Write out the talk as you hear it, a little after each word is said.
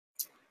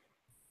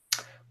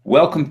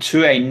Welcome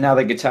to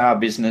another Guitar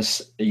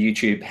Business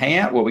YouTube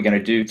Hangout. What we're going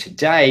to do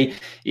today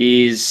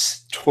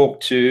is talk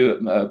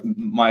to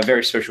my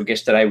very special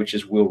guest today, which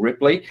is Will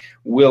Ripley.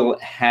 Will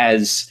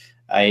has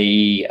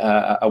a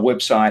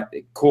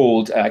website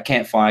called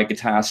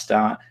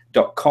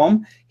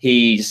campfireguitarstar.com.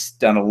 He's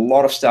done a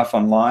lot of stuff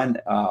online.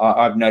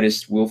 I've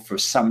noticed Will for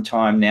some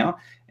time now,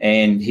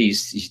 and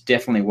he's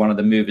definitely one of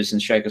the movers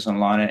and shakers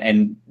online.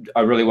 And I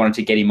really wanted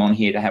to get him on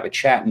here to have a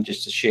chat and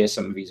just to share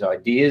some of his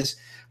ideas.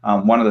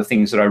 One of the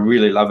things that I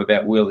really love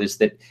about Will is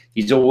that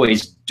he's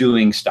always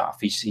doing stuff.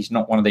 He's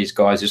not one of these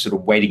guys who's sort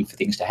of waiting for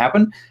things to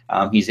happen.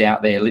 He's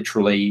out there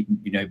literally,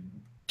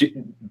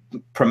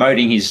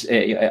 promoting his,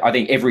 I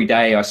think every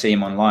day I see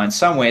him online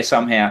somewhere,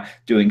 somehow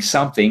doing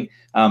something.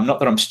 Not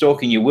that I'm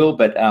stalking you, Will,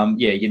 but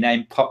yeah, your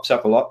name pops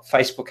up a lot.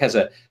 Facebook has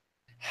a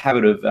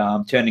habit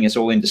of turning us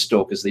all into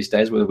stalkers these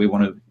days, whether we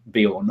want to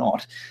be or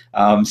not.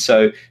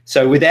 So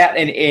without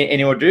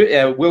any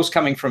ado, Will's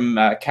coming from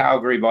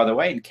Calgary, by the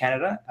way, in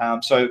Canada.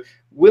 So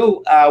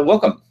Will,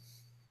 welcome.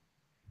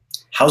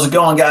 How's it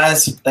going,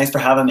 guys? Thanks for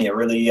having me. I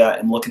really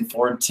am looking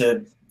forward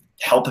to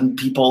helping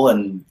people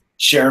and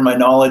sharing my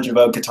knowledge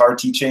about guitar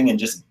teaching and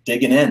just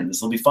digging in.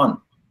 This will be fun.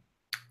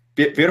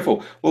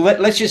 Beautiful. Well,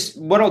 let's just,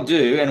 what I'll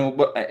do, and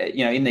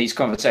in these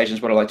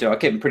conversations, what I like to do, I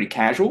keep them pretty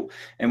casual.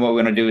 And what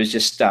we're going to do is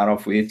just start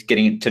off with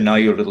getting to know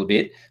you a little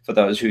bit for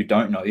those who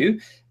don't know you.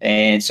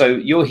 And so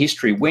your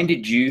history, when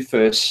did you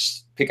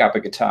first pick up a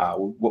guitar?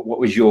 What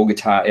was your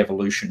guitar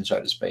evolution, so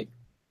to speak?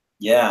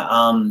 Yeah,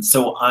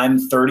 so I'm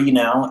 30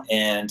 now,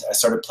 and I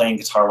started playing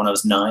guitar when I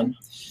was 9.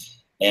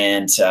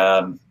 And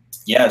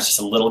yeah, I was just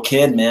a little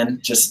kid,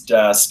 man, just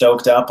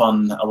stoked up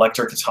on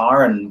electric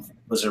guitar and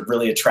was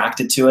really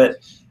attracted to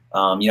it.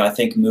 I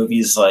think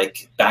movies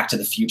like Back to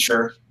the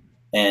Future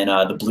and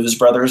the Blues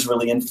Brothers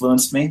really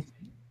influenced me.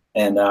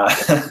 And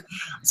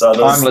so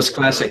timeless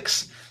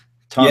classics.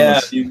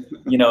 Timeless. Yeah,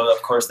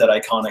 of course, that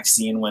iconic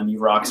scene when he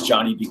rocks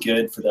Johnny Be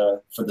Good for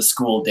the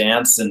school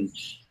dance, and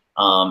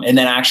then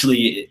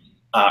actually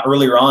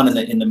earlier on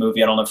in the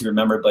movie, I don't know if you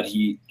remember, but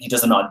he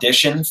does an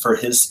audition for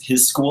his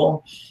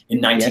school in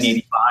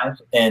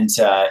 1985, yes.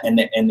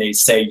 And they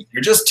say,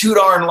 "You're just too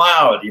darn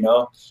loud,"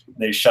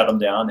 They shut him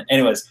down.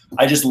 Anyways,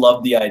 I just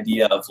love the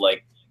idea of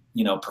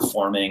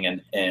performing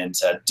and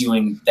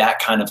doing that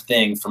kind of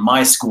thing for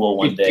my school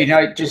one day. Do you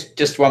know,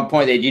 just one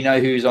point there, do you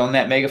know who's on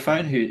that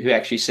megaphone, who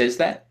actually says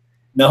that?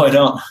 No, I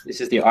don't. This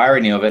is the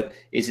irony of it,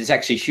 is it's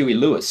actually Huey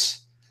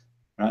Lewis,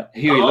 right?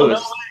 Huey Lewis.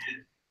 No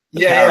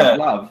way. The Power of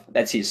Love.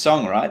 That's his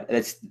song, right?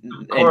 That's,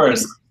 of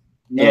course.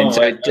 And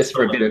so just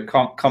for a bit of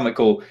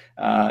comical,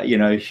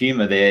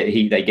 humor there,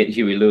 they get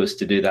Huey Lewis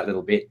to do that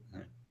little bit.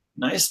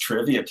 Nice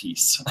trivia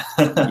piece.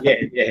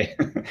 yeah.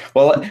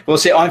 Well,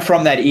 see, I'm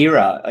from that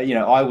era.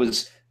 I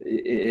was,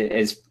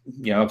 as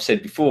I've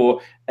said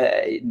before,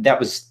 that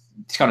was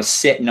kind of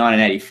set in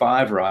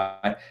 1985,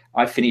 right?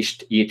 I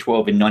finished year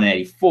 12 in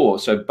 1984,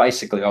 so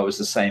basically I was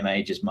the same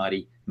age as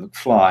Marty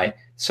McFly.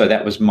 So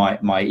that was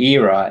my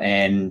era,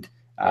 and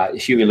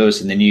Huey Lewis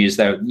and the News,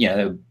 they were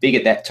big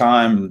at that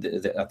time.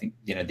 I think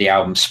the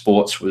album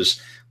Sports was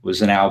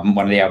one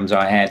of the albums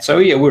I had. So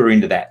yeah, we were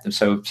into that.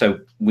 So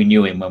we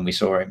knew him when we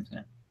saw him.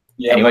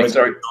 Yeah. Anyway,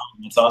 sorry.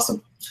 That's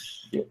awesome.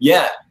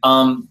 Yeah.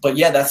 But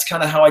yeah, that's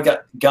kind of how I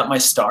got my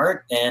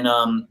start. And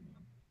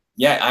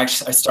yeah, I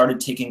started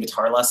taking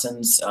guitar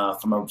lessons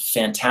from a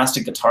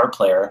fantastic guitar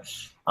player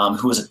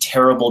who was a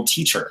terrible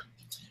teacher.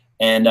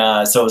 And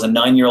so as a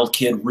 9-year-old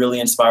kid, really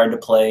inspired to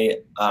play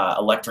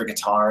electric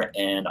guitar,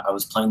 and I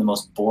was playing the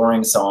most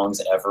boring songs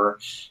ever.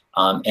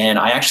 And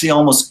I actually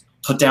almost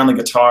put down the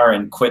guitar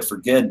and quit for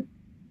good.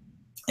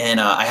 And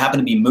I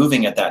happened to be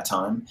moving at that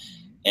time.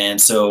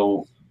 And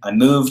so I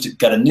moved,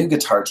 got a new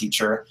guitar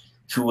teacher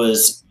who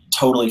was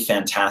totally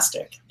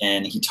fantastic.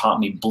 And he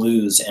taught me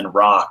blues and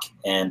rock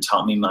and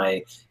taught me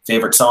my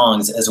favorite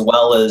songs, as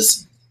well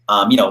as,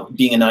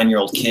 being a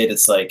 9-year-old kid,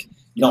 it's like,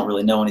 you don't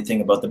really know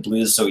anything about the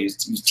blues. So he was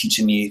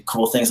teaching me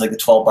cool things like the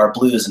 12-bar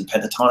blues and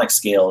pentatonic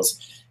scales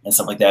and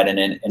stuff like that. And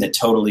it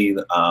totally,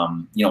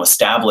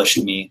 established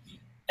me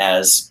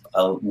as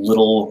a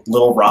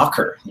little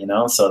rocker,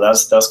 So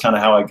that's kind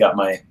of how I got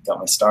my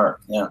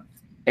start. Yeah.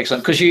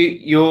 Excellent. Because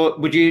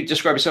would you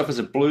describe yourself as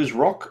a blues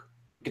rock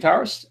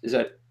guitarist? Is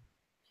that?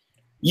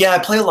 Yeah, I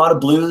play a lot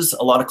of blues,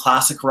 a lot of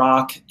classic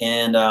rock,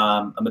 and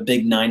I'm a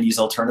big 90s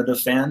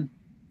alternative fan.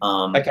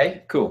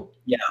 Okay, cool.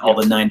 Yeah, all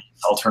the 90s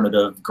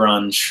alternative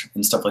grunge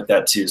and stuff like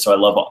that too. So I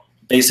love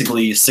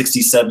basically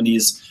 60s,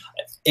 70s,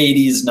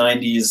 80s,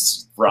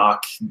 90s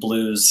rock,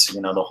 blues,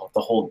 the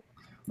whole.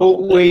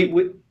 Well,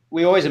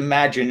 we always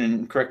imagine,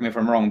 and correct me if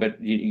I'm wrong, but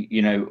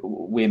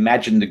we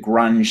imagine the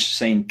grunge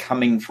scene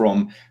coming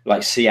from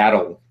like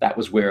Seattle. That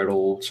was where it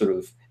all sort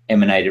of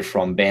emanated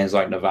from. Bands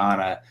like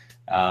Nirvana,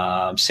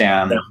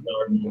 Sound.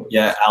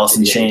 Yeah, Alice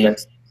in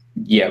Chains.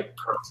 Yeah.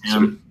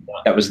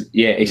 That was,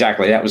 yeah,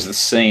 exactly. That was the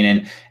scene.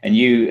 And are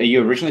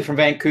you originally from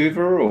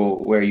Vancouver, or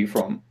where are you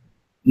from?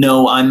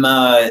 No, I'm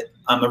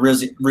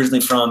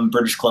originally from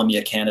British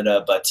Columbia,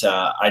 Canada, but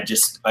I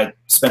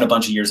spent a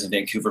bunch of years in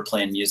Vancouver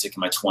playing music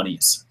in my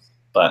 20s.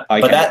 But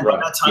okay, that right.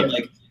 that time,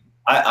 yeah.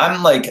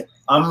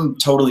 I'm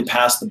totally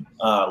past the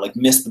like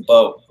missed the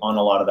boat on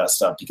a lot of that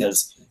stuff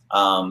because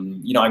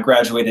you know, I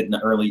graduated in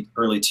the early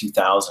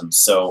 2000s,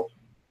 so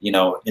you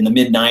know, in the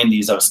mid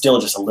 90s I was still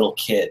just a little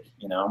kid,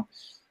 you know.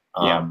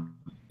 Yeah.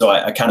 So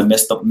I kind of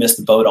missed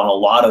the boat on a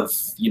lot of,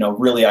 you know,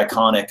 really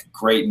iconic,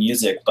 great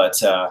music,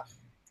 but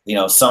you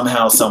know,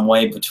 somehow, some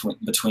way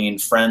between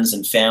friends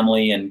and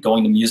family and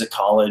going to music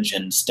college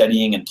and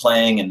studying and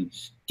playing and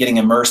getting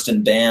immersed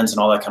in bands and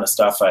all that kind of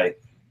stuff, I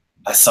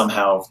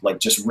somehow like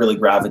just really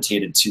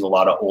gravitated to a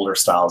lot of older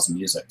styles of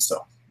music.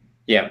 So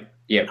Yeah,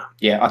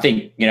 yeah. I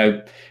think, you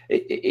know,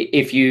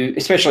 if you,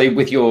 especially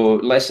with your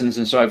lessons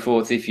and so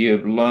forth, if you're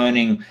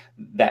learning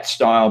that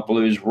style,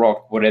 blues,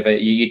 rock, whatever,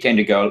 you tend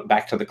to go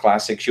back to the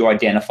classics. You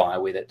identify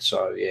with it.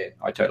 So yeah,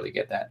 I totally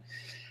get that.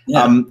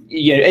 yeah.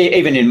 You know,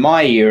 even in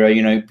my era,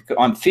 you know,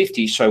 I'm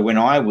 50, so when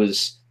I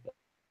was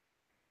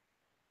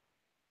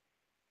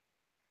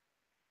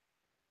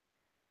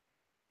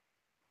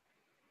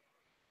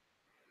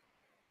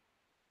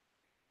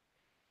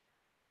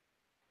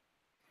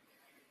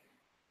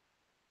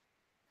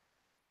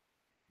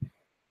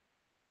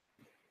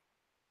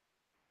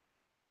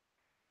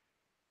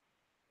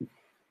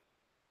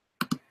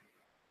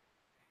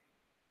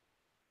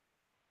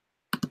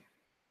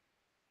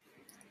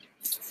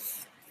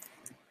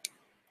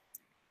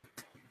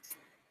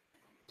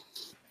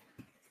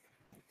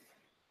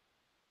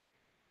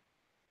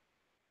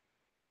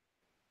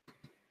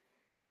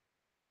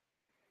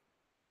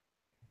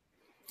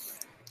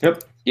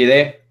Yep, you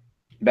there?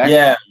 Back?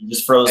 Yeah, you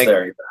just froze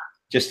there.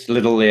 Just a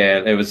little,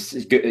 yeah.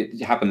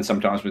 It happens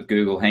sometimes with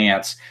Google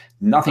Hangouts.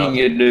 Nothing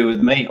Okay. to do with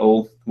me.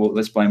 Or well,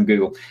 let's blame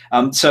Google.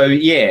 So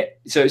yeah,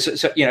 so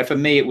you know, for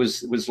me it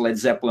was Led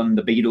Zeppelin,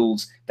 the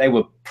Beatles. They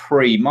were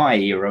pre my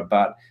era,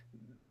 but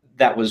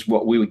that was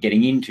what we were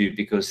getting into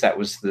because that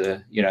was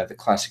the, you know, the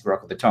classic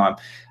rock of the time.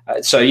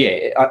 So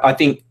yeah, I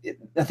think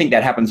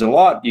that happens a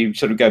lot. You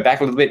sort of go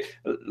back a little bit.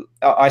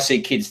 I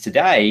see kids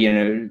today, you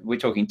know, we're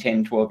talking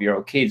 10,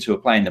 12-year-old kids who are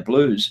playing the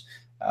blues,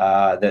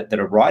 that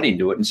are right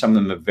into it, and some of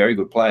them are very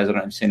good players. I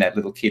don't have seen that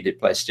little kid that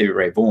plays Stevie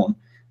Ray Vaughan,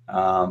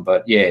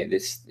 but yeah,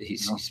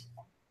 he's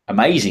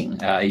amazing.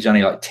 He's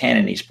only like 10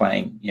 and he's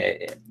playing, yeah,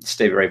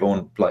 Stevie Ray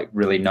Vaughan like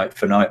really note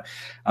for note.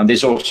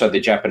 There's also the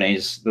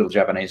little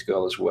Japanese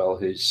girl as well,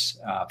 who's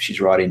she's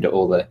right into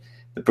all the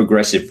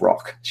progressive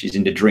rock. She's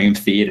into Dream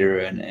Theater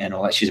and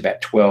all that. She's about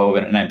 12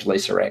 and her name's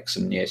Lisa X,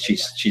 and yeah,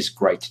 she's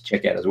great to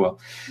check out as well.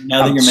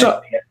 Now that you're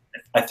mentioning it,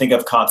 I think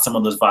I've caught some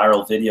of those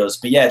viral videos,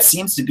 but yeah, it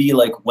seems to be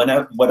like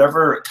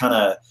whenever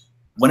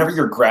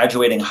you're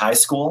graduating high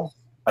school,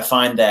 I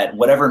find that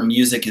whatever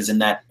music is in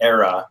that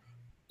era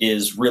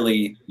is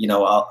really, you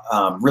know,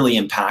 really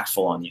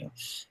impactful on you.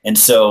 And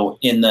so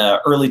in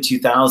the early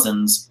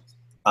 2000s,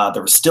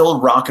 there was still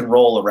rock and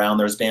roll around.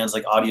 There's bands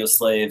like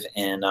Audioslave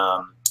and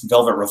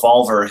Velvet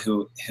Revolver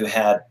who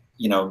had,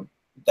 you know,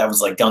 that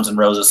was like Guns N'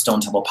 Roses, Stone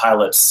Temple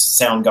Pilots,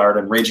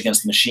 Soundgarden, Rage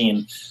Against the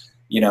Machine,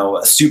 you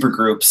know, super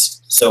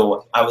groups.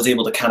 So I was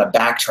able to kind of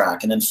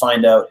backtrack and then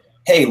find out,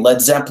 hey, Led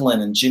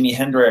Zeppelin and Jimi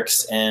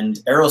Hendrix and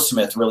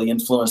Aerosmith really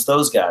influenced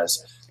those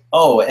guys.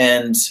 Oh,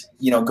 and,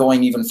 you know,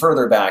 going even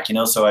further back, you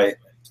know, so I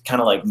kind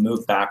of like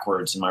moved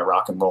backwards in my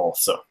rock and roll.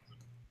 So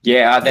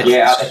yeah,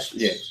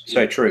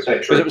 so true.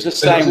 Because it was the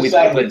same with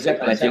Led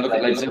Zeppelin. If you look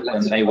at Led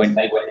Zeppelin, they went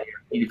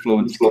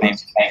influence came,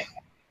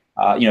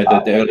 you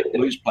know, the early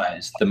blues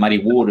players, the Muddy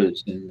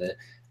Waters, and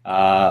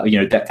the you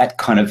know, that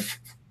kind of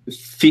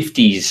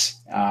 50s,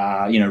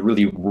 you know,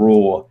 really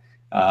raw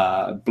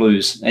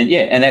blues. And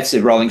yeah, and that's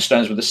the Rolling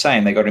Stones were the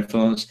same. They got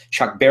influenced.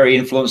 Chuck Berry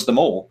influenced them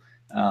all,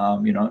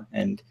 you know,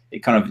 and it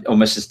kind of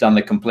almost has done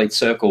the complete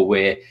circle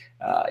where,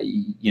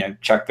 you know,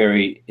 Chuck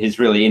Berry has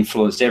really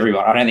influenced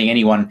everyone. I don't think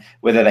anyone,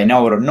 whether they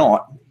know it or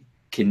not,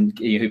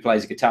 who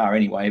plays guitar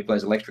anyway, who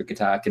plays electric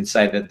guitar, can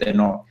say that they're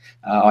not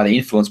either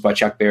influenced by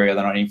Chuck Berry or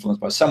they're not influenced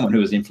by someone who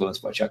was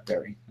influenced by Chuck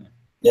Berry.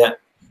 Yeah.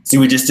 See,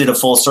 we just did a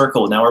full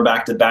circle. Now we're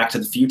back to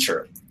the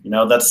Future. You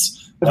know, that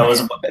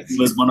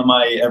was one of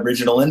my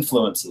original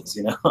influences,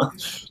 you know,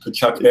 the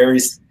Chuck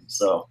Berry's.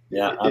 So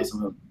yeah,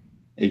 absolutely.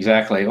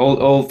 Exactly.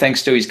 All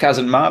thanks to his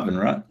cousin Marvin,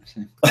 right?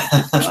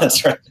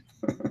 That's right.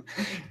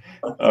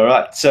 All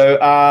right. So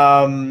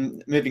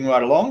moving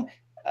right along.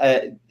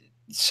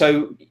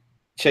 So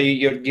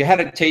you had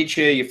a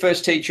teacher. Your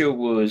first teacher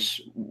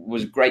was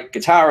a great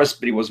guitarist,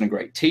 but he wasn't a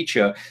great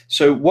teacher.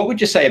 So what would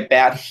you say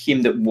about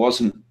him that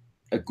wasn't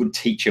a good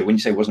teacher? When you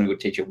say wasn't a good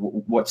teacher,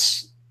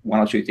 what's one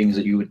or two things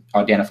that you would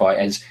identify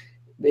as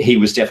he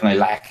was definitely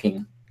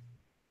lacking?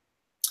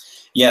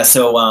 Yeah.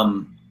 So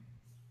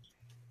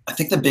I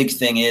think the big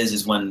thing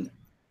is when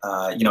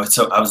you know,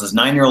 so I was this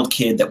 9-year-old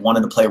kid that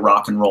wanted to play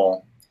rock and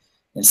roll.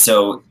 And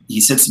so he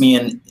sits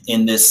me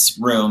in this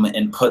room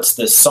and puts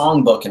this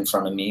songbook in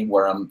front of me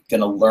where I'm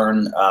going to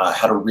learn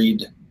how to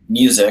read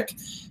music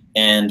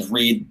and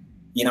read,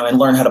 you know, and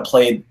learn how to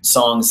play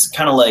songs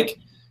kind of like,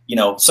 you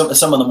know, some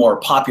of the more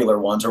popular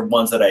ones or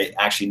ones that I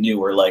actually knew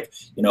were like,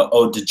 you know,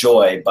 Ode to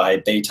Joy by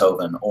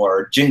Beethoven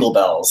or Jingle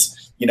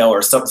Bells, you know,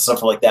 or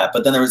stuff like that.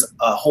 But then there was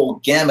a whole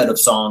gamut of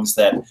songs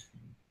that,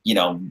 you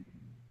know,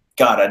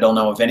 God, I don't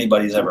know if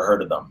anybody's ever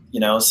heard of them, you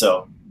know?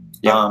 So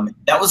Yeah.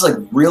 that was like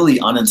really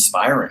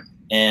uninspiring.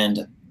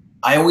 And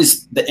I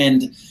always,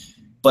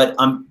 but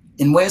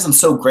in ways I'm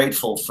so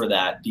grateful for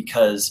that,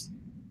 because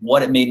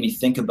what it made me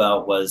think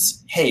about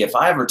was, hey, if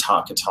I ever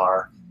taught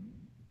guitar,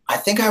 I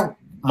think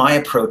my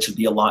approach would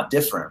be a lot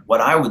different.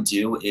 What I would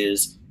do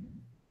is,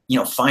 you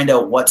know, find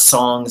out what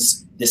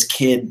songs this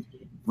kid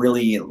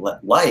really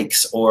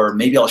likes, or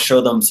maybe I'll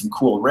show them some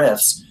cool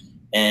riffs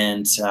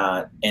and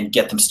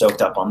get them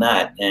stoked up on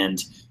that.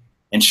 And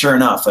sure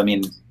enough, I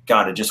mean,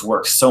 God, it just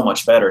works so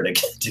much better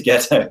to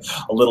get a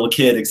little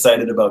kid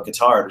excited about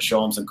guitar, to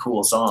show them some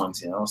cool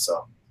songs, you know,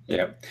 so.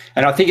 Yeah,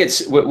 and I think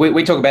it's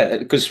we talk about,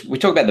 because we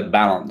talk about the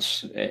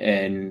balance,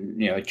 and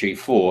you know,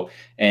 G4,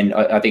 and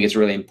I think it's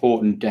really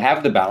important to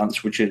have the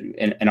balance, which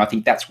and I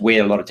think that's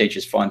where a lot of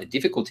teachers find the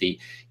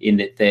difficulty, in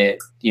that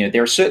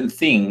there are certain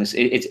things.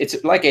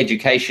 It's like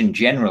education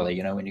generally.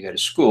 You know, when you go to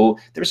school,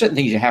 there are certain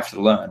things you have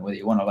to learn, whether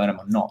you want to learn them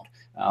or not.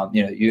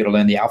 You know, you got to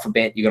learn the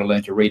alphabet. You got to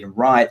learn to read and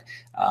write.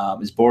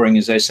 As boring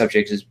as those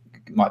subjects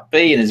might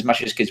be, and as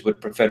much as kids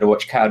would prefer to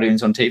watch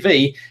cartoons on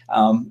TV,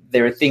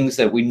 there are things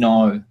that we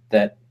know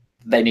that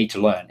they need to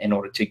learn in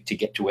order to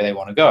get to where they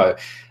want to go.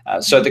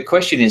 So the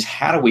question is,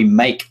 how do we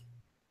make,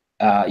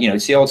 you know,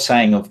 it's the old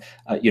saying of,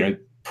 you know,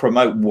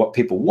 promote what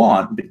people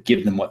want, but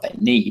give them what they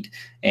need.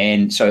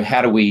 And so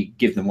how do we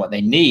give them what they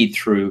need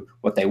through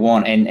what they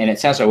want? And it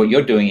sounds like what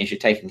you're doing is you're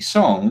taking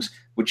songs,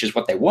 which is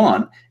what they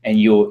want,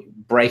 and you're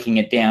breaking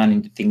it down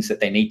into things that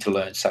they need to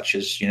learn, such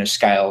as, you know,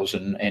 scales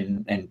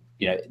and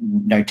you know,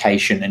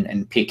 notation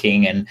and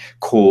picking and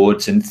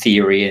chords and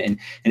theory. And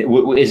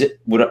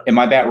am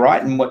I about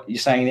right in what you're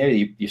saying there?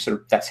 You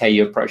sort of, that's how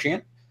you're approaching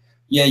it?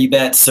 Yeah, you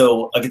bet.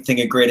 So I think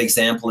a great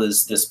example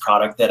is this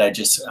product that I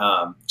just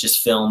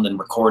filmed and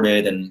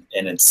recorded, and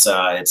it's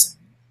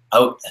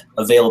out,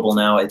 available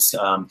now. It's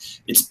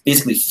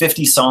basically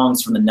 50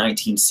 songs from the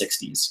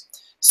 1960s.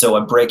 So I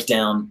break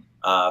down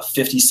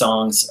 50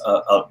 songs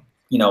of,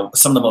 you know,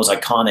 some of the most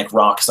iconic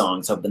rock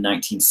songs of the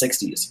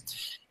 1960s.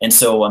 And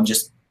so I'm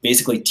just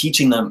basically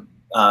teaching them,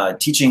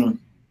 teaching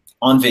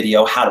on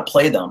video how to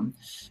play them,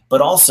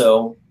 but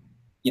also,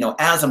 you know,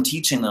 as I'm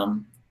teaching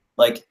them,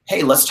 like,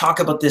 hey, let's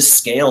talk about this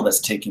scale that's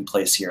taking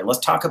place here.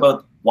 Let's talk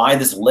about why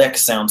this lick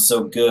sounds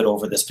so good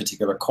over this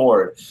particular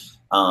chord.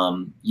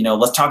 You know,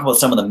 let's talk about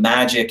some of the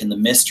magic and the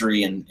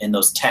mystery and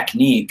those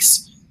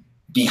techniques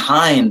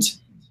behind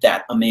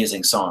that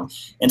amazing song.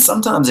 And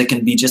sometimes it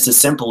can be just as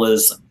simple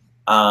as,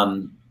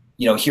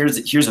 you know,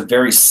 here's a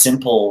very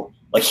simple,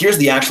 like, here's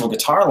the actual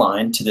guitar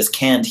line to this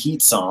Canned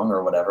Heat song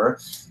or whatever,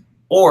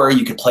 or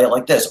you could play it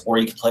like this, or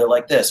you could play it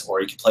like this,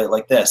 or you could play it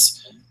like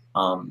this.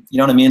 You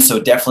know what I mean? So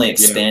definitely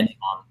expanding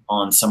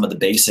on some of the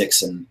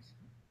basics, and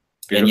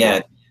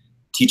yeah,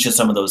 teach us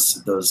some of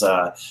those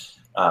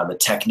the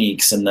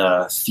techniques and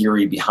the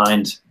theory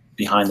behind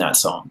that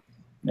song.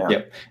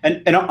 Yeah.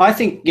 And I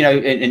think, you know,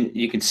 and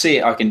you can see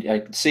it. I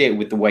can see it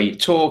with the way you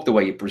talk, the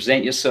way you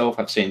present yourself.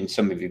 I've seen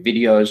some of your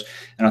videos,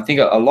 and I think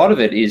a lot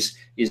of it is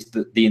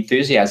the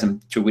enthusiasm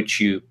to which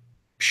you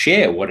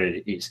share what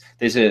it is.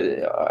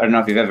 I don't know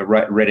if you've ever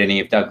read any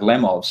of Doug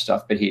Lemov's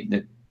stuff, but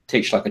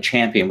Teach Like a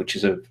Champion, which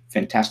is a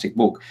fantastic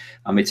book.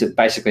 It's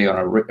basically on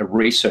a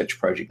research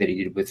project that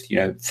he did with, you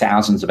know,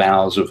 thousands of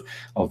hours of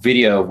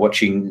video of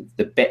watching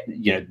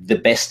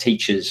the best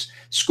teachers,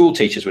 school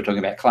teachers. We're talking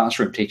about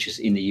classroom teachers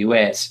in the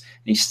US,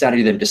 and he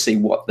studied them to see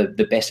what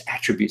the best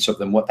attributes of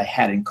them, what they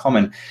had in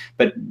common.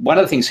 But one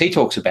of the things he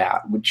talks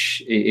about,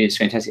 which is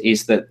fantastic,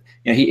 is that,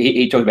 you know,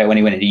 he talked about when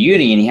he went into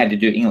uni and he had to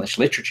do English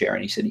literature,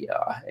 and he said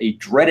he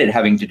dreaded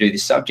having to do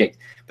this subject,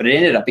 but it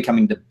ended up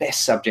becoming the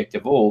best subject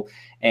of all.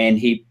 And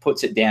he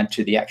puts it down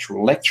to the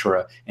actual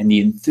lecturer and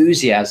the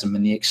enthusiasm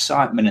and the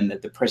excitement and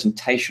the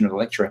presentation of the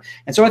lecturer.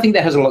 And so I think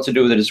that has a lot to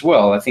do with it as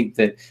well. I think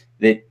that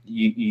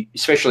you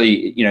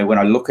especially, you know, when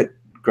I look at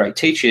great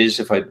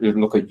teachers, if I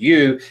look at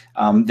you,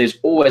 there's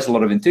always a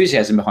lot of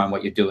enthusiasm behind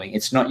what you're doing.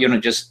 It's not, you're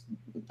not just,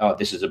 oh,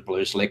 this is a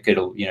blues lick,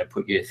 it'll, you know,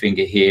 put your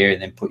finger here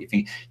and then put your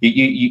finger.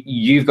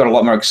 You've got a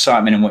lot more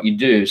excitement in what you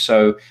do.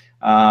 So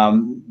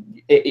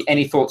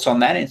any thoughts on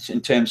that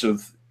in terms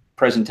of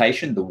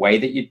presentation, the way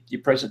that you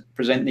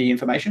present the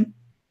information?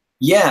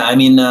 Yeah, I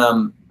mean,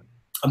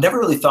 I've never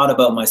really thought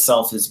about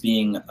myself as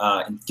being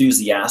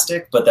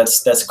enthusiastic, but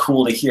that's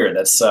cool to hear.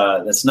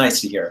 That's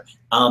nice to hear.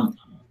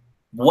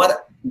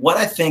 What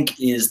I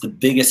think is the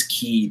biggest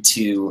key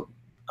to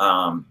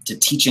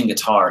teaching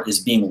guitar is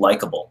being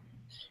likable,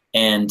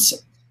 and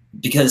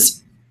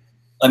because,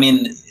 I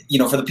mean, you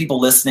know, for the people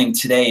listening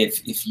today,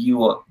 if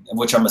you,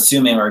 which I'm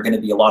assuming are going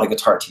to be a lot of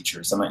guitar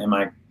teachers, am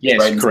I yes,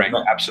 right? Correct,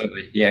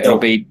 absolutely. Yeah, it'll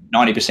be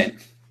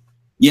 90%.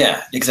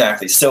 Yeah,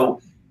 exactly. So,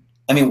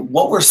 I mean,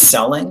 what we're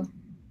selling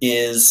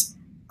is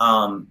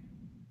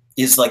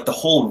like the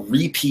whole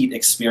repeat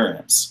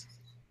experience,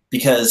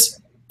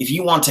 because if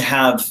you want to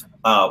have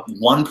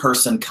one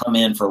person come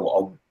in for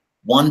a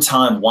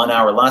one-time 1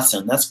 hour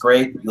lesson, that's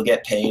great, you'll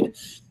get paid,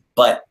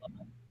 but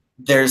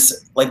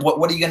there's like,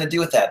 what are you going to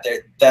do with that?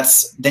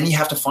 Then you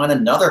have to find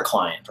another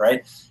client,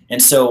 right?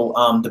 And so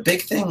the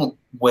big thing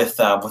with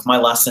my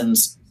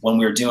lessons, when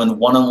we were doing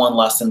one-on-one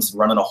lessons,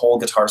 running a whole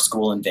guitar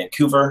school in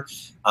Vancouver,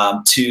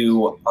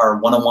 to our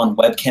one-on-one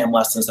webcam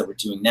lessons that we're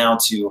doing now,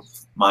 to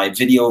my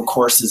video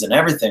courses and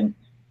everything,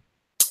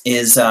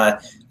 is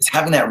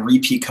having that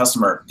repeat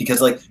customer.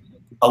 Because like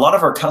a lot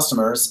of our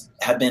customers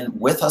have been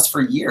with us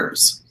for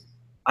years.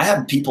 I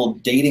have people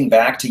dating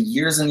back to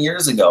years and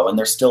years ago, and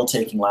they're still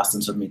taking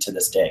lessons with me to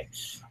this day.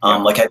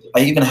 Like I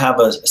even have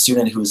a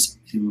student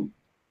who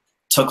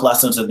took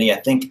lessons with me, I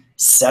think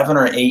 7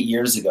 or 8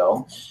 years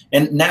ago.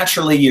 And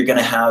naturally, you're going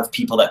to have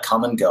people that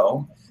come and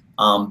go,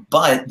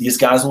 but these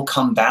guys will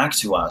come back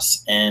to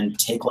us and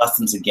take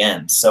lessons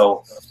again.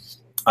 So,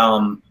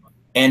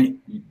 and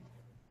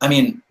I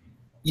mean,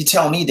 you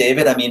tell me,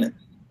 David, I mean,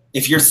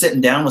 if you're sitting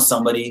down with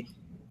somebody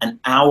an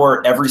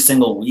hour every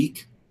single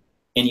week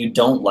and you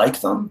don't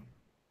like them,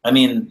 I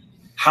mean,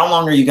 how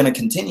long are you going to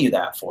continue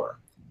that for?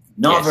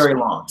 Not very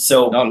long.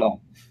 So not long.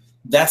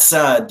 That's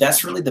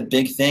really the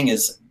big thing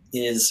is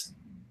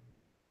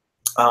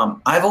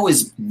I've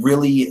always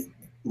really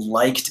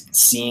liked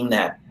seeing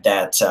that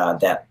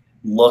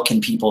look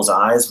in people's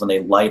eyes when they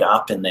light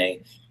up and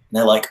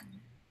they're like,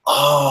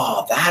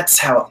 oh, that's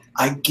how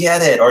I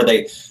get it. Or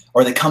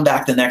they come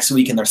back the next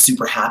week and they're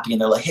super happy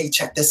and they're like, hey,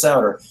 check this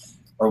out,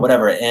 or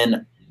whatever.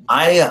 And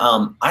I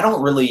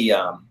don't really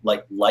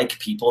like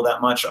people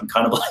that much. I'm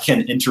kind of like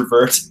an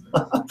introvert.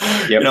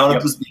 You know,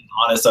 I'm just being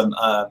honest. I'm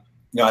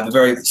you know, I have a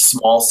very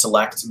small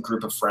select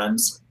group of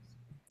friends,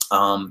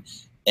 and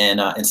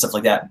stuff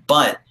like that.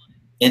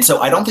 And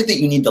so I don't think that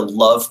you need to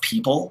love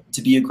people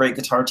to be a great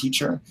guitar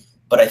teacher,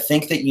 but I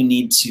think that you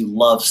need to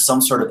love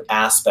some sort of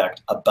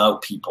aspect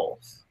about people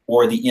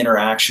or the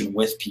interaction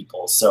with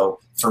people. So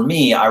for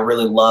me, I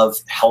really love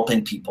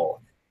helping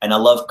people and I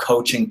love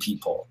coaching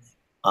people.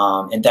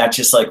 And that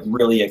just like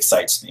really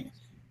excites me.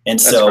 And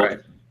so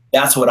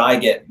that's what I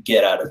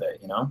get out of it,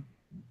 you know?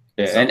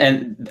 Yeah, so.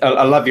 And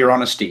I love your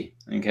honesty.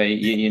 Okay,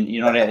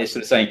 you're not out there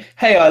sort of saying,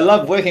 "Hey, I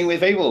love working with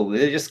people;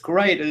 they're just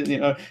great." You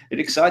know, it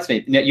excites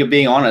me. Now, you're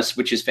being honest,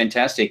 which is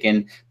fantastic,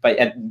 and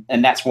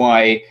that's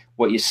why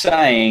what you're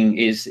saying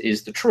is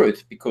the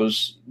truth,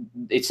 because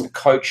it's the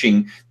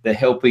coaching, the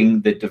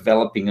helping, the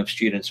developing of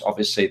students,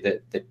 obviously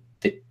that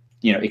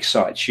you know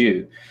excites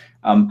you.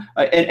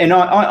 And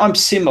I'm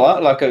similar.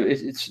 Like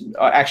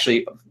I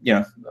actually, you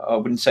know, I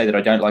wouldn't say that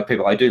I don't like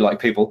people. I do like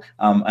people,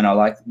 and I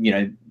like, you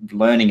know,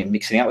 learning and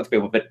mixing out with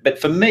people. But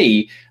for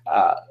me,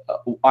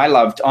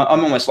 I'm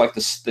almost like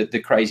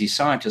the crazy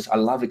scientist. I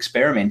love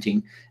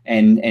experimenting,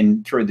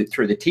 and through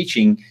the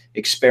teaching,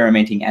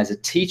 experimenting as a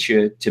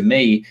teacher to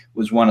me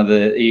was one of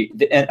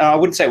and I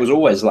wouldn't say it was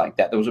always like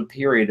that. There was a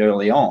period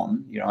early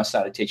on. You know, I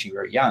started teaching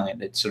very young,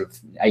 at sort of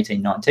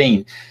 18,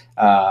 19.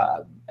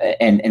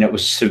 And it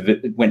was sort of,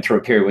 it went through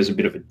a period, it was a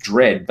bit of a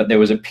dread, but there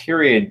was a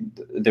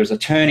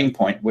turning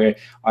point where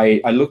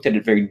I looked at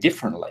it very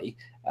differently,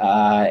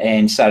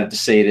 and started to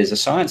see it as a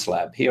science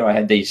lab. Here I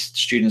had these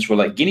students were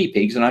like guinea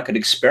pigs, and I could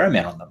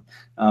experiment on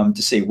them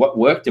to see what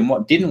worked and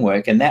what didn't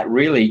work. And that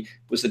really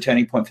was the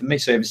turning point for me.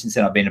 So ever since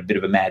then, I've been a bit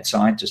of a mad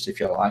scientist, if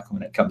you like,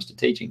 when it comes to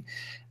teaching.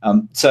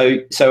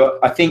 So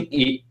I think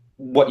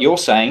what you're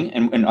saying,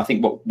 and I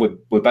think what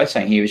we're both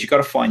saying here, is you've got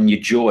to find your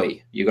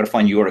joy. You've got to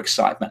find your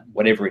excitement,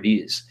 whatever it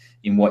is,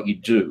 in what you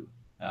do.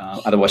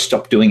 Otherwise,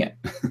 stop doing it.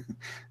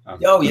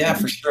 Oh, yeah,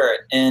 for sure.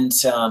 And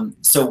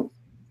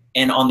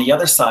and on the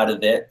other side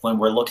of it, when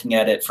we're looking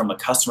at it from a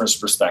customer's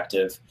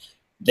perspective,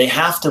 they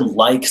have to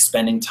like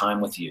spending time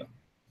with you,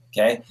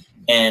 okay?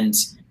 And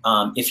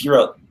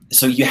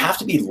so you have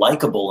to be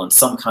likable in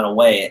some kind of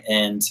way.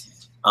 And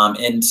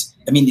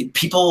I mean,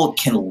 people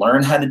can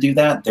learn how to do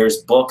that. There's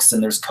books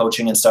and there's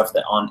coaching and stuff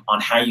that on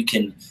how you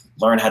can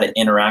learn how to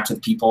interact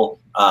with people.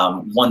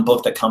 One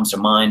book that comes to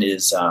mind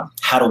is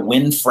How to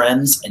Win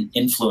Friends and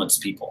Influence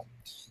People.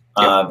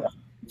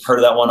 You've heard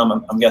of that one,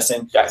 I'm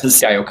guessing?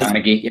 Dale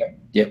Carnegie.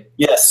 Yep.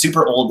 Yeah,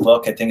 super old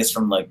book. I think it's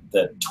from like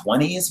the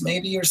 20s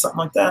maybe or something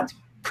like that.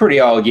 Pretty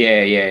old,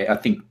 yeah. I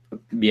think,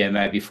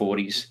 maybe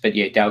 40s. But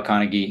yeah, Dale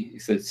Carnegie,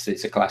 it's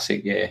a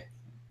classic, yeah.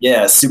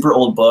 Yeah, super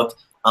old book.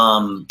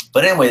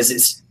 But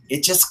anyways,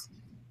 it just,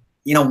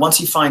 you know, once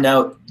you find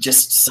out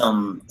just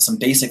some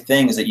basic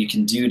things that you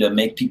can do to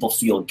make people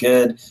feel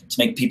good, to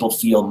make people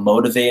feel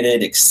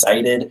motivated,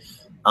 excited,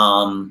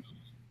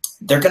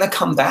 they're going to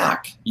come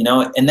back, you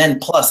know. And then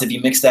plus, if you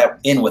mix that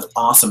in with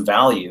awesome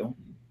value,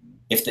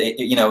 if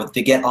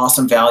they get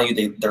awesome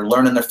value, they're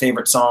learning their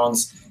favorite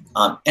songs,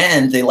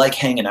 and they like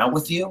hanging out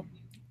with you,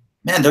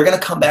 man, they're going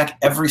to come back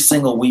every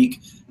single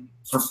week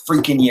for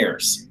freaking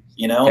years,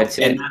 you know.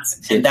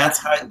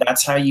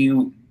 That's how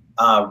you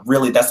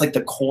really, that's like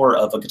the core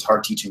of a guitar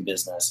teaching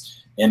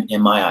business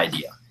in my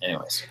idea.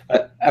 Anyways.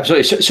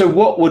 Absolutely. So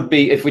what would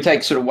be, if we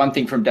take sort of one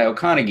thing from Dale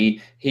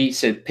Carnegie, he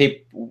said,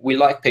 we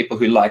like people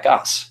who like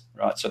us,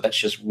 right? So that's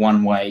just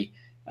one way.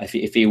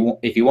 If you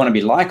want to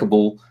be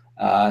likable,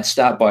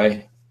 start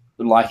by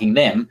liking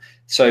them.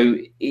 So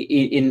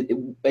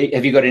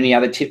have you got any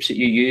other tips that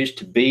you use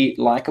to be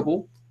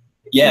likable?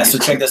 Yeah, so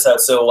check this out.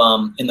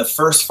 So in the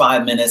first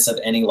 5 minutes of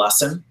any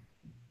lesson,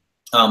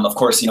 Of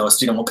course, a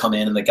student will come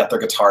in and they got their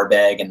guitar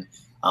bag, and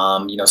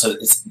so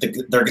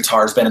their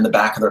guitar's been in the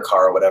back of their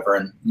car or whatever,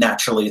 and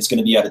naturally it's going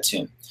to be out of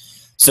tune.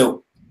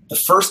 So the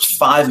first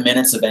 5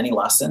 minutes of any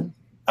lesson,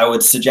 I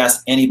would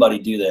suggest anybody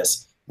do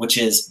this, which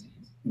is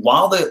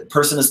while the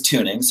person is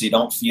tuning, so you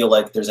don't feel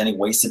like there's any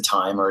wasted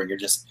time or you're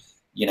just,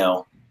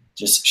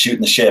 just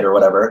shooting the shit or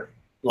whatever.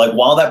 Like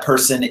while that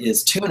person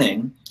is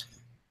tuning,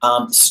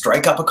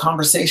 strike up a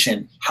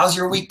conversation. How's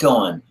your week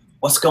going?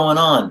 What's going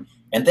on?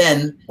 And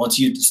then once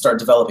you start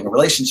developing a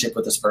relationship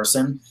with this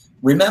person,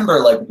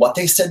 remember like what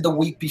they said the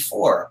week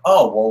before.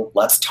 Oh, well,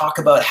 let's talk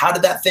about how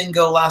did that thing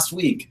go last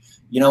week?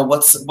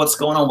 What's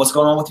going on? What's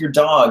going on with your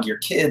dog, your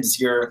kids,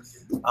 your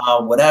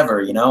whatever,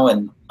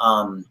 and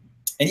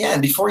yeah,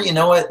 and before you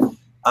know it,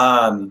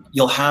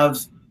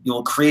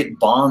 you'll create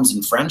bonds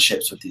and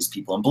friendships with these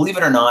people. And believe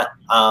it or not,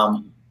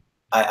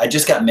 I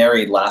just got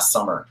married last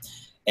summer,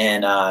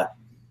 and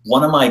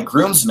one of my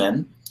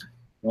groomsmen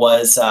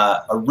was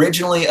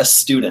originally a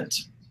student.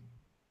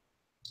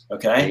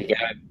 Okay.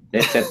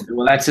 There you go.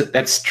 Well,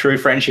 that's true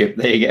friendship.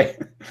 There you go.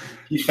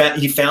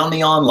 He found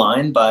me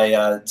online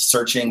by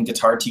searching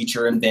guitar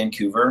teacher in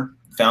Vancouver,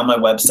 found my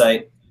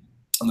website,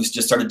 and we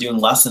just started doing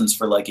lessons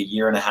for like a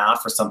year and a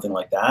half or something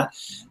like that.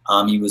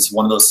 He was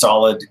one of those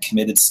solid,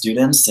 committed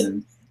students,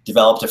 and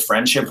developed a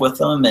friendship with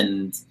them,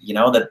 and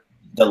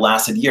that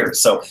lasted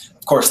years. So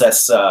of course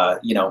that's I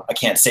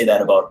can't say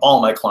that about all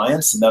my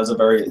clients, and that was a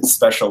very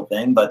special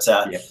thing. But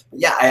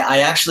yeah, I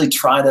actually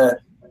try to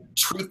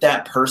treat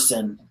that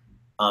person.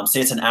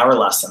 Say it's an hour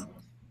lesson,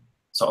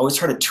 so I always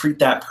try to treat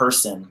that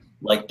person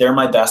like they're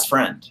my best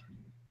friend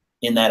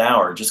in that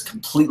hour, just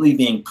completely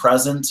being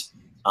present,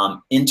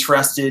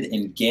 interested,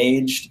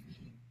 engaged,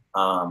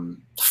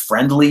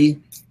 friendly,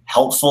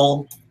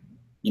 helpful,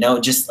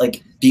 just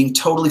like being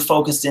totally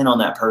focused in on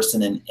that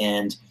person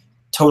and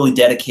totally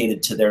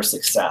dedicated to their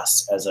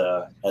success as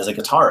a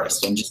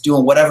guitarist, and just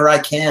doing whatever I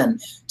can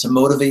to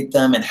motivate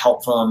them and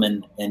help them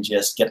and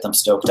just get them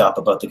stoked up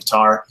about the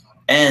guitar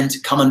and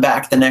coming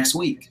back the next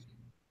week,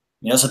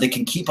 so they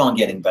can keep on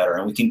getting better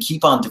and we can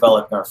keep on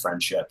developing our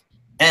friendship,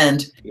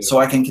 and so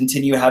I can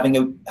continue having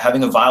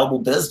a viable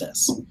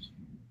business.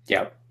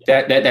 Yeah,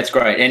 that's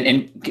great,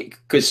 and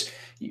because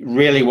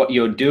really what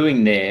you're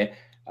doing there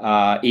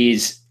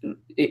is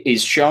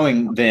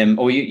showing them,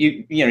 or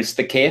it's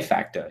the care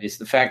factor. It's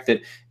the fact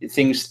that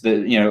things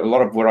that a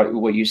lot of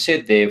what you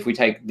said there. If we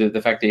take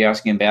the fact that you're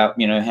asking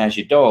about how's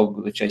your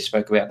dog, which I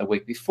spoke about the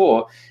week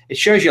before, it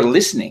shows you're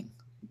listening.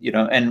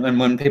 And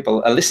when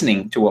people are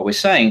listening to what we're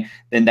saying,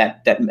 then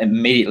that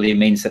immediately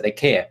means that they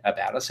care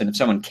about us. And if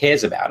someone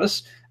cares about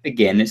us,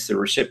 again, it's the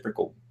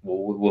reciprocal.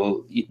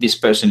 Well, this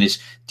person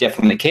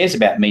definitely cares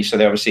about me, so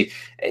they obviously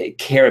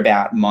care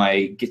about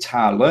my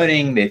guitar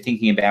learning. They're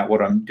thinking about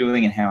what I'm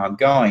doing and how I'm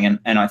going,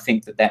 and I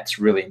think that that's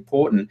really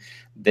important.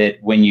 That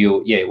when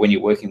you're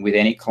working with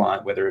any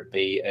client, whether it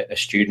be a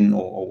student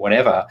or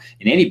whatever,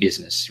 in any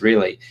business,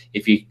 really,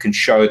 if you can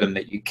show them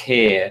that you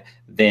care,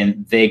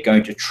 then they're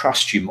going to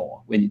trust you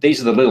more. When these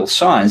are the little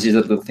signs, these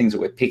are the little things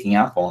that we're picking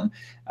up on.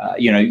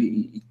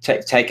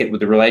 Take it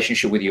with the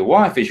relationship with your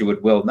wife, as you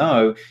would well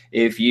know.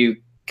 If you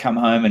come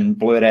home and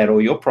blurt out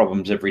all your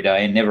problems every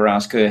day and never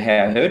ask her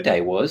how her day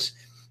was,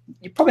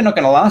 you're probably not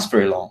going to last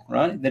very long,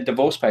 right? The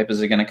divorce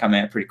papers are going to come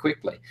out pretty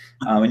quickly,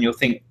 and you'll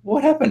think,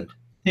 what happened?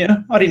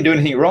 I didn't do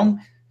anything wrong.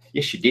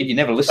 Yes, you did. You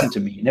never listened to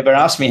me. You never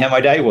asked me how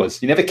my day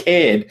was. You never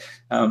cared.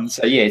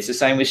 So yeah, it's the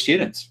same with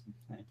students.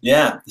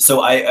 Yeah.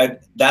 So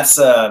that's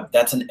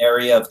an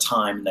area of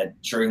time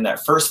that during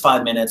that first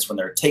 5 minutes when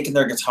they're taking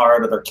their guitar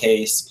out of their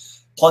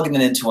case, plugging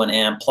it into an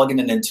amp, plugging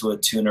it into a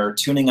tuner,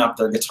 tuning up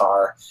their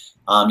guitar,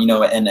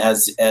 and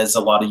as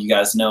a lot of you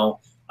guys know,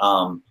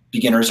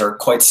 beginners are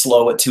quite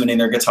slow at tuning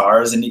their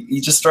guitars, and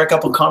you just strike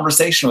up a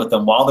conversation with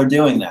them while they're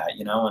doing that,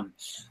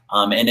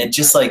 and it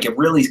just like, it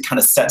really kind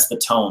of sets the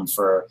tone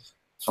for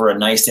a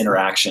nice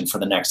interaction for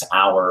the next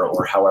hour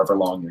or however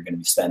long you're going to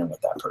be spending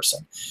with that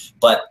person.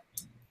 But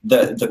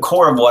the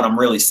core of what I'm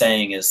really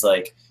saying is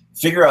like,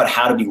 figure out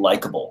how to be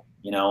likable,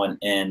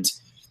 and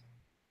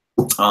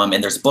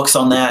there's books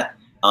on that,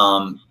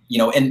 and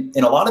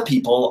a lot of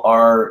people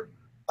are,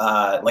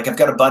 like I've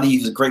got a buddy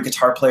who's a great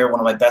guitar player, one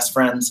of my best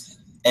friends,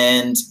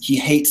 and he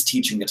hates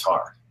teaching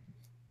guitar.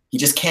 He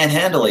just can't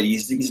handle it.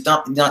 He's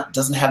not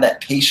doesn't have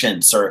that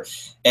patience,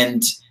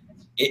 and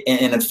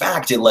in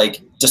fact, it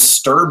like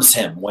disturbs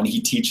him when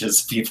he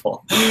teaches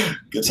people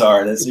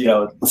guitar.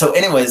 So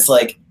anyways,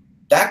 like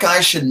that guy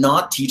should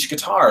not teach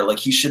guitar. Like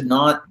he should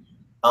not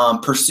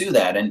pursue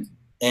that.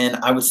 And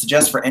I would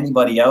suggest for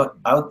anybody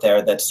out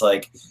there that's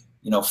like,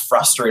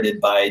 frustrated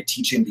by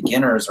teaching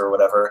beginners or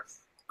whatever,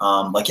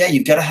 like, yeah,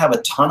 you've got to have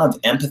a ton of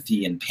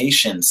empathy and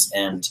patience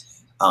and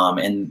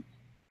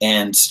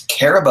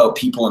care about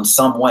people in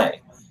some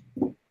way.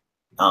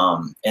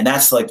 And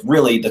that's like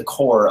really the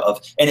core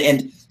of,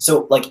 and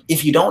so like,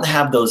 if you don't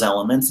have those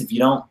elements, if you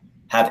don't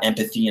have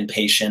empathy and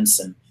patience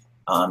and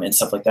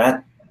stuff like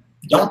that,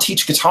 don't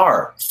teach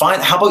guitar.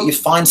 How about you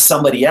find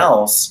somebody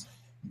else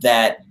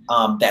that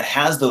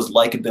has those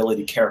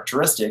likability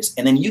characteristics,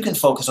 and then you can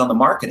focus on the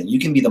marketing. You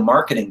can be the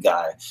marketing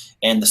guy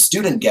and the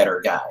student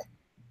getter guy,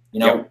 you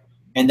know. Yep.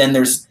 And then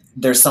there's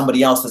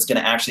somebody else that's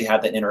going to actually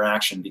have that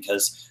interaction,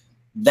 because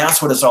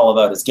that's what it's all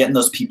about, is getting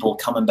those people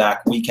coming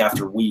back week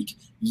after week,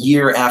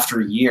 year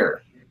after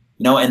year,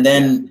 you know. And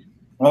then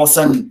all of a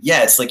sudden,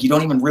 yeah, it's like you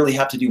don't even really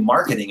have to do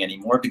marketing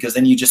anymore, because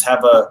then you just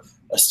have a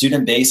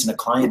student base and a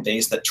client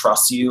base that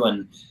trusts you,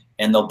 and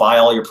they'll buy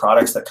all your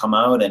products that come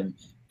out, and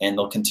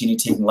they'll continue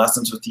taking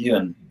lessons with you.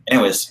 And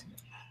anyways,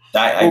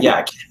 I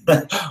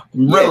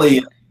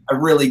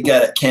really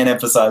get it. Can't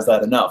emphasize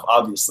that enough,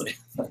 obviously.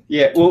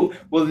 Yeah, well,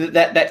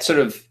 that sort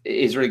of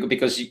is really good,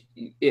 because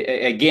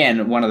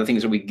again, one of the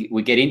things that we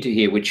get into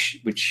here,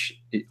 which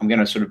I'm going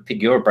to sort of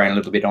pick your brain a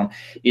little bit on,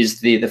 is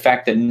the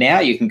fact that now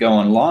you can go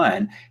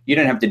online. You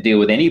don't have to deal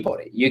with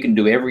anybody. You can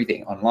do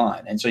everything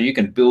online, and so you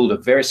can build a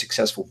very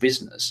successful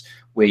business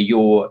where you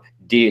know,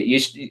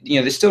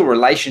 there's still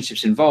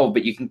relationships involved,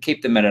 but you can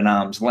keep them at an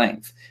arm's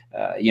length.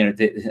 You know,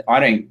 I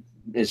don't.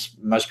 As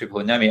most people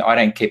who know me, I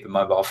don't keep a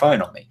mobile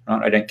phone on me,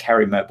 right? I don't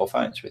carry mobile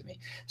phones with me.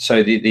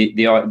 So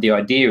the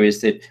idea is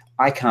that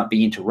I can't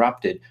be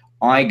interrupted.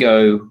 I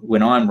go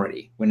when I'm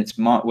ready. When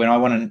I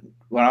want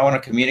to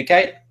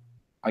communicate,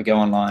 I go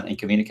online and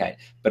communicate.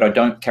 But I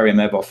don't carry a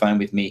mobile phone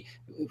with me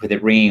with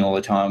it ringing all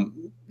the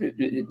time,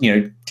 you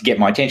know, to get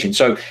my attention.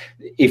 So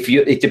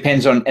it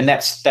depends on, and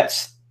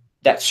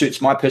that suits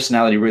my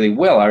personality really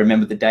well. I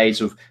remember the days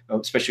of,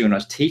 especially when I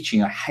was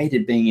teaching, I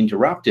hated being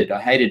interrupted.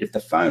 I hated if the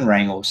phone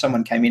rang or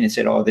someone came in and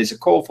said, "Oh, there's a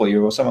call for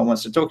you," or someone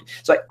wants to talk.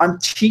 It's like, I'm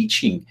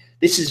teaching.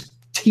 This is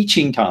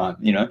teaching time,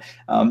 you know.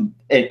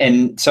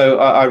 And so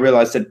I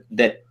realized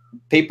that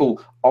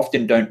people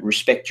often don't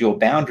respect your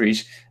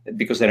boundaries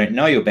because they don't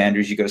know your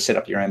boundaries. You've got to set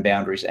up your own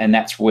boundaries. And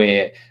that's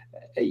where,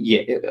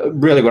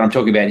 really what I'm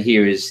talking about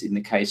here is in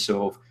the case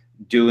of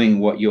doing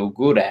what you're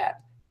good at.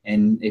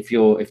 And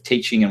if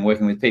teaching and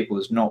working with people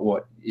is not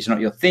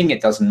your thing,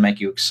 it doesn't make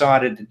you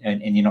excited,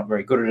 and you're not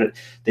very good at it,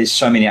 there's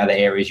so many other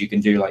areas you can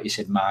do, like you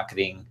said,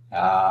 marketing,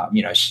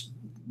 you know,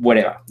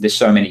 whatever. There's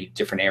so many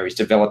different areas,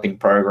 developing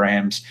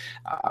programs,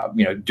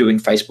 you know, doing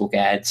Facebook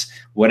ads,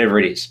 whatever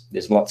it is.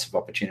 There's lots of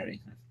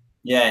opportunity.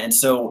 Yeah, and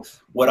so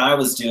what I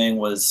was doing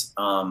was,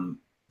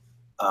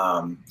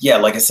 yeah,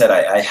 like I said,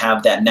 I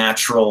have that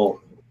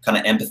natural kind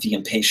of empathy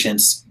and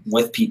patience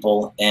with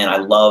people, and I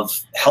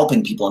love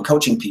helping people and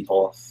coaching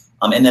people.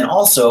 And then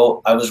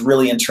also I was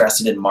really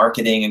interested in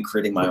marketing and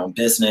creating my own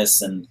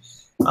business, and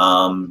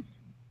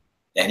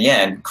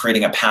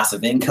creating a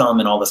passive income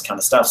and all this kind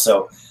of stuff.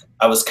 So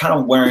I was kind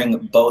of wearing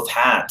both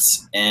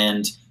hats,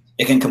 and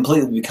it can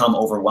completely become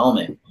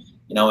overwhelming,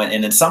 you know.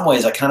 And in some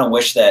ways I kind of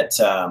wish that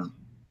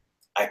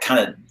I kind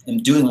of am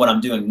doing what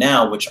I'm doing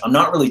now, which I'm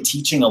not really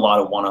teaching a lot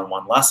of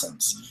one-on-one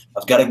lessons.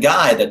 I've got a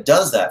guy that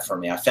does that for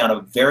me. I found a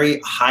very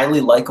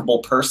highly likable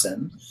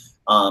person,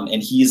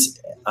 and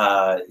he's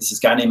this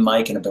guy named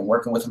Mike, and I've been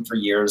working with him for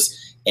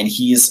years. And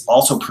he's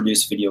also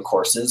produced video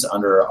courses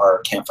under our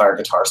Campfire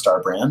Guitar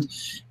Star brand,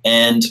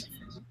 and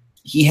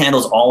he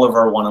handles all of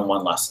our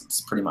one-on-one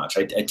lessons pretty much.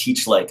 I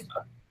teach like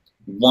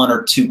 1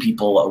 or 2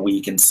 people a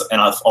week, and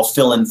I'll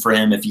fill in for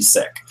him if he's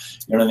sick.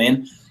 You know what I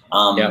mean?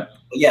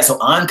 Yeah. So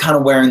I'm kind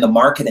of wearing the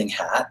marketing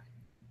hat,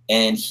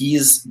 and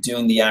he's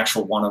doing the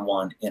actual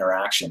one-on-one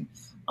interaction.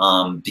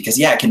 Because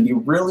yeah, it can be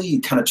really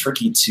kind of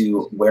tricky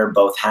to wear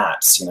both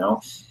hats, you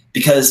know,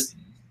 because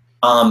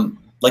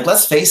like,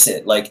 let's face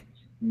it, like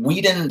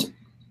we didn't,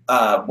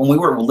 when we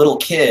were little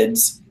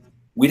kids,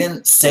 we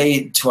didn't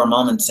say to our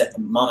mom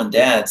and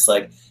dads,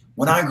 like,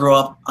 when I grow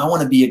up, I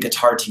want to be a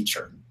guitar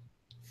teacher.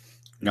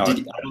 No, I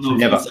don't know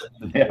never.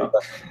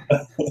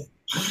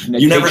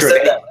 You never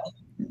said that.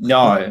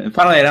 No, and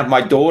funnily enough,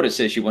 my daughter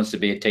says she wants to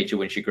be a teacher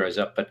when she grows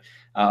up, but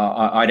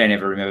I don't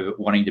ever remember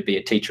wanting to be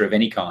a teacher of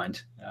any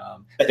kind.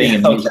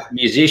 Being a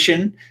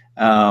musician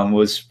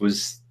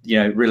was you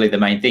know, really the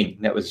main thing.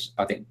 That was,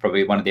 I think,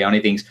 probably one of the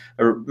only things.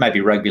 Or maybe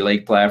rugby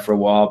league player for a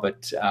while,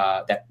 but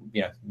that,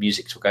 you know,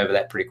 music took over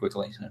that pretty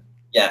quickly. So.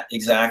 Yeah,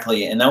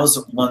 exactly. And that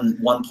was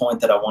one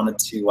point that I wanted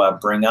to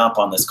bring up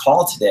on this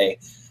call today,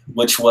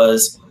 which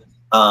was,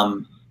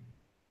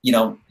 you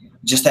know,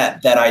 just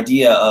that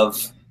idea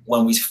of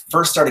when we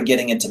first started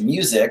getting into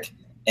music,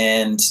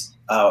 and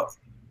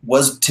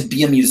was to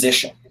be a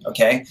musician,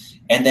 okay?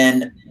 And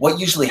then what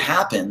usually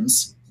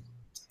happens,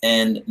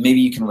 and maybe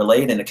you can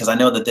relate in it, because I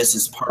know that this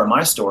is part of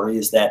my story,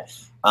 is that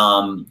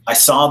I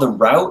saw the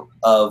route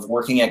of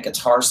working at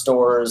guitar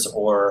stores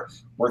or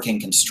working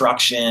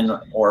construction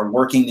or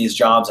working these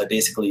jobs I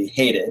basically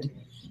hated.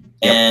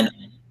 Yep. And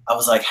I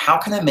was like, how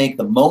can I make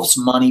the most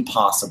money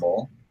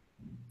possible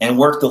and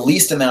work the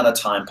least amount of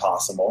time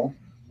possible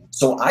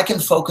so I can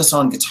focus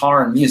on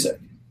guitar and music?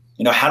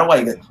 You know, how do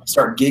I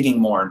start gigging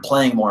more and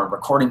playing more and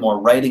recording more,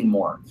 writing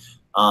more,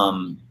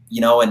 you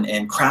know,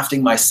 and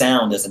crafting my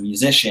sound as a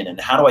musician? And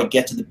how do I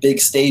get to the big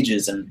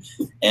stages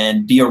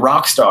and be a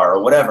rock star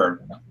or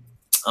whatever?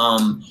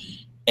 So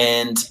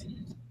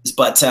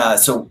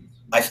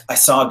I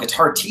saw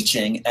guitar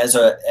teaching as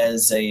a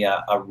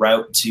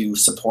route to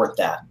support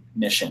that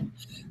mission.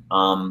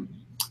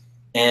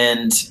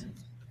 And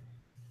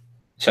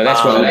so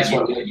that's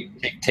what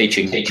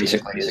teaching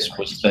basically is,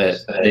 was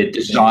the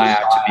desire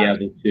to be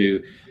able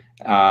to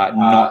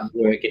not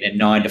work in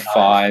a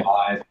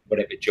 9-to-5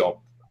 whatever job.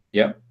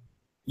 Yeah.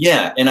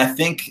 Yeah, and I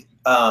think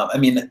I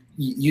mean,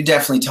 you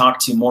definitely talk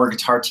to more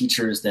guitar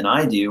teachers than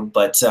I do,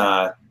 but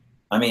I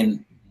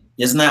mean,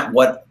 isn't that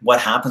what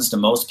happens to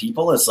most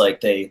people? Is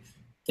like they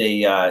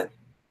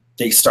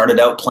started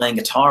out playing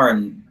guitar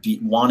and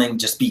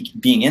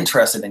being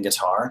interested in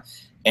guitar,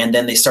 and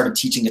then they started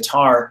teaching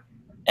guitar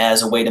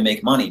as a way to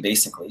make money,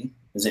 basically.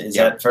 Is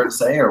that fair to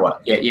say, or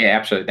what? Yeah,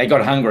 absolutely. They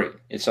got hungry.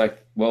 It's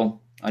like, well,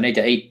 I need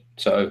to eat,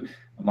 so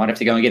I might have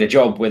to go and get a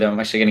job where I'm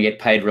actually going to get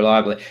paid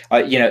reliably.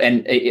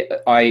 And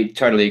I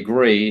totally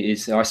agree.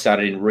 I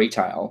started in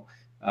retail,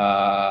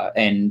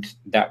 and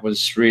that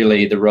was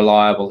really the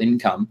reliable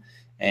income.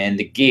 And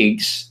the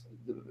gigs,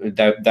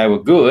 they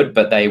were good,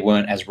 but they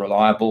weren't as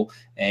reliable.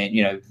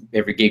 And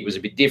every gig was a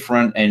bit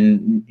different,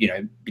 and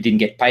you didn't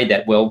get paid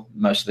that well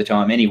most of the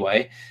time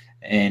anyway.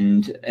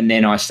 And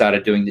then I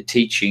started doing the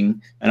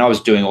teaching, and I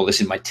was doing all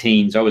this in my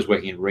teens. I was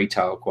working in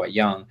retail quite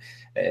young,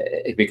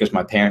 because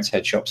my parents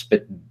had shops.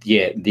 But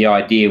yeah, the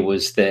idea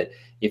was that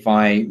if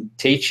I'm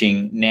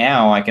teaching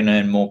now, I can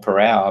earn more per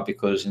hour,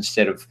 because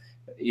instead of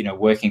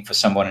working for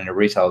someone in a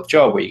retail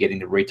job where you're getting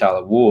the retail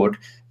award,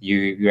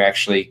 you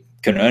actually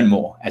can earn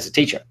more as a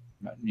teacher.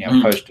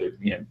 Opposed to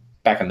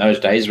back in those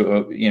days,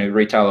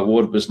 retail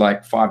award was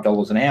like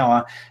 $5 an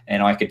hour,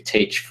 and I could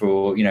teach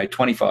for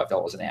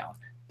 $25 an hour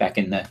back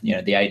in the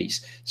the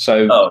 80s.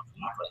 So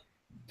exactly.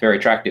 Very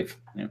attractive.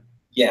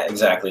 Yeah,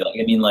 exactly. Like,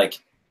 I mean, like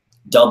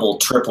double,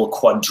 triple,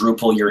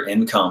 quadruple your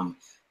income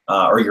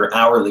or your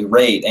hourly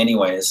rate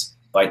anyways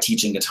by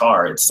teaching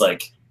guitar. It's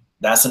like,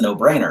 that's a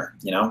no-brainer,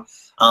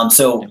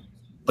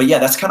 but yeah,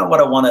 that's kind of what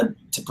I wanted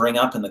to bring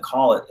up in the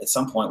call at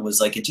some point, was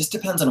like, it just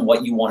depends on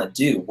what you want to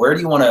do. What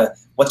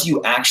do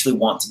you actually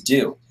want to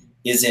do?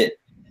 Is it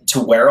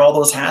to wear all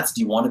those hats? Do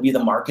you want to be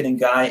the marketing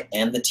guy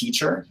and the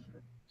teacher?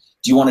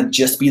 Do you want to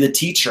just be the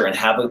teacher and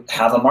have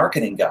a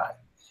marketing guy?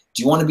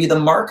 Do you want to be the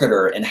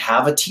marketer and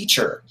have a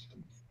teacher?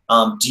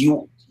 Do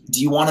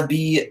you want to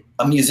be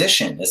a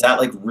musician? Is that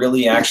like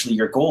really actually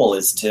your goal,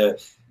 is to,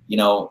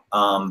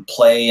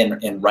 play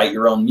and write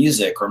your own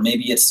music? Or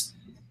maybe it's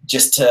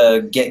just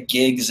to get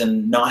gigs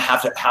and not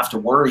have to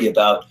worry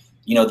about,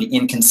 the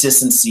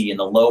inconsistency and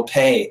the low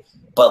pay.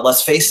 But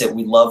let's face it,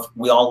 we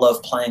all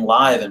love playing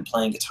live and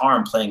playing guitar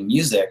and playing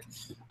music.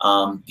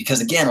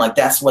 Because again, like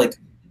that's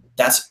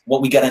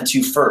what we got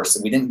into first.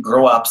 And we didn't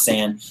grow up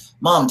saying,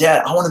 Mom,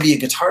 Dad, I want to be a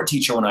guitar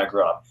teacher when I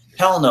grow up.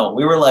 Hell no.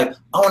 We were like,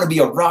 I want to be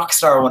a rock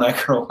star when I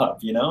grow up,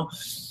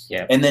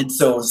 Yeah. And then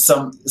so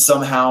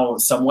somehow,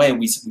 some way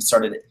we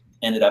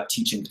ended up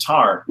teaching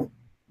guitar,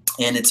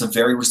 and it's a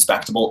very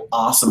respectable,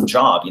 awesome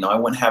job. I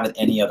wouldn't have it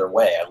any other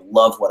way. I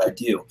love what I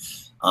do.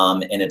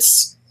 And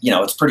it's,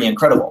 it's pretty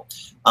incredible.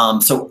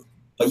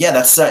 But yeah,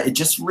 that's, it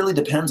just really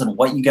depends on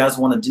what you guys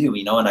want to do,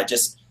 and I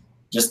just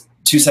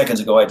 2 seconds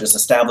ago, I just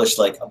established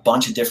like a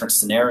bunch of different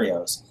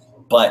scenarios.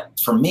 But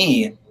for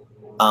me,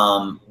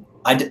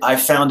 I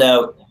found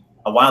out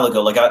a while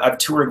ago, like I've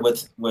toured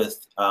with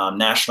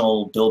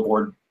national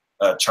Billboard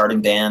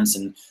charting bands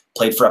and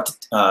played for up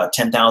to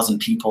 10,000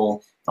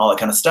 people, all that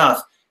kind of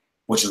stuff,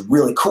 which is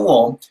really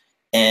cool.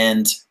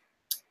 And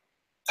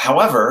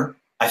however,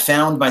 I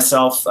found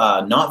myself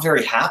not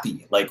very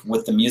happy, like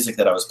with the music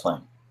that I was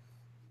playing.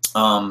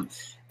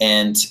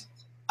 And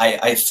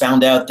I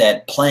found out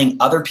that playing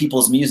other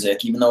people's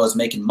music, even though I was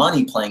making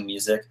money playing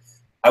music,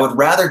 I would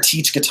rather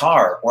teach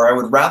guitar, or I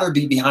would rather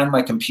be behind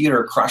my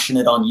computer crushing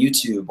it on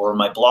YouTube or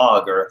my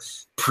blog, or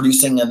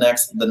producing the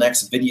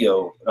next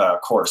video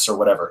course or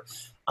whatever.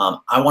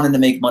 I wanted to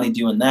make money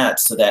doing that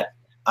so that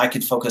I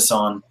could focus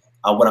on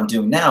what I'm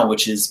doing now,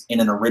 which is in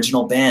an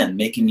original band,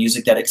 making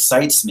music that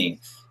excites me.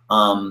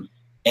 And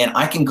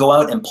I can go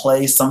out and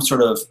play some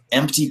sort of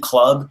empty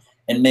club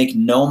and make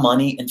no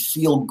money and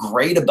feel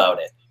great about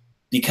it,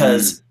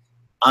 because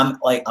I'm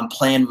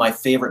playing my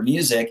favorite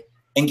music.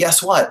 And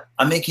guess what?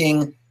 I'm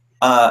making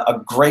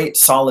a great,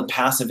 solid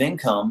passive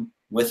income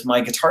with my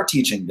guitar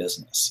teaching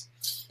business.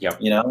 Yep.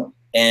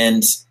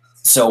 And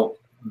so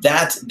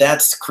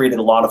that's created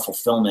a lot of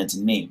fulfillment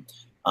in me.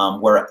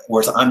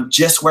 Whereas I'm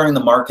just wearing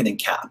the marketing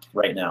cap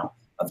right now.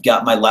 I've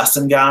got my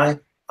lesson guy,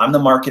 I'm the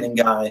marketing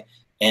guy,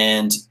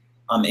 and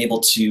I'm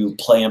able to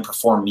play and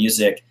perform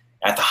music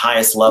at the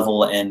highest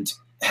level and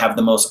have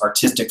the most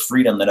artistic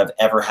freedom that I've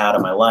ever had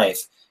in my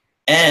life.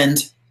 And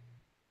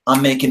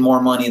I'm making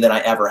more money than I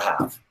ever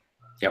have.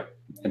 Yep.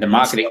 And the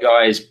marketing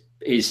guy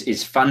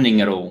is funding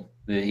it all.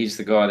 He's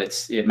the guy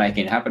that's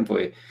making it happen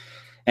for you.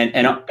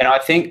 And I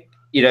think,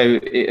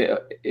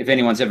 if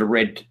anyone's ever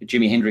read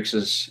Jimi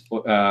Hendrix's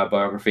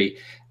biography,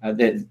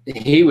 that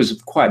he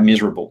was quite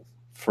miserable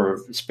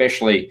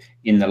especially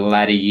in the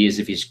latter years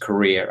of his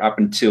career, up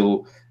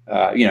until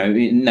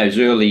in those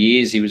early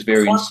years he was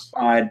very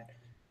inspired.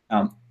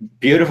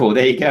 Beautiful.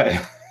 There you go.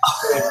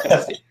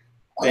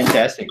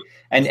 Fantastic.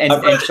 And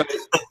so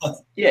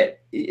yeah,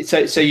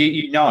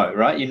 so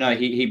right?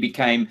 He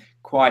became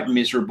quite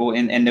miserable.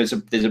 And there's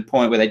a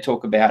point where they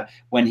talk about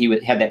when he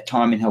had that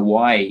time in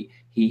Hawaii,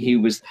 he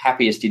was the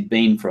happiest he'd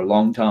been for a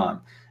long time.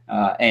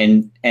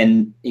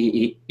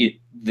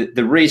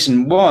 The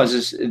reason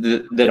was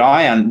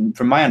that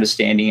from my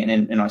understanding,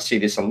 and I see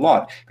this a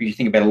lot, because you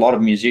think about a lot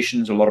of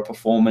musicians, a lot of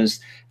performers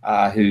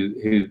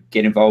who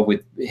get involved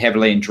with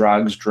heavily in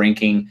drugs,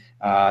 drinking,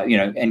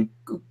 and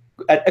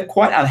are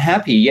quite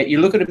unhappy. Yet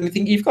you look at them and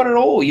think, you've got it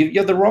all.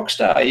 You're the rock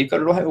star. You've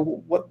got it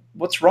all.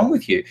 What's wrong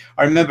with you?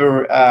 I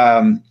remember,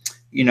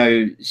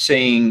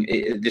 seeing,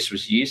 this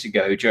was years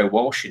ago, Joe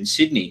Walsh in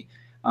Sydney,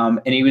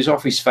 and he was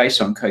off his face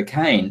on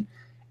cocaine.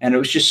 And it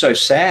was just so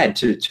sad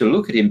to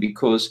look at him,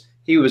 because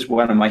he was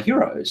one of my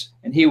heroes,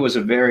 and he was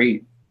a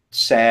very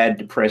sad,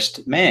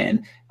 depressed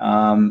man,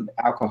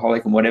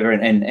 alcoholic and whatever.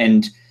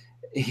 And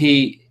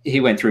he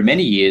went through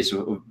many years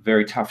of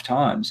very tough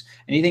times.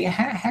 And you think,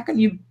 how can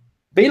you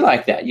be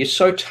like that? You're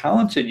so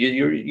talented.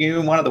 You're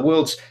in one of the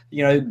world's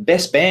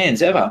best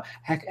bands ever.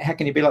 How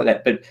can you be like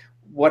that? But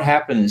what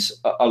happens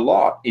a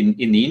lot in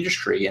the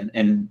industry,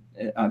 and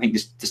I think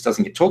this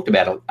doesn't get talked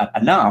about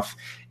enough,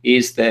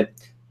 is that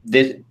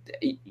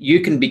you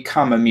can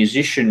become a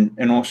musician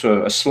and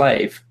also a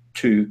slave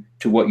to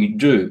what you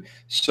do.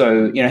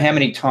 So, how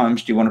many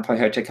times do you want to play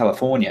Hotel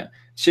California?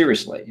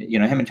 Seriously,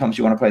 how many times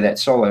do you want to play that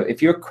solo?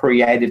 If you're a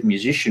creative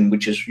musician,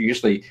 which is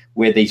usually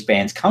where these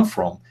bands come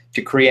from,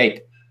 to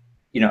create,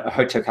 a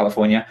Hotel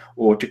California,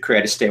 or to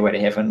create a Stairway to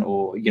Heaven,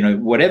 or,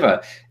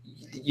 whatever,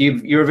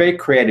 you're a very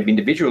creative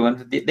individual.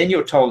 And then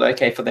you're told,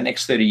 okay, for the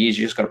next 30 years,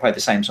 you just got to play the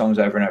same songs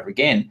over and over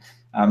again,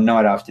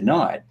 night after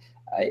night.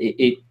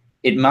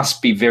 It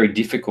must be very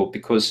difficult,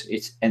 because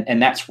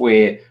and that's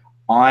where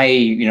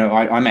I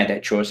made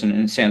that choice, and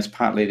it sounds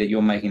partly that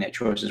you're making that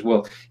choice as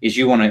well, is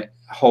you want to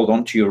hold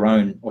on to your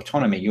own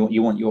autonomy.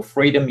 You want your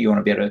freedom. You want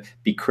to be able to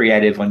be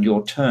creative on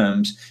your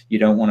terms. You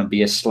don't want to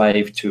be a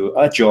slave to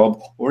a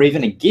job, or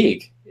even a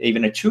gig,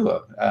 even a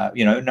tour,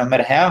 no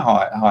matter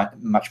how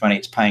much money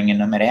it's paying, and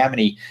no matter how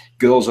many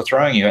girls are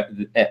throwing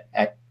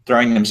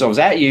themselves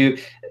at you,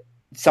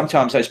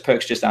 sometimes those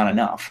perks just aren't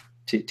enough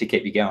to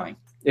keep you going.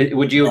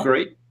 Would you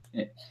agree?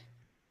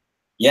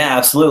 Yeah,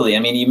 absolutely. I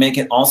mean,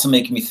 you also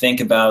make me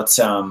think about,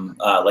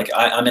 like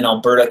I'm in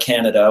Alberta,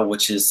 Canada,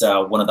 which is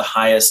one of the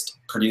highest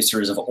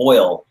producers of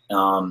oil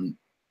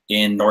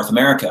in North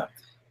America.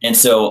 And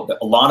so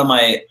a lot of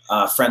my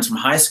friends from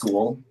high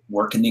school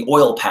work in the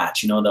oil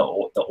patch,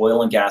 the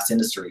oil and gas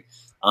industry.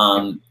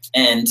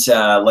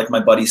 Like my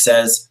buddy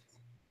says,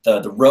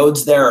 the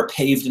roads there are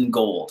paved in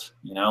gold.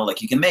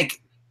 Like you can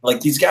make,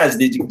 like these guys,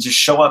 they just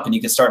show up and you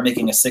can start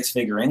making a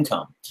 6-figure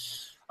income.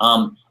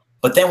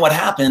 But then what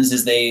happens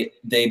is they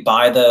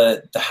buy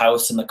the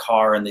house and the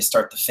car, and they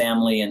start the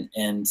family,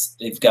 and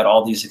they've got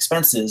all these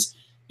expenses.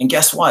 And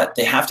guess what?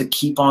 They have to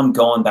keep on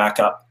going back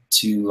up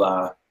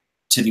to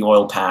the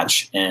oil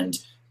patch and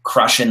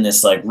crushing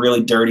this like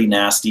really dirty,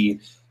 nasty,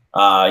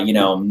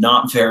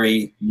 not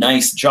very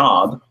nice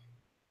job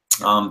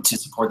to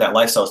support that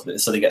lifestyle.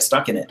 So they get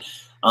stuck in it.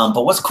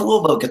 But what's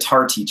cool about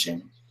guitar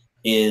teaching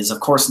is, of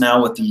course, now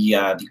with the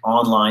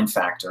online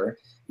factor,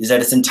 is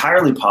that it's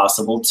entirely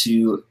possible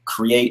to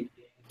create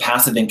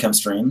passive income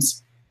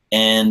streams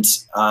and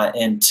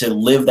to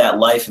live that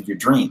life of your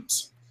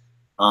dreams.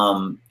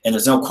 And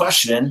there's no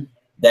question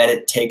that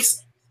it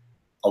takes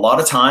a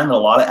lot of time and a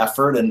lot of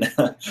effort, and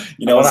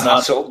it's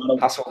not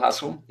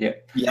hustle. Yeah,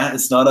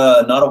 it's not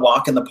a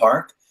walk in the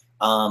park.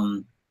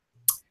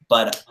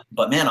 But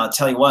man, I'll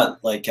tell you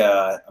what, like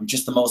I'm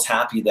just the most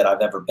happy that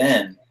I've ever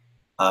been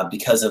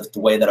because of the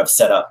way that I've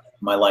set up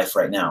my life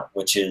right now,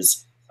 which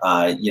is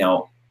I've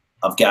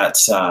got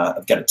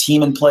a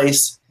team in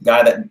place, a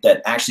guy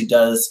that actually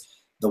does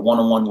the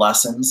one-on-one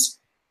lessons.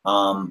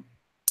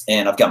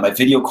 And I've got my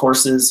video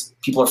courses.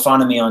 People are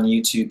finding me on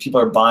YouTube.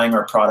 People are buying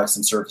our products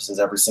and services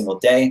every single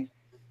day.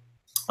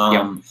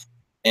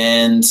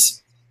 And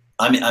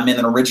I'm in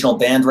an original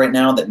band right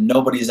now that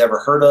nobody's ever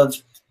heard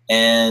of.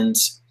 And,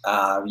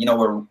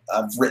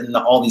 I've written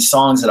all these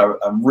songs that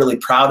I'm really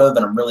proud of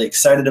and I'm really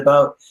excited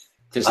about.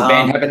 Does the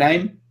band have a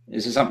name?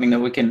 Is it something that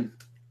we can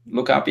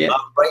look up yet?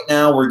 Right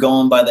now, we're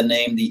going by the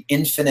name The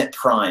Infinite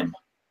Prime.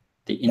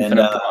 The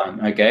Infinite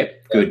Prime. Okay,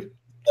 good.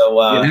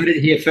 So you heard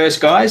it here first,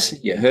 guys.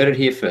 You heard it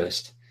here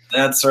first.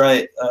 That's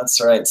right.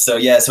 That's right. So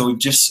yeah, so we've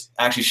just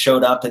actually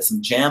showed up at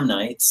some jam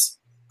nights,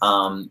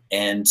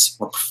 and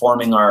we're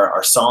performing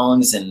our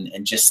songs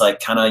and just like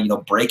kind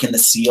of breaking the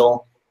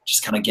seal,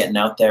 just kind of getting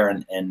out there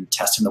and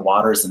testing the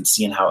waters and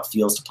seeing how it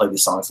feels to play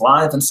these songs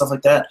live and stuff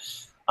like that.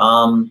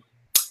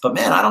 But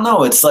man, I don't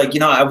know. It's like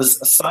I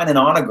was signing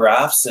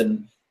autographs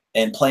and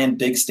playing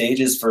big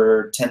stages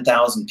for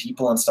 10,000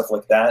 people and stuff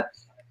like that.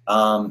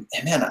 And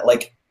man,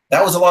 like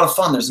that was a lot of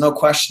fun. There's no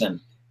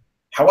question.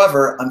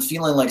 However, I'm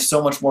feeling like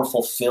so much more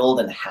fulfilled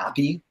and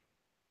happy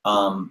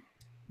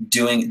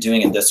doing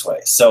it this way.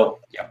 So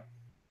yeah,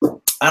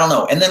 I don't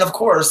know. And then of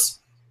course,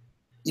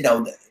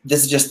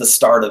 this is just the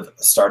start of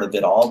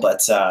it all.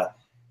 But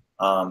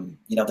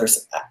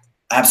there's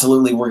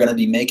absolutely, we're going to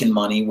be making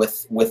money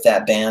with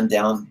that band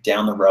down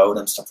the road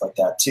and stuff like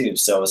that too.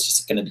 So it's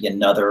just going to be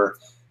another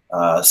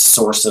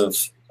source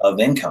of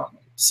income.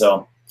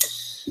 So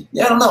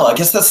yeah, I don't know. I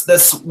guess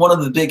that's one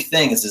of the big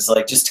things is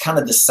like just kind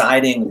of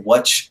deciding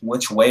which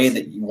way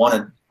that you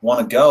want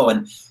to go.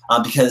 And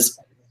because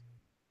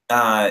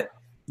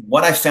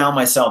what I found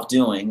myself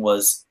doing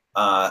was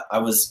I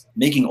was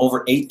making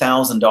over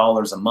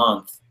 $8,000 a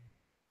month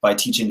by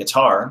teaching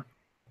guitar.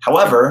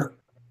 However,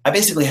 I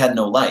basically had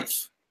no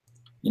life.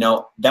 You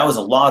know, that was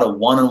a lot of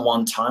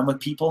one-on-one time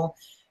with people.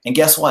 And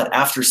guess what?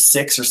 After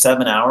 6 or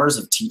 7 hours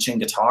of teaching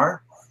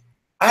guitar,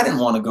 I didn't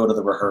want to go to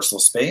the rehearsal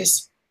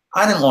space.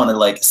 I didn't want to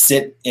like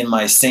sit in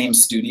my same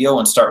studio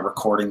and start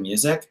recording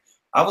music.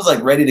 I was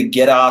like ready to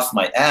get off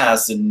my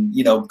ass and,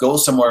 you know, go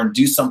somewhere and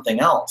do something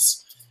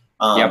else.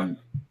 Yep.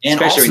 And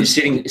especially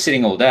when you're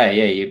sitting all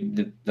day.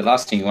 Yeah, the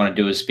last thing you want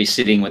to do is be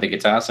sitting with a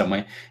guitar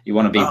somewhere. You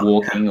want to be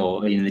walking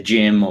or in the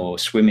gym or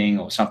swimming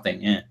or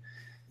something. Yeah.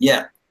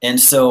 Yeah. And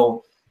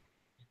so,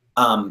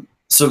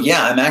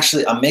 yeah,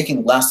 I'm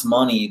making less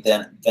money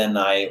than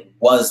I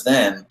was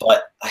then,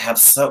 but I have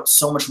so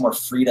much more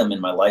freedom in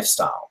my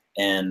lifestyle.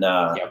 And,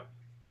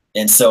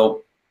 and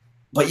so,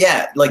 but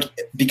yeah, like,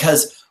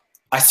 because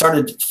I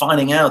started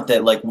finding out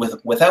that like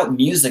without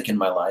music in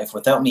my life,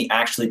 without me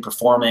actually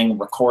performing,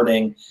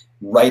 recording,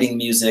 writing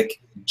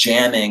music,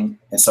 jamming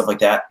and stuff like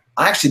that,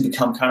 I actually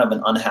become kind of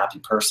an unhappy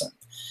person.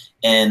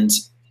 And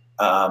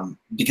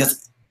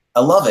because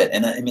I love it.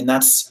 And I mean,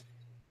 that's,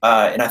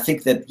 and I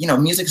think that, you know,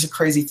 music is a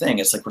crazy thing.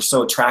 It's like we're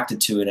so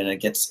attracted to it and it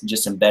gets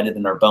just embedded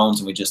in our bones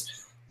and we just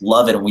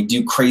love it and we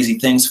do crazy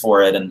things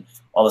for it and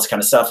all this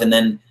kind of stuff. And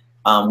then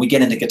we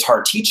get into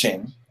guitar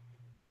teaching.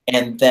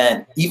 And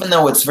then even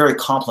though it's very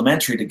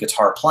complementary to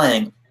guitar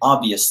playing,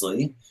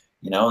 obviously,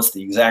 you know, it's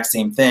the exact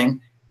same thing.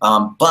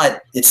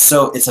 But it's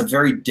a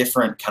very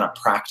different kind of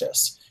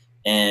practice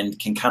and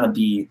can kind of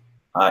be,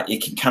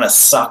 it can kind of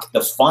suck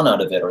the fun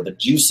out of it or the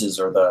juices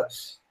or the,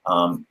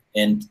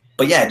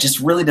 but yeah, it just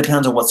really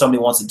depends on what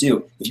somebody wants to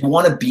do. If you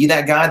want to be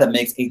that guy that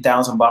makes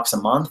 $8,000 a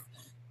month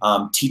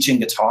teaching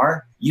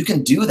guitar, you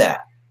can do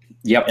that.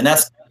 Yep. And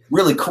that's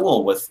really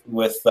cool with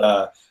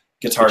guitar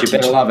but you teaching.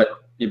 Better love it.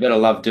 You better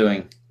love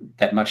doing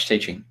that much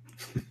teaching.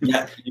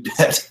 Yeah, you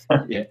bet.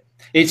 Yeah.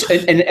 It's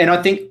and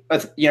I think,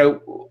 you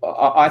know,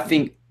 I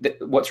think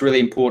that what's really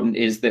important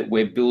is that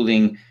we're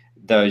building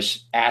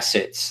those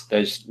assets,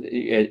 those,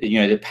 you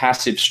know, the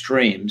passive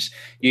streams.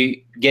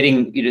 You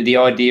getting, you know, the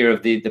idea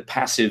of the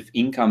passive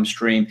income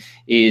stream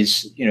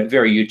is, you know,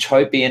 very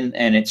utopian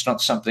and it's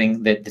not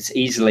something that's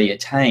easily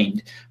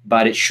attained,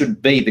 but it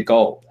should be the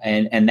goal.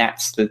 And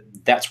that's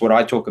what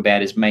I talk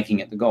about, is making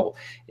it the goal.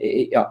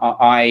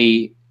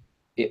 The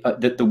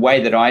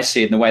way that I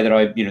see it and the way that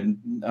I, you know,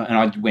 and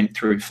I went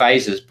through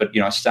phases, but,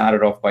 you know, I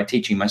started off by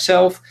teaching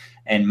myself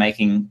and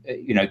making,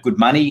 you know, good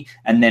money.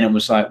 And then it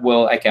was like,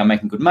 well, okay, I'm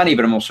making good money,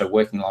 but I'm also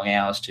working long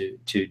hours to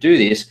do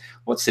this.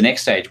 What's the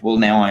next stage? Well,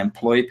 now I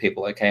employ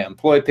people. Okay, I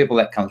employ people.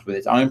 That comes with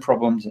its own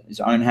problems, its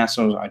own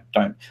hassles. I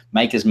don't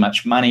make as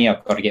much money.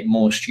 I've got to get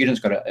more students,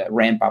 got to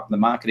ramp up the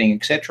marketing,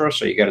 etc.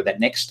 So you go to that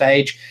next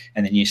stage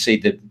and then you see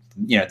the,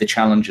 you know, the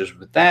challenges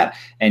with that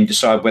and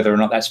decide whether or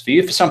not that's for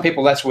you. For some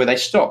people, that's where they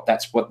stop.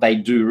 That's what they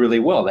do really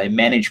well. They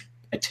manage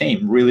a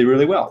team really,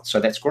 really well. So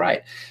that's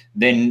great.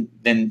 Then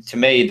to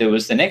me, there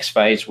was the next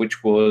phase,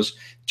 which was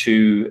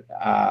to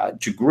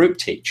group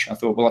teach. I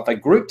thought, well, if I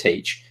group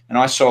teach, and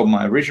I sold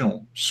my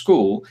original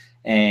school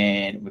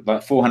and with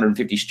like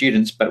 450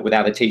 students, but with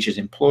other teachers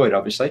employed,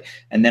 obviously.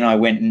 And then I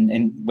went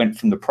and went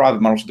from the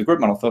private model to the group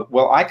model. I thought,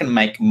 well, I can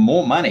make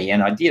more money,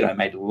 and I did. I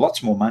made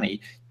lots more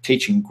money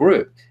teaching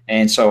group,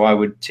 and so I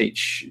would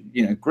teach,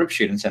 you know, group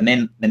students. And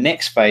then the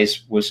next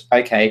phase was,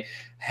 okay,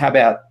 how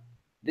about,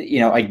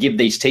 you know, I give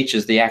these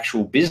teachers the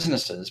actual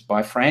businesses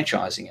by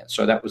franchising it.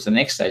 So that was the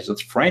next stage.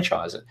 Let's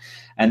franchise it.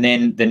 And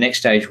then the next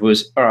stage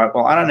was, all right,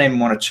 well, I don't even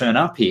want to turn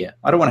up here.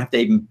 I don't want to have to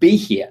even be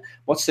here.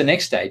 What's the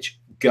next stage?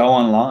 Go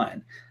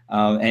online.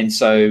 And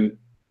so,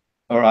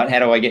 all right, how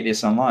do I get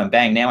this online?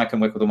 Bang, now I can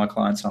work with all my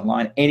clients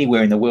online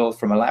anywhere in the world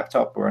from a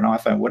laptop or an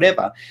iPhone,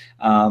 whatever.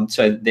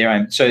 So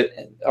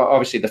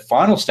obviously the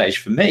final stage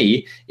for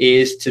me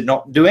is to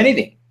not do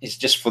anything. It's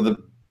just for the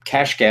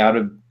cash cow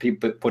of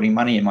people putting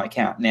money in my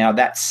account. Now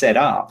that's set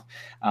up,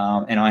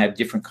 and I have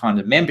different kinds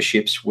of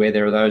memberships where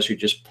there are those who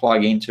just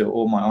plug into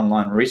all my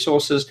online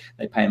resources.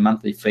 They pay a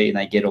monthly fee and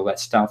they get all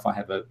that stuff. I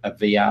have a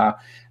VA,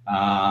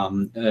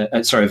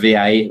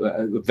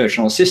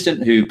 virtual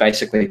assistant, who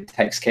basically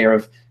takes care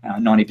of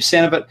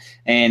 90% of it.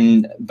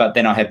 But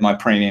then I have my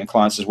premium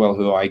clients as well,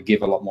 who I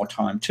give a lot more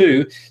time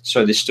to.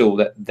 So there's still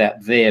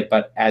that there.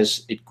 But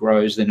as it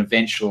grows, then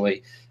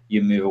eventually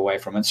you move away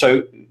from it.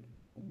 So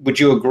would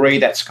you agree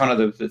that's kind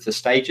of the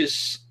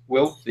stages,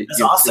 Will?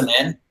 That's awesome,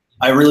 man.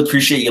 I really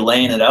appreciate you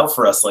laying it out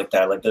for us like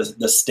that, like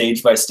the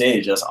stage by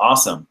stage. That's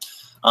awesome.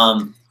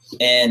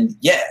 And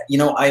yeah, you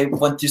know, I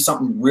went through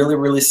something really,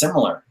 really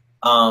similar.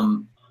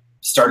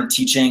 Started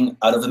teaching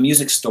out of a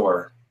music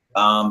store,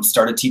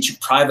 started teaching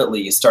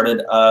privately,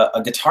 started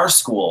a guitar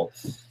school,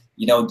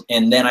 you know,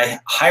 and then I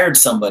hired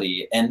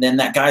somebody, and then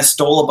that guy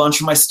stole a bunch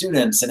of my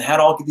students and had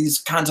all these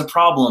kinds of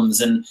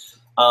problems. And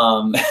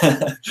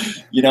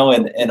you know,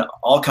 and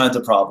all kinds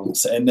of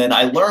problems. And then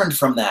I learned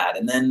from that,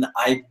 and then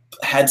I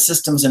had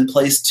systems in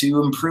place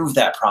to improve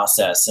that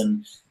process.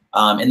 And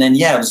then,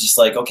 yeah, it was just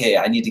like, okay,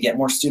 I need to get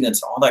more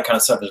students. All that kind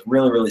of stuff is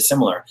really, really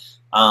similar.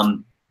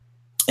 And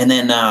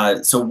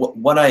then, so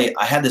what I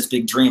had this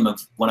big dream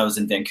of when I was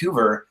in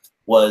Vancouver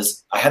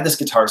was I had this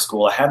guitar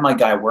school. I had my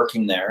guy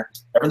working there.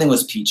 Everything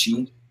was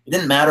peachy. It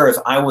didn't matter if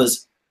I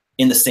was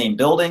in the same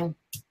building,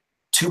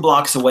 2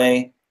 blocks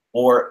away,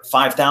 or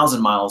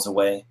 5,000 miles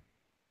away.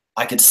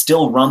 I could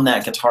still run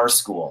that guitar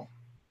school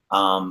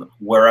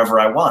wherever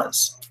I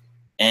was.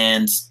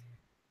 And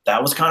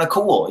that was kind of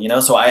cool, you know?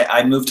 So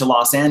I moved to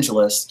Los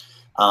Angeles,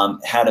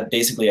 had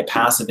basically a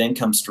passive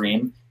income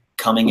stream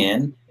coming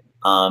in.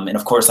 And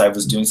of course I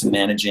was doing some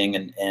managing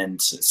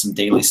and some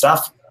daily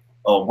stuff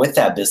with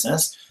that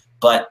business.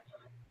 But,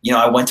 you know,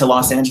 I went to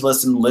Los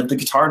Angeles and lived the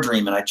guitar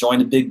dream, and I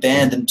joined a big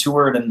band and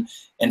toured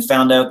and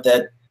found out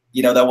that,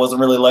 you know, that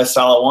wasn't really the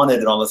lifestyle I wanted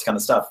and all this kind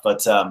of stuff.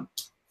 But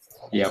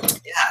yeah,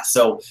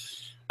 so,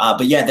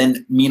 but yeah,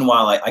 then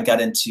meanwhile, I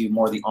got into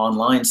more of the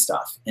online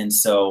stuff. And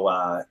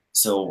so,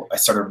 so I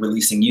started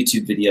releasing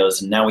YouTube videos,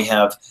 and now we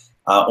have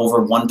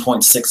over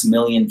 1.6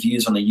 million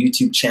views on the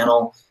YouTube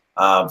channel.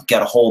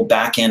 Got a whole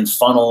back end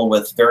funnel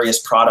with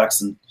various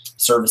products and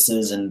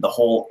services and the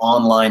whole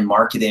online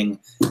marketing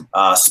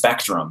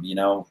spectrum, you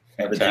know.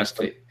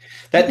 Fantastic.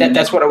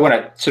 That's what I want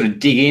to sort of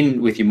dig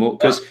in with you more,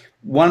 because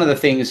one of the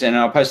things, and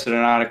I posted an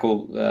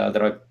article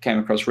that I came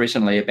across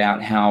recently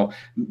about how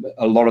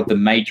a lot of the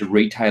major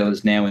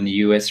retailers now in the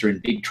US are in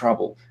big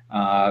trouble.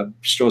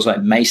 Stores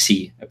like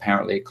Macy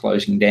apparently are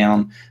closing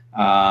down.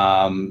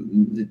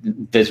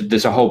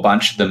 There's a whole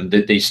bunch of them,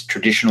 these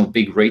traditional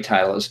big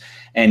retailers,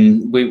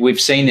 and we've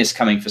seen this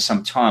coming for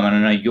some time. And I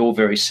know you're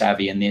very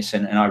savvy in this,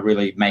 and I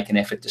really make an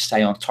effort to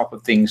stay on top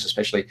of things,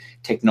 especially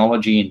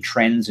technology and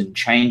trends and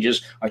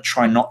changes. I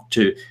try not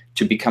to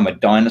become a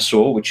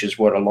dinosaur, which is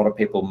what a lot of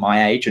people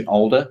my age and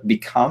older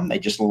become. They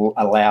just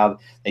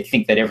they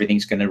think that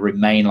everything's going to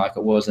remain like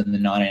it was in the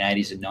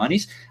 1980s and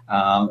 90s.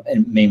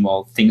 And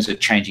meanwhile, things are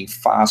changing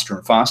faster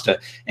and faster.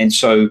 And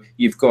so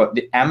you've got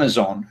the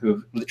Amazon, who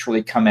have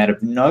literally come out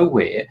of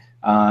nowhere.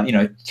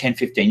 10,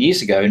 15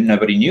 years ago,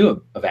 nobody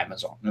knew of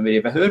Amazon. Nobody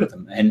ever heard of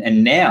them.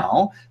 And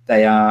now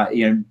they are,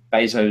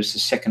 Bezos, the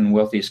second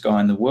wealthiest guy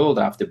in the world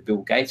after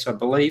Bill Gates, I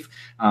believe,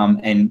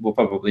 and will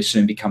probably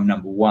soon become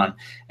 #1.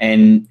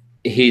 And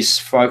his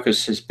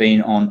focus has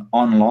been on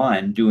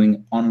online,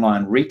 doing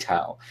online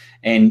retail.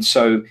 And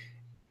so,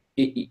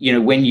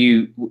 when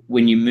you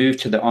move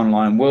to the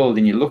online world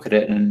and you look at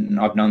it, and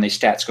I've known these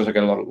stats because I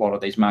got a lot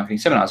of these marketing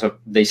seminars, of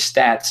these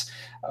stats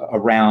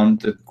around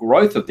the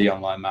growth of the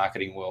online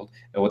marketing world,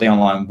 or the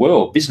online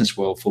world, business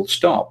world, full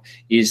stop,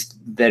 is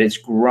that it's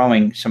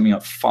growing something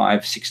like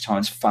 5-6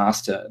 times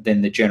faster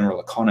than the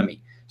general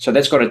economy. So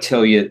that's got to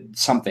tell you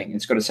something.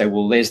 It's got to say,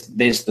 well, there's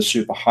the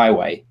super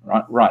highway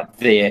right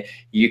there.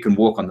 You can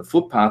walk on the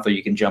footpath, or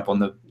you can jump on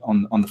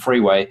the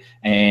freeway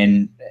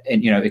and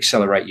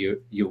accelerate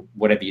your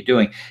whatever you're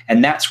doing.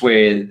 And that's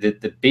where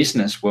the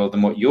business world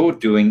and what you're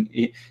doing,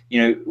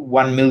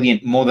 1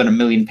 million, more than 1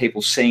 million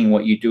people seeing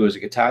what you do as a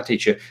guitar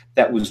teacher,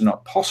 that was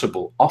not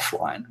possible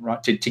offline,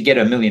 right? To get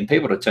 1 million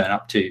people to turn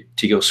up to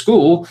your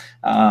school,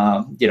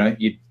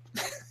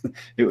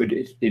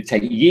 it'd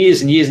take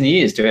years and years and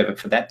years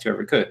for that to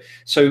ever occur.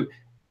 So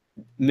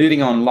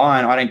moving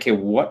online, I don't care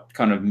what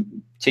kind of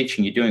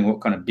teaching you're doing, what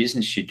kind of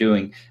business you're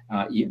doing,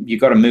 you've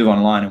got to move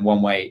online in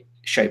one way,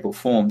 shape or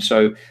form.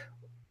 So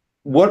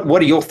what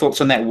are your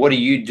thoughts on that? What are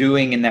you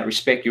doing in that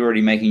respect? You're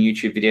already making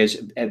YouTube videos.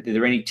 Are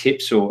there any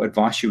tips or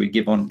advice you would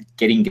give on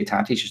getting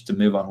guitar teachers to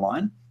move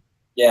online?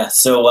 Yeah,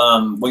 so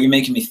what you're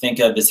making me think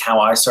of is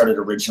how I started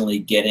originally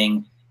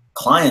getting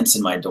clients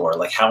in my door,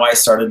 like how I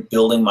started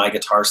building my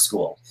guitar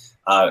school.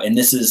 And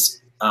this is,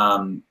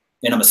 and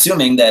I'm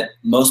assuming that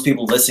most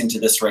people listening to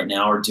this right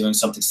now are doing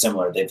something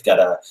similar. They've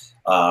got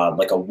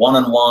like a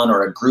one-on-one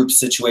or a group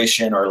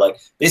situation, or like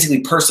basically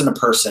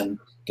person-to-person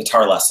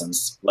guitar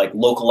lessons, like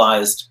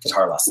localized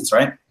guitar lessons,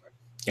 right?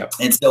 Yep.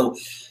 And so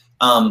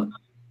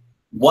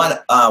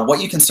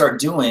what you can start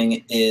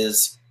doing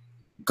is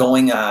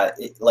going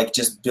like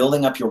just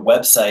building up your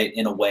website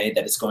in a way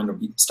that it's going to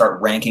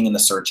start ranking in the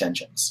search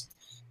engines.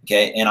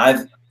 Okay, and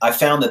I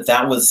found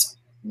that was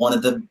one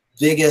of the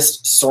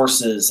biggest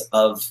sources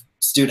of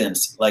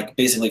students, like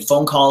basically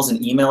phone calls and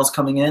emails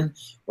coming in,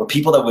 were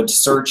people that would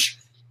search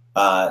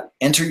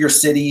enter your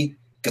city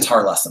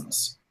guitar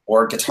lessons,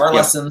 or guitar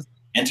lessons,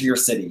 enter your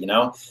city,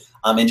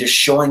 and just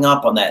showing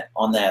up on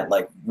that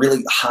like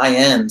really high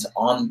end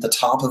on the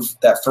top of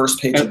that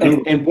first page.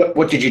 And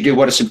what did you do?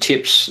 What are some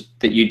tips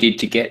that you did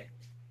to get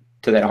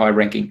to that high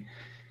ranking?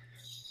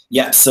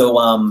 Yeah,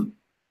 so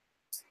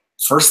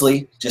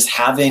firstly, just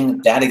having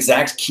that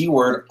exact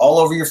keyword all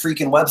over your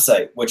freaking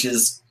website, which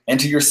is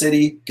enter your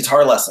city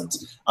guitar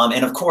lessons.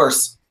 And of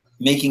course,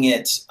 making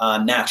it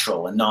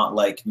natural and not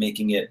like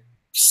making it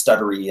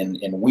stuttery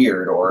and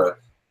weird or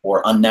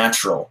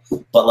unnatural,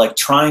 but like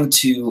trying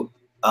to,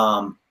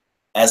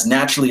 as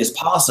naturally as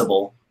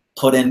possible,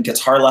 put in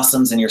guitar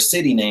lessons in your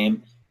city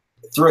name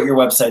throughout your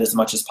website as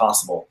much as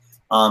possible.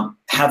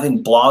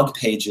 Having blog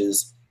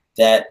pages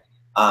that,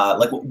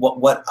 like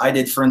what I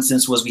did, for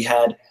instance, was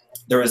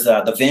there was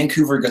the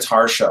Vancouver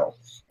Guitar Show.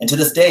 And to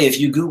this day, if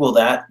you Google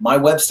that, my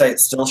website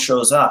still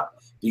shows up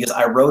because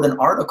I wrote an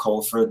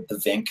article for the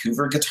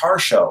Vancouver Guitar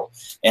Show.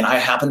 And I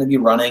happen to be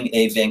running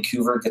a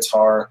Vancouver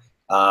guitar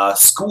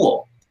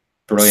school.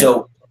 Brilliant.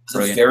 So it's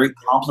a very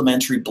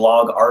complimentary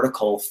blog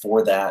article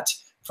for that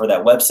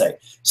website.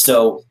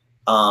 So,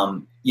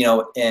 you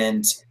know,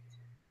 and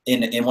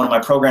in one of my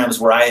programs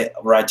where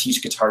I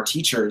teach guitar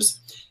teachers,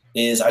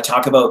 is I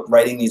talk about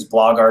writing these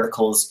blog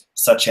articles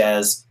such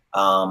as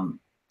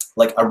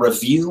like a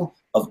review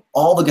of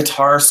all the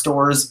guitar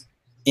stores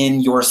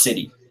in your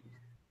city.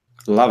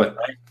 Love it.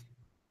 Right?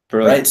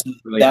 Brilliant. Right? So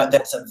Brilliant.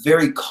 that's a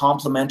very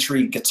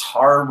complimentary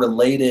guitar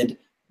related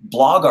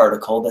blog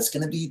article that's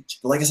going to be,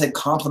 like I said,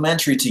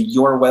 complimentary to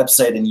your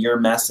website and your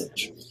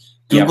message.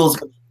 Google's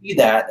going to see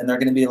that and they're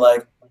going to be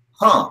like,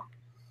 huh,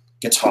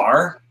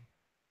 guitar,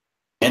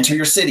 enter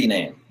your city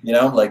name. You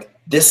know, like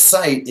this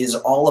site is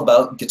all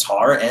about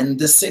guitar and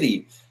the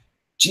city.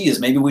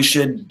 Geez, maybe we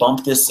should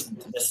bump this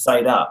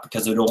site up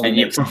because it will. And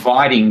you're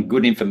providing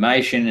good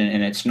information,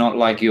 and it's not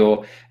like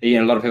you're, you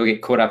know, a lot of people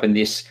get caught up in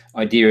this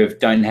idea of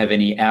don't have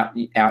any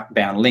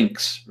outbound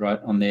links, right,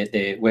 on their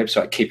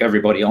website. Keep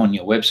everybody on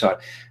your website,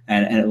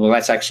 and well,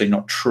 that's actually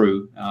not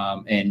true.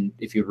 And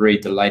if you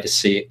read the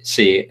latest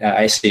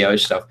SEO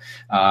stuff,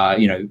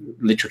 you know,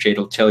 literature,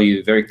 it'll tell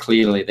you very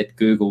clearly that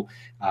Google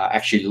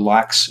actually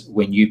likes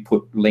when you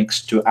put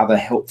links to other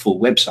helpful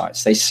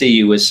websites. They see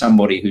you as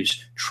somebody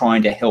who's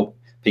trying to help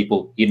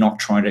people. You're not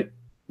trying to,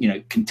 you know,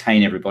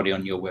 contain everybody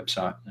on your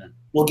website.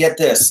 Well, get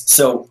this.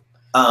 So,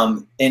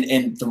 and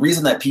the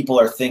reason that people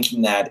are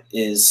thinking that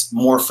is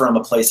more from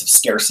a place of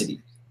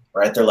scarcity,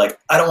 right? They're like,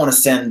 I don't want to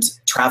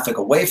send traffic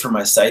away from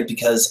my site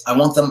because I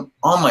want them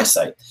on my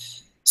site.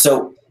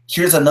 So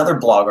here's another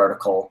blog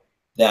article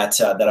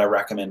that I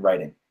recommend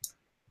writing.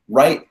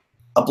 Write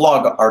a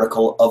blog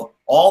article of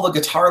all the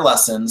guitar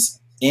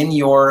lessons in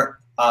your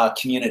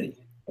community,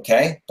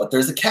 okay? But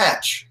there's a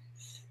catch.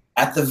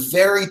 At the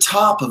very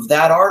top of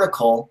that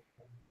article,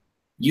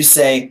 you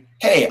say,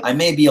 hey, I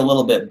may be a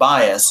little bit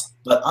biased,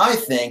 but I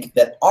think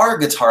that our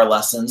guitar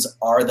lessons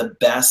are the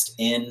best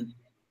in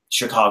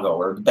Chicago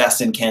or the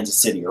best in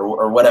Kansas City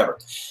or whatever.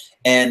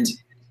 And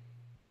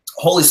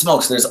holy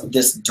smokes, there's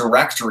this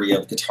directory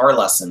of guitar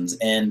lessons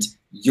and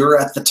you're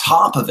at the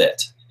top of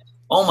it.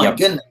 Oh my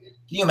goodness.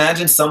 Can you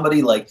imagine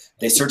somebody, like,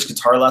 they search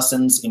guitar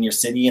lessons in your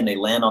city and they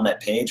land on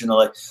that page and they're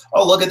like,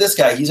 oh, look at this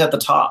guy. He's at the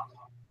top.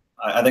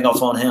 I think I'll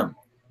phone him.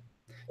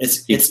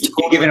 It's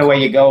you're giving away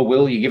your goal,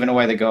 Will. You're giving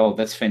away the goal.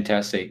 That's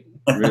fantastic.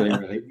 Really,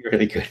 really,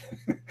 really good.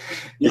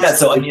 Yeah.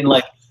 So, I mean,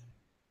 like,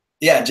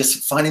 yeah,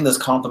 just finding those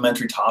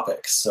complementary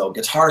topics. So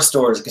guitar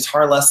stores,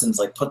 guitar lessons,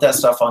 like, put that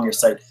stuff on your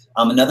site.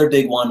 Another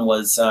big one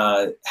was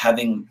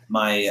having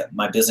my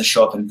business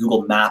show up in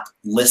Google Map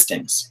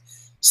listings.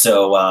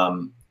 So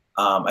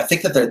I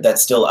think that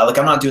that's still, like,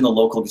 I'm not doing the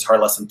local guitar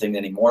lesson thing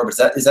anymore,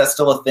 but is that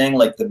still a thing?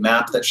 Like the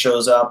map that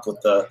shows up with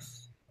the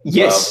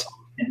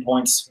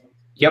endpoints?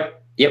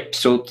 Yep,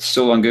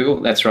 still on Google.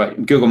 That's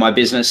right. Google My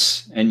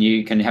Business, and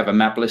you can have a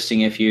map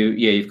listing if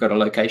you've got a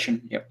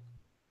location. Yep.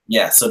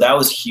 Yeah, so that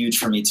was huge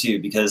for me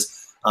too, because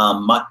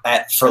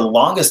for the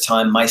longest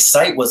time, my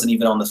site wasn't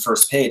even on the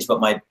first page, but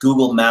my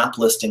Google Map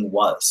listing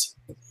was,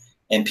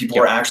 and people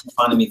were actually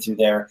finding me through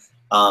there.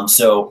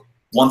 So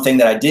one thing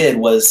that I did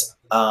was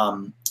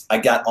I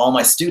got all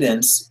my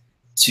students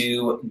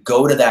to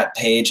go to that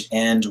page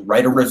and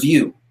write a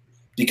review,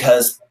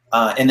 because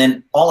and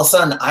then all of a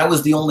sudden I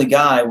was the only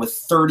guy with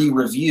 30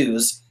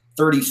 reviews,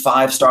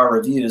 35-star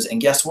reviews,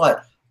 and guess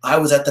what? I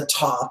was at the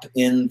top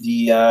in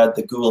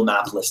the Google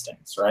Map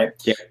listings, right?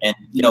 Yeah. And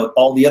you know,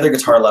 all the other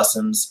guitar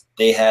lessons,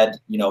 they had,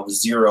 you know,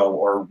 0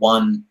 or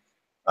 1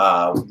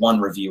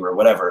 review or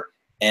whatever.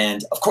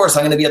 And of course,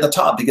 I'm going to be at the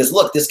top because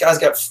look, this guy's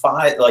got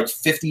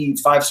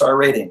 55-star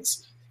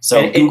ratings.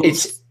 So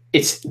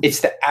it's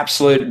the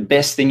absolute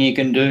best thing you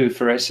can do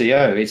for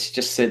SEO. It's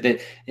just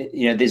that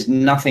you know, there's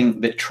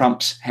nothing that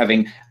trumps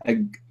having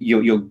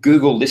your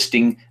Google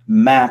listing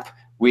map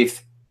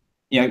with,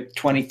 you know,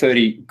 20,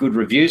 30 good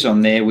reviews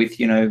on there with,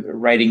 you know, a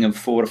rating of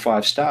 4 to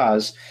 5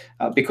 stars.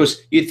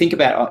 Because you think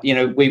about, you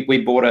know, we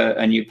bought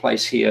a new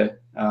place here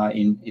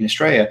in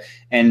Australia,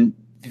 and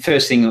the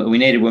first thing that we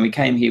needed when we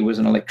came here was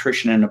an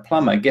electrician and a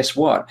plumber. Guess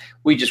what?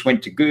 We just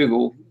went to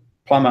Google,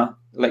 plumber,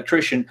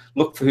 electrician,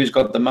 look for who's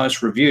got the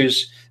most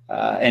reviews,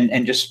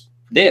 and just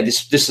there,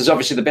 this is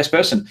obviously the best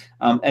person.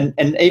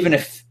 And even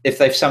if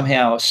they've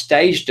somehow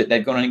staged it,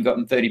 they've gone and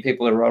gotten 30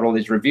 people to write all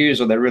these reviews,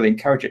 or they really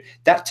encourage it.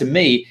 That to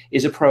me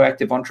is a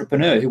proactive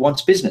entrepreneur who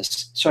wants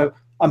business. So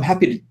I'm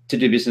happy to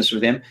do business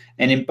with them.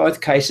 And in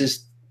both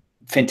cases,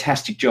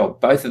 fantastic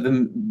job. Both of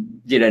them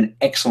did an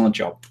excellent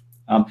job.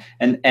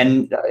 And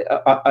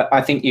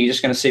I think you're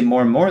just going to see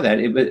more and more of that,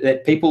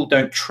 that people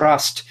don't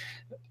trust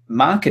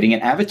marketing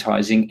and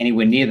advertising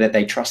anywhere near that.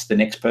 They trust the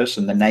next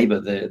person, the neighbor,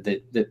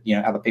 the you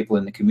know, other people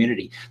in the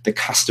community, the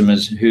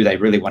customers who they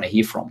really want to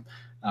hear from.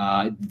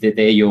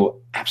 they're your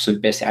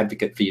absolute best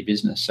advocate for your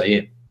business. So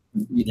yeah.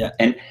 Yeah.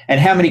 And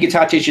how many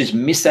guitar teachers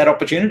miss that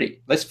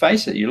opportunity? Let's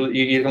face it.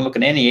 You can look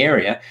at any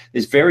area.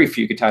 There's very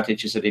few guitar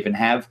teachers that even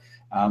have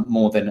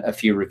more than a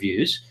few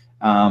reviews.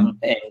 And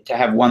to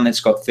have one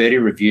that's got 30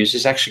 reviews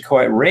is actually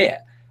quite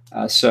rare.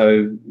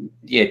 So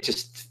yeah,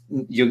 just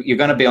you're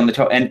going to be on the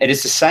top. And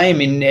it's the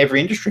same in every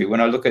industry. When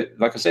I look at,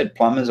 like I said,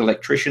 plumbers,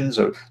 electricians,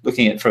 or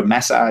looking at for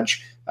massage.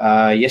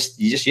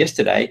 Just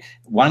yesterday,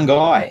 one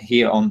guy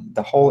here on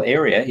the whole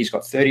area, he's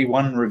got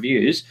 31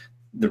 reviews.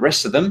 The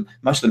rest of them,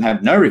 most of them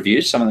have no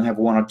reviews. Some of them have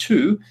one or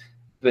two,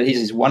 but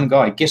he's this one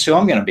guy. Guess who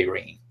I'm going to be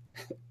ringing?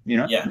 You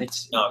know? Yeah.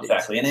 No,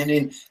 exactly. And I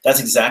mean, that's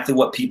exactly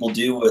what people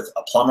do with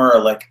a plumber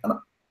or like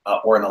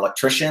or an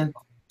electrician.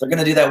 They're going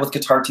to do that with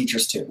guitar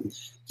teachers too.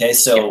 Okay,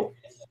 so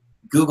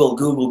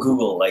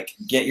Google, like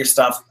get your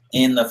stuff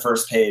in the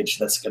first page.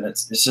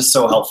 It's just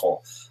so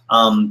helpful.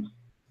 And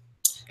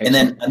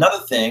then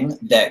another thing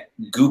that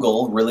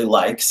Google really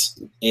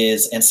likes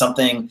is, and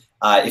something,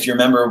 if you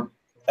remember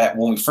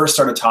when we first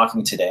started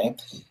talking today,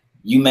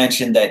 you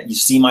mentioned that you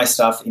see my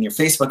stuff in your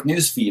Facebook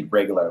newsfeed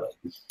regularly,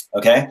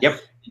 okay?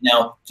 Yep.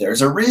 Now,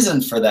 there's a reason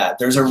for that.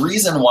 There's a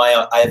reason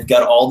why I've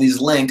got all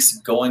these links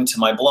going to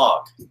my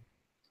blog.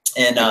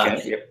 And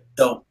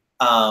so,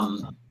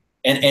 and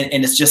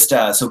it's just,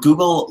 so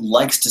Google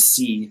likes to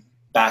see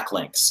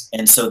backlinks.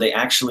 And so they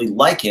actually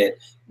like it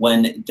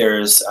when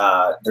there's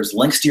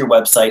links to your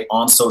website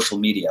on social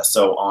media.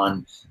 So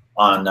on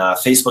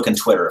Facebook and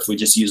Twitter, if we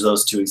just use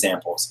those two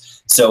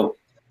examples. So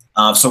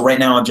right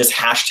now I'm just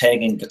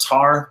hashtagging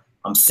guitar.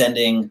 I'm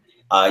sending,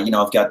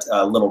 I've got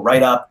a little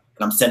write-up,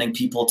 and I'm sending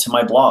people to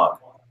my blog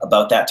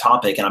about that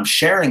topic, and I'm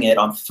sharing it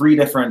on 3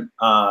 different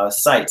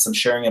sites. I'm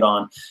sharing it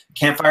on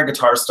Campfire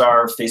Guitar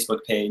Star Facebook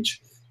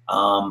page,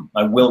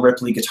 my Will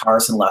Ripley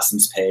Guitarist and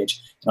Lessons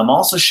page, and I'm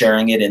also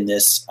sharing it in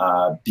this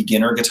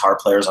Beginner Guitar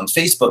Players on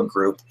Facebook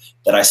group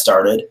that I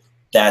started.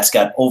 That's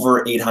got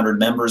over 800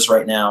 members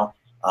right now.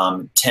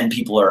 10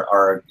 people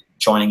are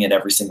joining it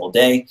every single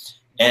day,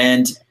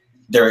 and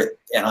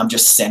I'm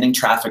just sending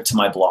traffic to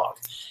my blog.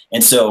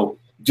 And so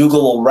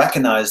Google will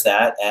recognize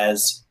that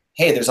as,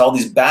 hey, there's all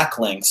these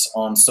backlinks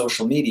on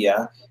social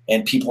media,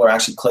 and people are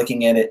actually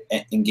clicking at it,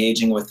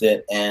 engaging with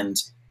it,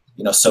 and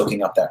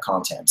soaking up that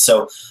content.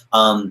 So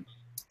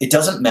it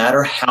doesn't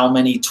matter how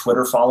many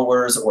Twitter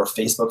followers or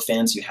Facebook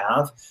fans you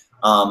have.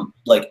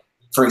 Like,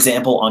 for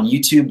example, on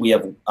YouTube, we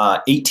have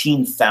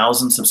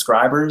 18,000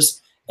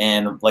 subscribers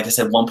and, like I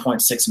said,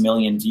 1.6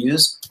 million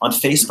views. On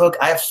Facebook,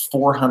 I have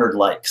 400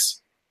 likes.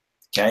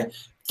 Okay,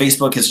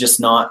 Facebook is just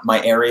not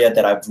my area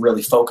that I've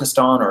really focused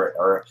on,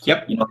 or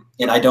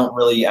and I don't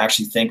really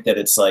actually think that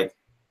it's like,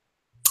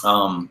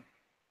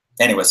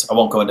 anyways, I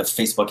won't go into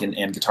Facebook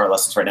and guitar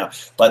lessons right now,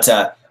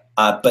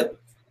 but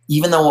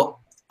even though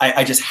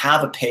I just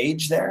have a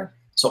page there,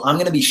 so I'm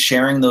going to be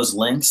sharing those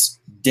links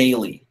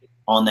daily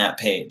on that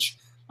page,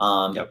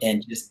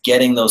 and just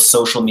getting those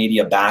social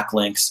media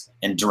backlinks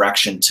and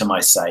direction to my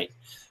site,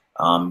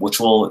 which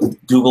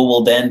Google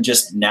will then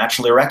just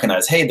naturally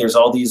recognize, hey, there's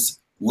all these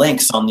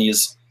links on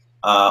these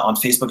on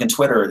Facebook and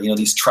Twitter,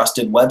 these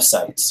trusted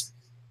websites,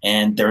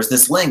 and there's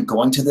this link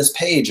going to this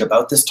page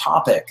about this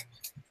topic.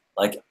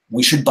 Like,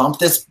 we should bump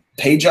this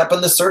page up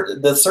in the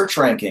search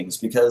rankings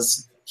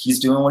because he's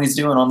doing what he's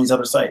doing on these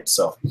other sites.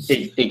 So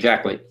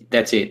exactly,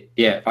 that's it.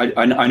 Yeah,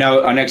 I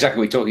know exactly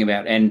what you're talking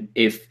about. And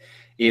if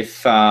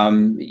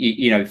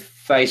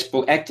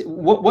Facebook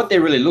what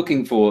they're really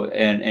looking for,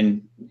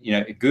 and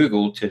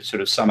Google, to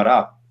sort of sum it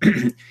up,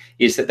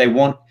 is that they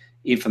want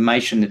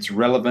information that's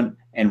relevant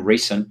and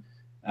recent.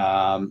 They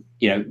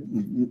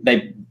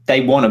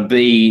want to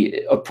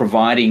be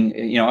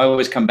providing, I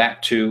always come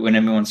back to when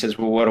everyone says,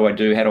 well, what do I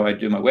do? How do I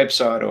do my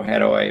website, or how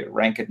do I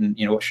rank it? And,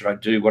 what should I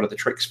do? What are the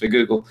tricks for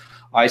Google?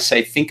 I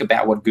say, think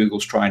about what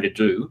Google's trying to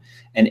do.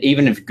 And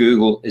even if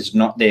Google is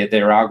not there,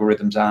 their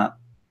algorithms aren't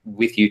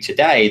with you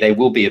today, they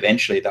will be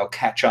eventually. They'll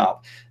catch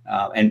up.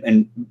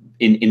 And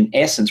in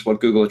essence, what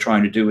Google are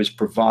trying to do is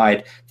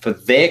provide for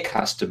their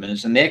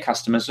customers, and their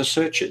customers are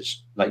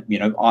searchers. Like,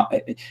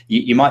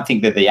 you might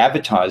think they're the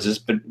advertisers,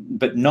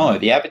 but no,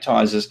 the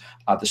advertisers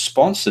are the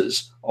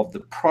sponsors of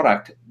the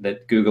product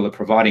that Google are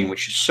providing,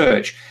 which is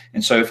search.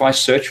 And so if I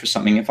search for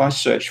something, if I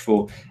search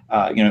for,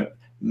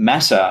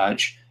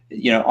 massage,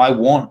 I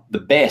want the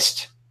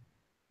best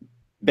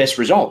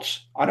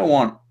results. I don't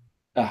want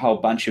a whole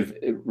bunch of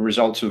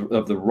results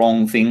of the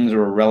wrong things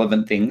or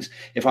irrelevant things.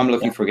 If I'm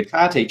looking for a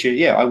guitar teacher,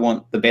 I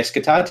want the best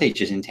guitar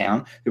teachers in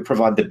town who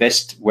provide the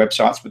best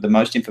websites with the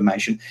most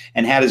information.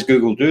 And how does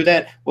Google do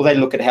that? Well, they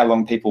look at how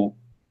long people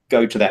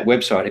go to that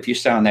website. If you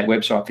stay on that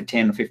website for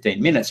 10 or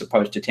 15 minutes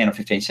opposed to 10 or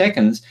 15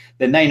 seconds,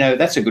 then they know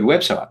that's a good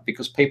website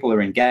because people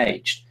are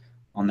engaged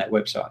on that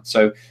website.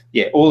 So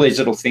all these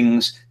little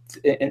things,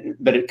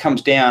 but it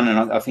comes down,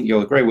 and I think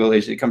you'll agree, Will,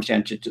 is it comes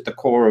down to the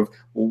core of,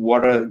 well,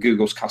 what do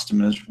Google's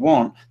customers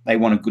want? They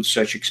want a good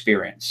search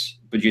experience.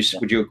 Would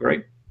you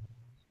agree?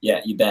 Yeah,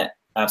 you bet.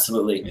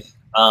 Absolutely.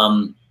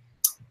 So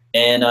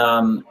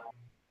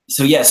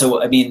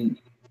I mean,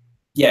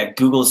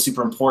 Google is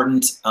super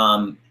important.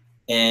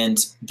 And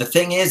the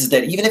thing is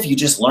that even if you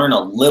just learn a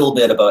little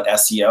bit about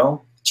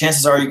SEO,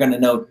 chances are you're going to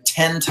know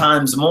 10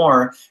 times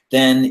more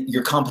than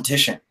your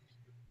competition,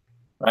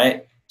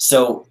 right?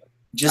 So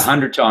just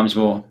 100 times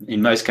more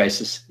in most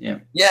cases. Yeah.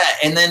 Yeah.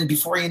 And then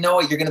before you know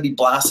it, you're going to be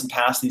blasting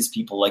past these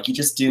people like you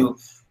just do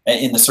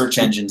in the search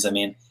engines. I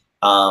mean,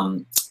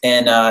 and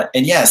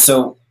yeah,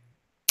 so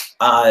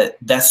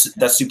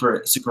that's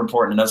super, super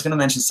important. And I was going to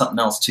mention something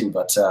else too,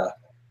 but so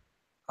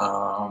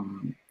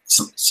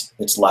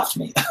it's left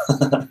me.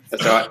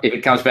 That's all right. If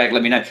it comes back,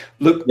 let me know.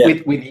 Look,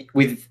 Yeah.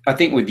 with I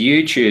think with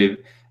YouTube,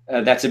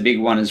 that's a big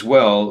one as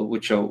well,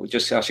 which I'll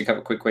just ask you a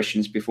couple of quick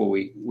questions before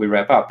we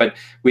wrap up. But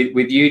with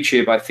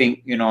YouTube, I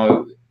think, you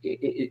know,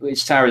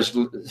 as far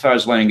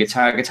as learning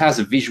guitar's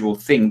a visual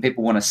thing.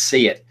 People want to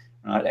see it,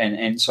 right?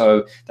 And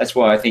so that's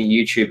why I think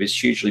YouTube is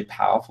hugely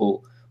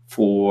powerful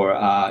for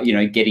you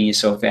know, getting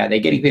yourself out there,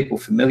 getting people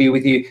familiar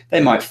with you.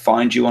 They might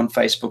find you on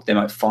Facebook, they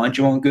might find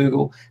you on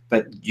Google,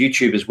 but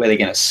YouTube is where they're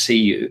going to see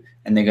you,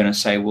 and they're going to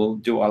say, well,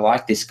 do I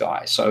like this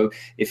guy? So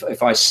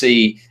if I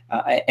see,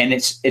 and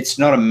it's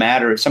not a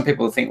matter of, some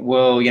people think,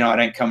 well, you know, I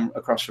don't come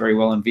across very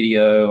well in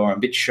video, or I'm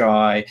a bit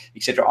shy,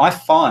 etc. I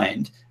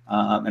find,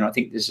 and I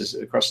think this is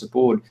across the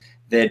board,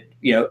 that,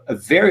 you know, a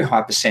very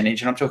high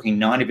percentage, and I'm talking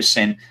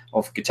 90%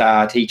 of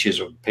guitar teachers,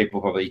 or people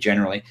probably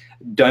generally,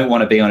 don't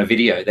want to be on a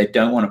video. They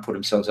don't want to put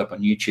themselves up on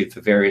YouTube for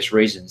various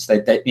reasons.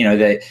 You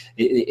know,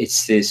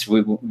 it's this.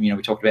 We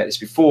talked about this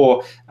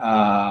before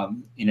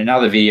in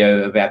another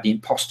video about the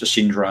imposter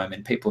syndrome,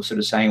 and people sort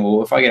of saying,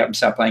 well, if I get up and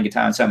start playing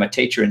guitar and say I'm a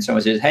teacher, and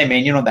someone says, hey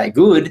man, you're not that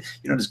good,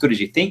 you're not as good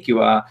as you think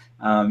you are,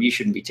 you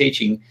shouldn't be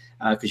teaching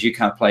because you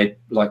can't play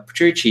like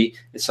Petrucci.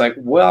 It's like,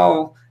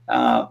 well.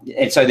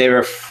 And so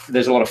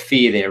there's a lot of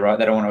fear there, right?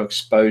 They don't want to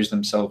expose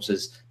themselves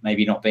as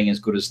maybe not being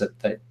as good as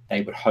that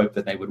they would hope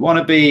that they would want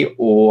to be,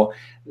 or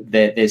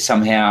that they're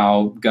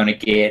somehow going to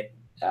get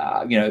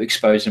you know,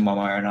 exposed in one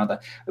way or another.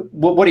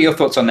 What are your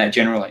thoughts on that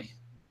generally?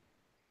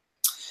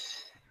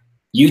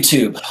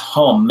 YouTube.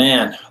 Oh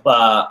man,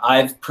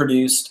 I've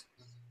produced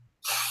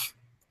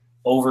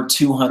over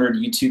 200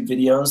 YouTube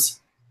videos,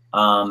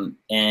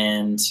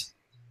 and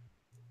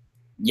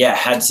yeah,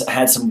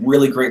 had some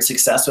really great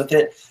success with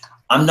it.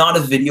 I'm not a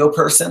video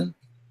person,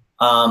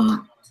 but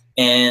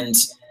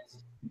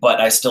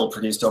I still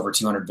produced over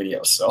 200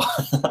 videos. So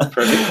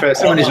for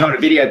someone who's not a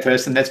video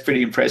person, that's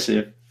pretty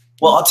impressive.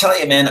 Well, I'll tell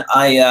you, man,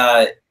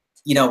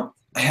 you know,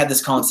 I had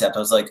this concept. I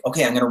was like,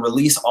 okay, I'm going to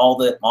release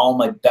all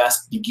my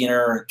best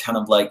beginner kind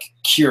of like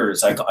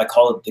cures. I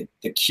call it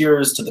the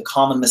cures to the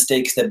common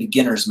mistakes that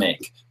beginners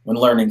make when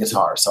learning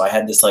guitar. So I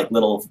had this like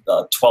little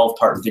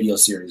 12-part video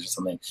series or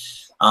something.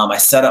 I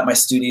set up my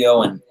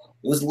studio, and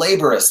it was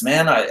laborious,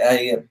 man.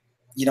 I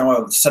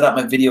set up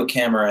my video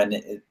camera,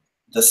 and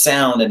the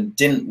sound and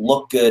didn't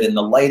look good, and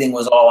the lighting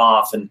was all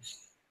off, and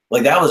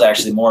like that was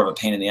actually more of a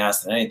pain in the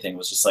ass than anything. It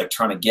was just like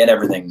trying to get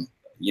everything,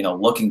 you know,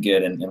 looking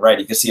good and right.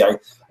 You can see I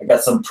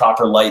got some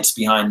proper lights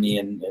behind me,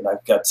 and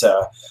I've got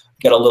a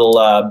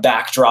little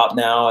backdrop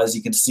now, as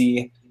you can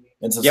see,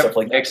 and some stuff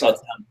like that. Excellent.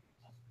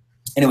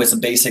 Anyway, some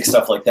basic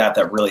stuff like that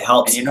really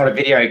helps. And you're not a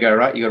video guy,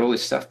 right? You got all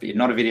this stuff, but you're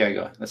not a video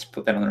guy. Let's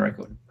put that on the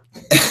record.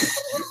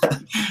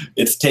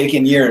 It's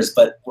taken years,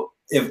 but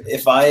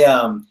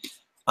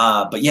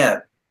but yeah,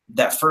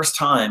 that first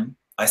time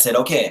I said,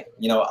 okay,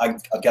 you know,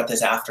 I've got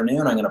this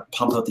afternoon, I'm going to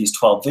pump out these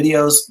 12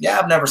 videos. Yeah,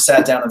 I've never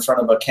sat down in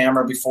front of a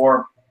camera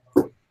before.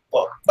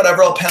 Well,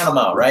 whatever, I'll pound them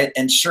out, right?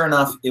 And sure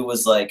enough, it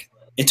was like,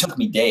 it took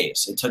me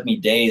days. It took me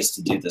days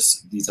to do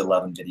these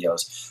 11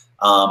 videos.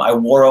 I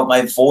wore out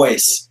my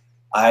voice.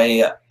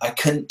 I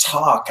couldn't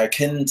talk. I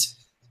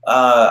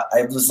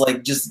was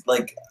like, just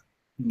like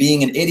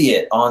being an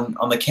idiot on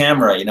the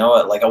camera, you know,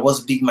 like I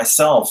wasn't being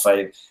myself.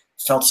 I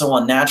felt so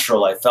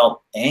unnatural. I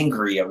felt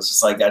angry. I was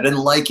just like, I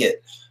didn't like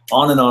it,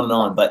 on and on and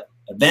on. But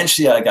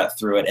eventually I got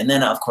through it. And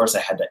then of course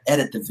I had to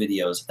edit the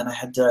videos. Then I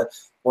had to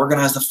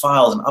organize the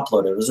files and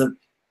upload it. It was a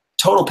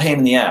total pain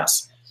in the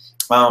ass.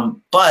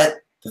 But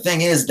the thing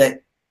is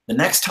that the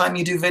next time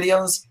you do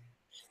videos,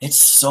 it's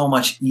so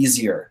much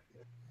easier.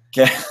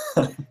 Okay.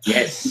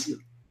 Yes.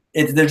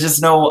 There's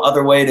just no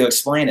other way to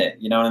explain it.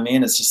 You know what I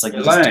mean? It's just like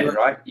you learn,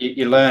 right?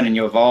 You learn and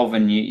you evolve,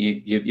 and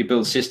you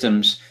build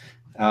systems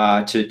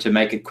to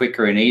make it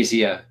quicker and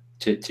easier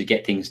to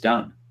get things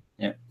done.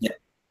 Yeah. Yeah.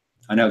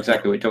 I know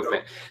exactly what you're talking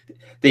about.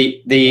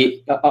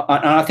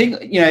 I think,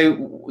 you know,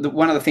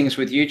 one of the things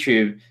with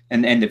YouTube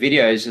and the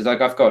videos is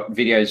like I've got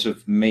videos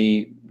of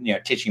me, you know,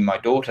 teaching my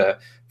daughter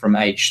from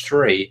age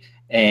 3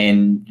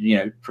 and, you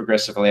know,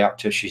 progressively up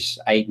to she's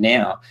 8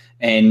 now.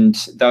 And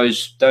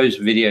those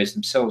videos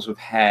themselves have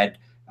had,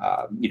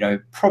 you know,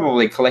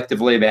 probably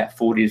collectively about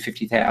 40 to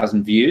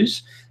 50,000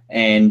 views.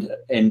 And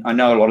I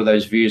know a lot of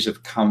those views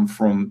have come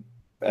from,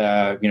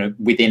 you know,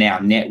 within our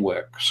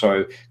network.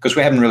 So, because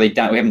we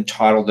haven't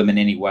titled them in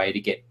any way to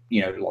get,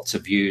 you know, lots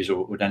of views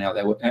or done out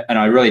there. And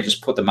I really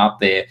just put them up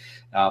there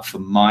for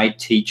my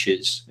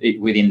teachers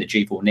within the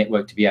G4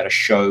 network to be able to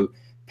show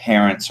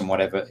parents and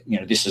whatever, you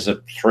know, this is a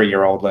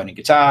 3-year-old learning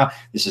guitar.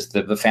 This is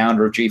the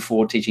founder of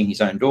G4 teaching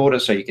his own daughter,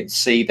 so you can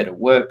see that it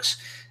works.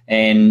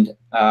 And,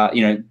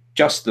 you know,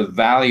 just the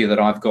value that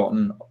I've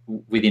gotten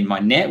within my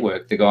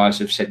network, the guys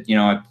have said, you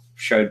know, I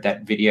showed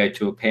that video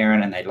to a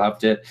parent and they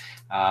loved it.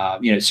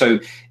 You know, so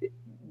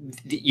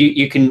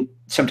you can,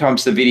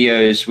 sometimes the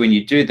videos, when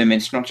you do them,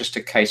 it's not just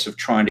a case of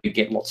trying to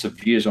get lots of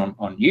views on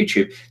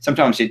YouTube.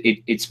 Sometimes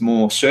it's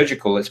more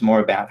surgical. It's more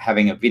about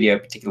having a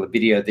particular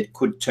video that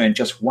could turn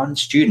just one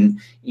student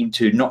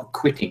into not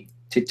quitting,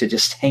 to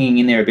just hanging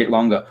in there a bit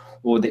longer,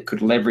 or that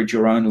could leverage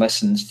your own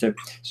lessons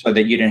so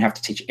that you don't have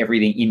to teach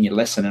everything in your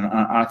lesson. And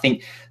I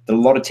think that a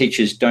lot of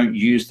teachers don't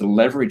use the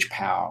leverage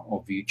power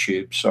of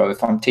YouTube. So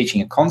if I'm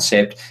teaching a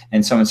concept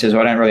and someone says,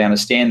 I don't really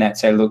understand that,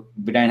 say, look,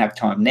 we don't have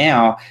time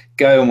now,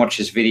 go and watch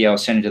this video, I'll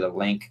send you the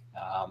link,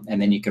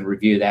 and then you can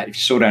review that. If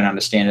you still don't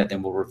understand it,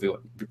 then we'll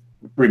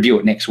review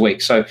it next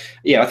week. So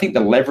yeah, I think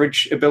the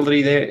leverage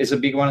ability there is a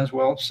big one as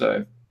well.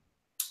 So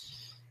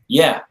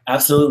yeah,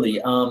 absolutely.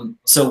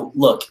 So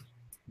look,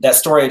 that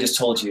story I just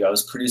told you, I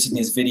was producing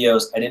these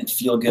videos. I didn't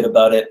feel good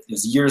about it. It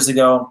was years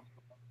ago.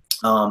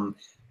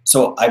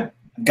 So I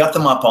got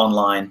them up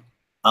online.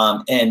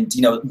 And,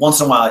 you know, once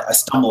in a while I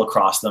stumble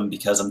across them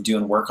because I'm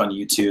doing work on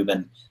YouTube,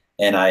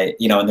 and I,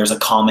 you know, and there's a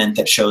comment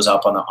that shows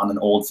up on an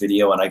old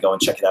video, and I go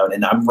and check it out.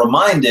 And I'm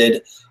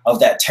reminded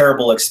of that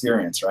terrible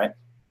experience, right?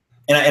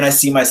 And I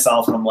see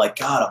myself and I'm like,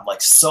 God, I'm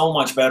like so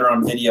much better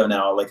on video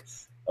now. Like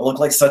I look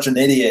like such an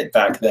idiot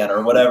back then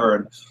or whatever.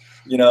 And,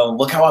 you know,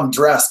 look how I'm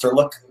dressed, or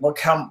look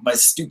how my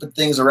stupid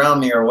things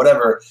around me or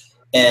whatever.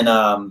 And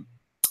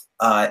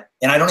I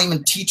don't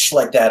even teach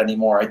like that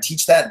anymore. I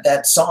teach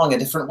that song a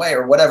different way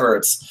or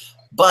whatever.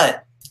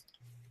 But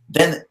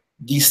then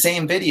these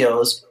same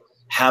videos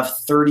have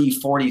 30,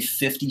 40,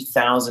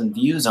 50,000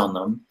 views on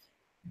them,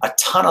 a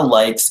ton of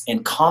likes,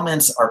 and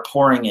comments are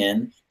pouring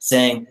in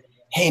saying,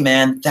 hey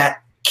man,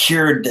 that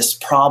cured this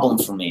problem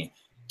for me.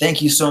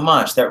 Thank you so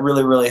much. That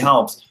really, really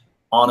helps.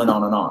 On and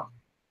on and on.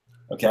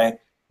 Okay.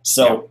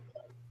 So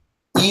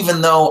even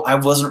though I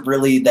wasn't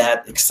really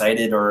that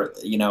excited or,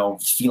 you know,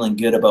 feeling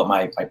good about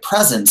my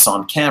presence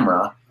on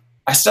camera,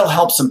 I still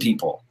helped some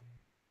people.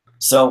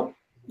 So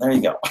there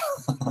you go.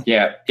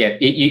 Yeah.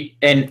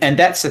 And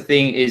that's the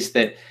thing, is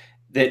that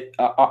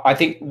I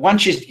think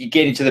once you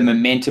get into the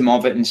momentum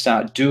of it and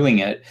start doing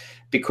it,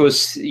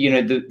 because, you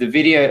know, the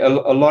video,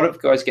 a lot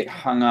of guys get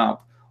hung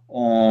up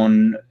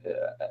on,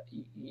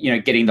 you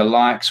know, getting the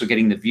likes or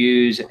getting the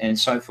views and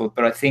so forth.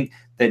 But I think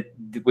that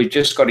we've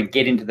just got to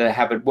get into the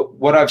habit.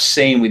 What I've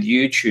seen with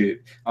YouTube,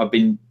 I've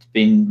been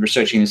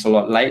researching this a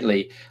lot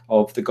lately,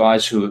 of the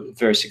guys who are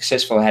very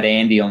successful. I had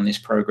Andy on this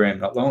program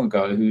not long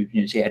ago, who,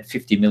 you know, he had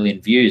 50 million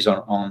views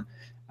on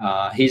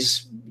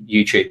his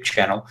YouTube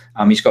channel.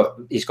 He's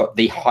got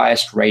the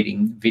highest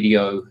rating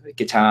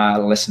guitar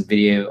lesson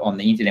video on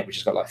the internet, which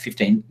has got like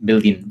 15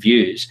 million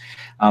views.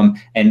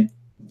 And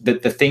the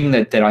thing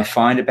that I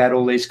find about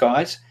all these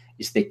guys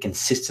is they're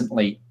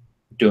consistently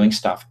doing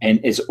stuff, and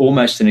it's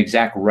almost an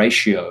exact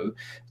ratio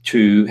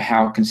to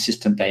how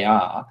consistent they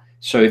are.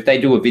 So if they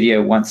do a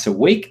video once a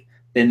week,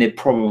 then they're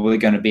probably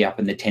going to be up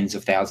in the tens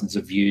of thousands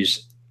of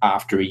views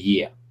after a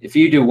year. If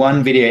you do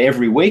one video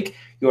every week,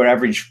 your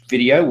average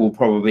video will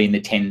probably be in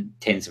the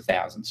tens of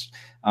thousands.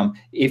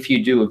 If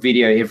you do a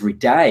video every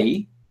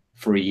day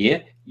for a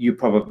year, you're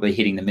probably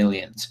hitting the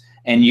millions.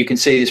 And you can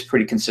see this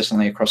pretty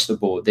consistently across the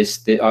board.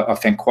 I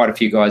found quite a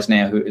few guys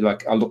now who,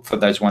 like, I look for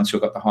those ones who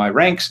have got the high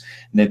ranks,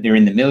 and they're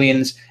in the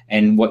millions.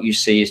 And what you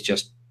see is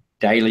just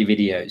daily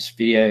videos.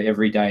 Video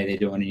every day, they're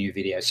doing a new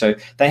video. So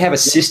they have a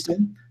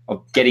system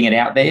of getting it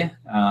out there.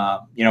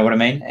 You know what I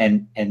mean?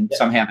 And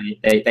somehow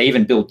they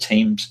even build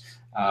teams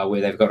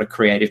where they've got a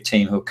creative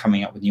team who are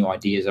coming up with new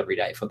ideas every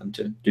day for them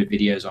to do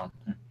videos on.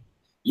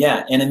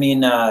 Yeah, and I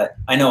mean,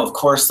 I know, of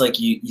course, like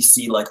you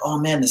see, like, oh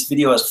man, this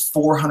video has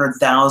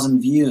 400,000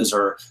 views,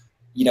 or,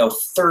 you know,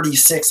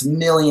 36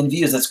 million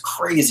views. That's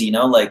crazy, you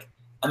know. Like,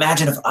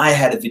 imagine if I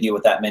had a video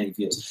with that many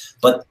views.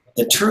 But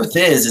the truth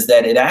is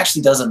that it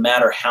actually doesn't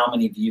matter how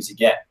many views you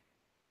get.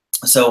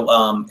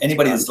 So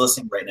anybody that's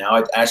listening right now,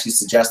 I'd actually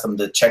suggest them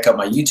to check out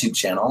my YouTube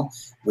channel,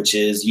 which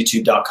is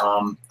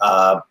youtube.com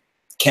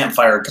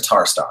Campfire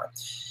Guitar Star.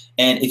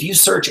 And if you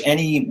search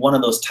any one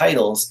of those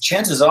titles,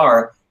 chances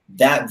are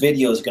that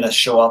video is going to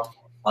show up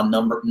on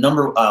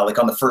like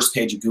on the first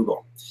page of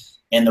Google.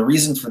 And the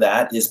reason for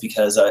that is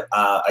because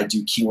I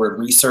do keyword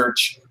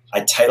research.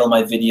 I title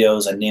my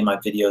videos, I name my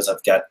videos.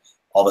 I've got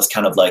all this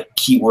kind of like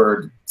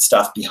keyword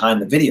stuff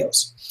behind the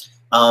videos.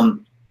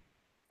 And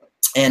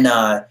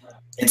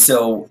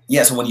so,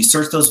 yeah, so when you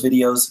search those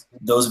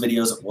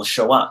videos will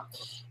show up.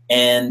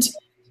 And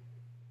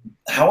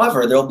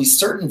however, there'll be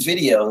certain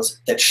videos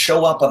that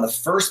show up on the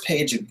first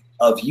page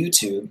of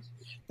YouTube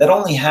that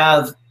only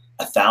have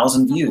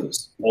 1,000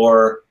 views,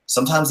 or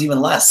sometimes even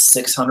less,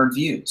 600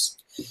 views.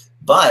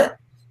 But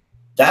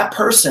that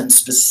person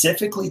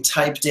specifically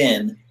typed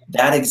in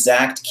that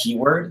exact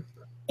keyword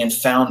and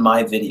found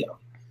my video,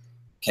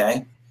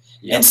 okay?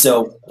 Yep. And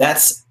so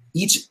that's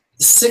each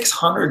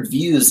 600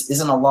 views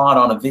isn't a lot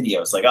on a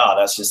video. It's like, oh,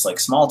 that's just like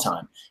small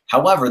time.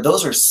 However,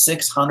 those are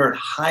 600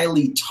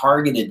 highly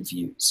targeted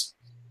views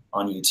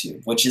on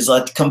YouTube, which is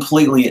a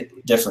completely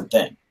different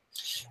thing.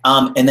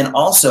 And then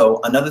also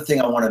another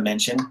thing I want to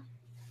mention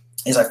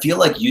is I feel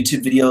like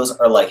YouTube videos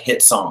are like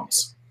hit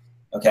songs.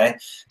 Okay,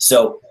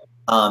 so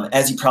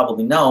as you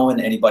probably know, and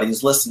anybody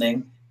who's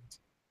listening,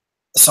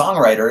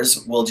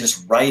 songwriters will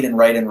just write and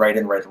write and write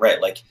and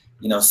write. Like,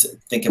 you know,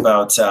 think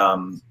about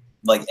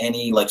like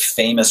any like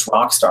famous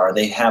rock star.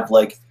 They have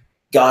like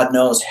God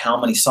knows how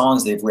many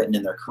songs they've written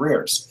in their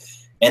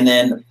careers, and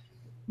then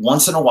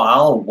once in a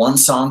while, one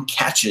song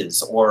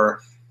catches,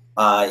 or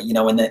you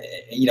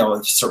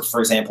know, so for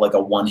example, like a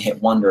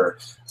one-hit wonder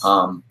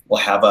will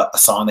have a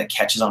song that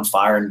catches on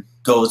fire and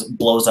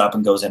blows up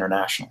and goes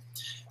international.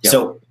 Yep.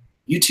 So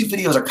YouTube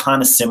videos are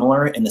kind of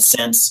similar in the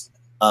sense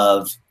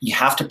of you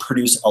have to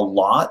produce a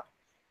lot,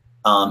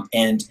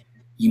 and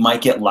you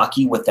might get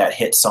lucky with that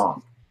hit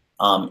song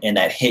and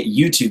that hit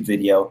YouTube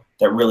video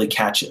that really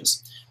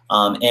catches.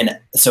 And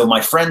so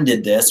my friend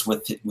did this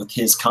with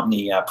his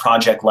company,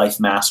 Project Life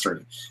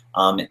Mastery,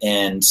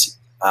 and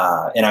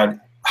I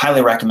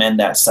highly recommend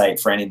that site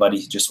for anybody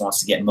who just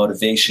wants to get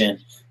motivation,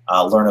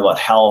 learn about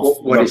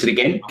health. What is it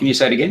again? Can you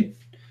say it again?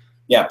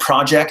 Yeah,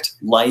 Project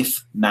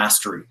Life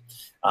Mastery.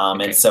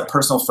 Okay. It's a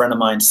personal friend of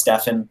mine,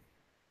 Stefan,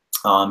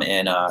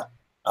 and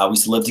we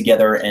used to live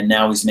together, and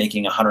now he's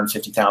making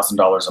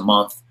 $150,000 a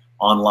month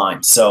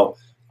online. So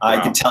I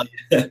can tell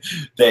you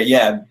that,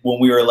 yeah, when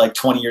we were like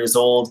 20 years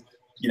old,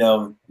 you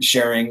know,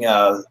 sharing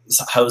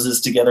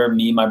houses together,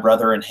 me, my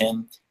brother, and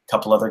him, a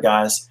couple other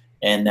guys,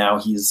 and now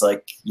he's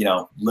like, you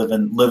know,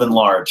 living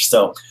large.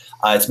 So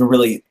it's been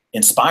really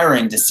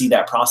inspiring to see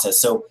that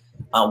process. So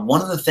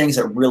one of the things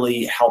that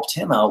really helped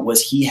him out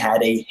was he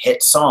had a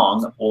hit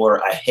song or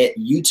a hit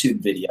YouTube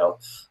video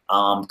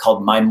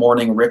called My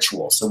Morning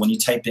Ritual. So when you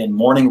type in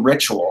morning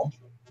ritual,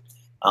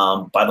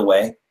 by the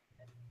way,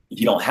 if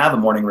you don't have a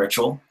morning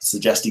ritual,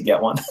 suggest you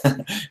get one.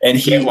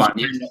 And get one.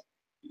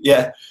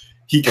 Yeah.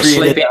 He created.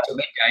 Sleep into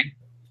midday.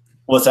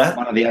 What's that?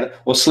 One or the other.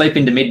 Or sleep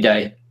into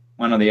midday.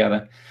 One or the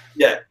other.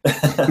 Yeah.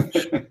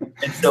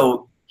 And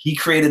so he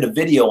created a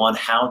video on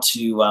how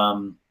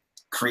to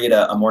create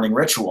a morning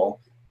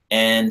ritual,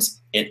 and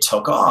it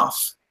took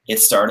off. It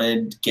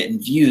started getting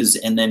views,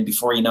 and then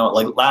before you know it,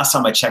 like last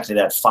time I checked, it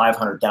had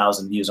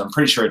 500,000 views. I'm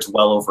pretty sure it's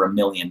well over 1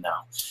 million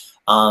now.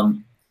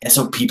 And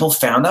so people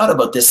found out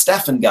about this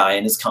Stefan guy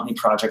and his company,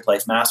 Project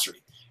Life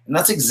Mastery. And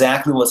that's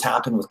exactly what's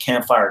happened with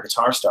Campfire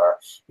Guitar Star,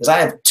 is I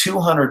have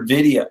 200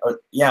 video,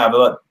 or yeah,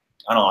 about,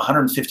 I don't know,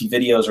 150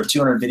 videos or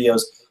 200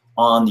 videos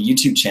on the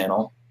YouTube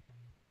channel.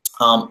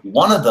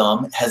 One of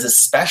them has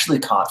especially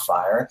caught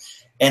fire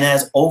and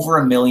has over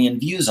 1 million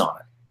views on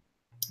it.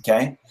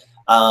 Okay.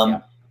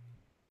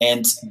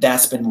 And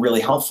that's been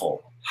really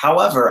helpful.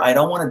 However, I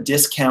don't want to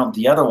discount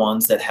the other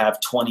ones that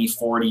have 20,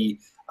 40,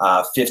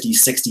 50,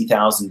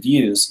 60,000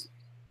 views,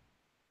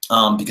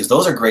 because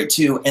those are great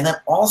too. And then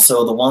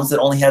also the ones that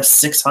only have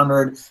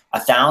 600,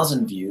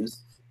 1,000 views,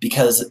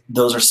 because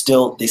those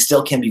are they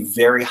still can be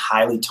very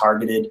highly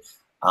targeted,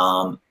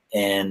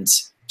 and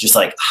just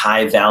like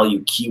high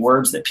value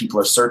keywords that people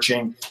are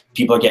searching,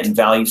 people are getting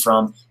value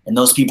from, and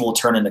those people will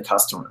turn into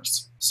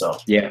customers. So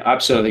yeah,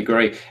 absolutely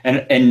agree.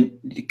 And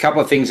a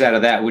couple of things out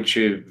of that, which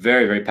are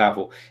very, very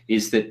powerful,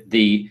 is that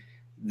the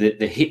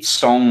hit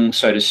song,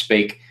 so to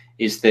speak,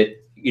 is that,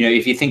 you know,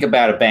 if you think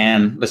about a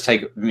band, let's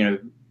take, you know,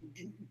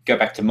 go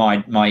back to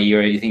my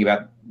era, you think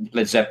about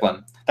Led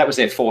Zeppelin. That was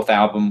their 4th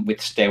album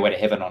with Stairway to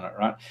Heaven on it,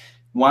 right?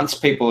 Once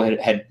people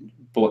had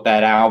bought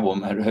that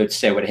album, had heard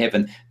Stairway to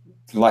Heaven,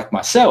 like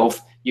myself,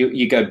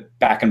 you go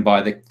back and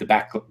buy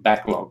the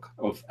backlog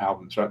of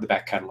albums, right? The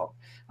back catalog.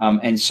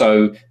 And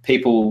so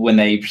people, when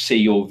they see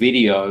your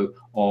video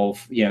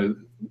of, you know,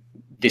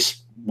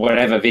 this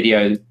whatever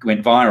video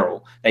went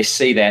viral, they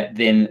see that,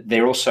 then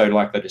they're also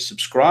likely to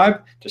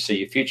subscribe to see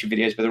your future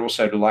videos, but they're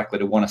also likely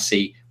to want to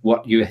see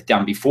what you have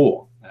done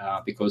before,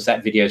 because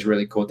that video has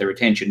really caught their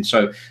attention.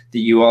 So that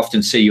you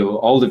often see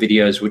your older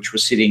videos, which were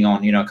sitting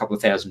on, you know, a couple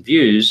of thousand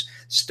views,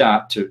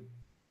 start to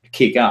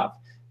kick up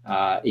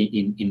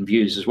in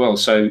views as well.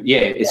 So yeah,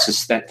 it's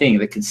just that thing,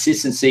 the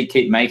consistency,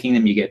 keep making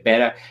them, you get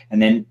better.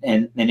 And then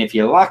if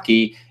you're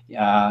lucky, you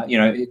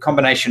know, a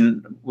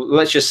combination,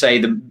 let's just say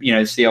you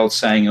know, it's the old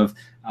saying of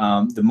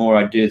the more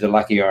I do, the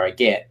luckier I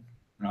get,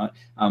 right?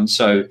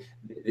 So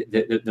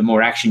the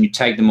more action you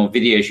take, the more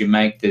videos you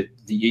make,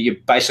 you're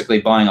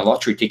basically buying a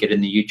lottery ticket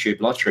in the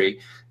YouTube lottery.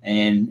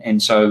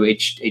 And so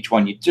each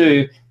one you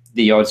do,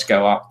 the odds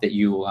go up that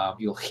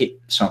you'll hit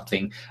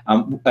something.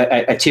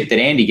 A tip that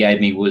Andy gave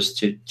me was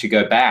to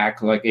go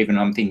back, like even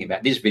I'm thinking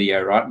about this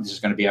video, right? This is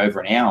going to be over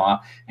an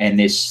hour, and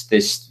there's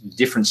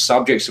different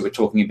subjects that we're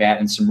talking about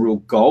and some real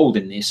gold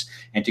in this,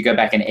 and to go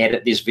back and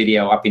edit this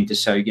video up into,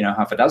 so, you know,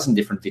 half a dozen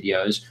different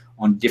videos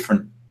on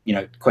different, you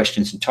know,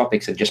 questions and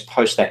topics, and just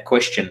post that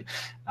question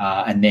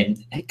and then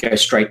go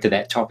straight to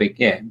that topic.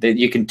 Yeah,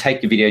 you can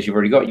take the videos you've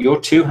already got. Your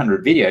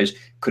 200 videos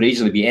could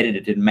easily be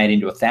edited and made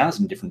into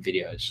 1,000 different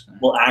videos.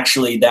 Well,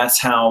 actually, that's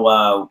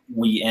how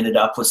we ended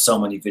up with so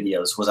many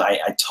videos. Was I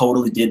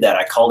totally did that.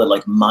 I called it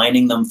like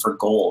mining them for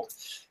gold.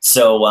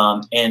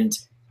 So and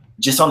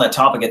just on that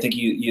topic, I think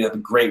you have a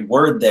great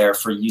word there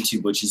for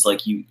YouTube, which is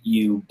like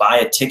you buy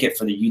a ticket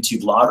for the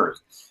YouTube lottery.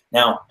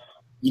 Now,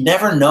 you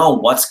never know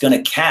what's going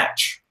to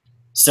catch.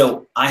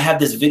 So I have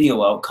this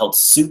video out called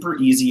Super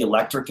Easy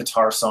Electric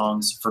Guitar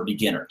Songs for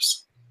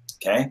Beginners.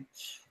 Okay.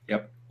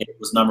 Yep. It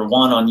was #1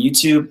 on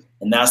YouTube,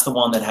 and that's the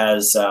one that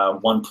has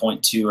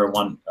 1.2 or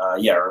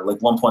like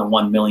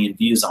 1.1 million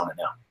views on it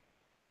now.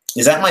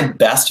 Is that my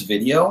best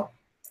video?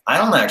 I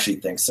don't actually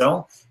think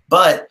so,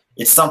 but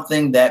it's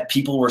something that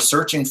people were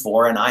searching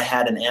for and I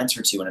had an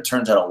answer to, and it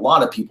turns out a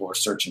lot of people were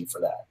searching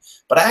for that.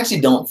 But I actually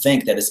don't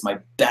think that it's my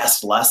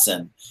best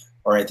lesson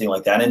or anything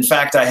like that. In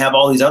fact, I have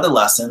all these other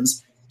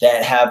lessons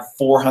that have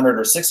 400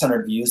 or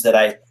 600 views that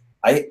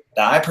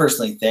I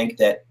personally think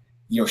that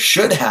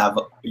should have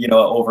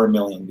over 1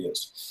 million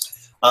views.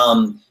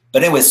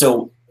 But anyway,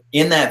 so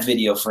in that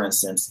video, for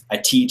instance, I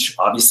teach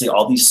obviously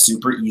all these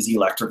super easy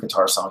electric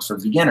guitar songs for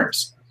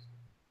beginners,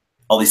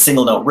 all these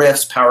single note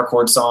riffs, power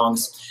chord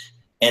songs.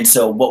 And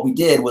so what we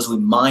did was we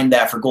mined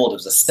that for gold.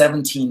 It was a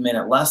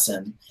 17-minute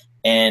lesson,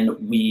 and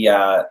we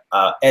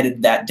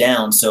edited that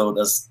down. So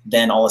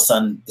then all of a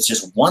sudden it's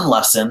just one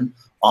lesson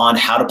on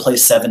how to play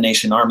Seven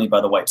Nation Army by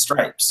the White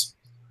Stripes,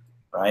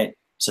 right?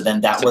 So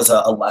then that was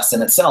a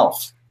lesson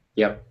itself.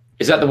 Yep.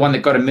 Is that the one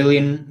that got 1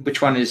 million?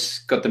 Which one has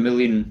got the 1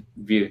 million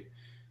view?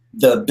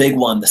 The big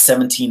one, the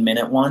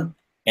 17-minute one.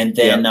 And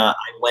then I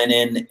went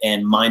in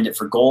and mined it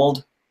for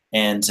gold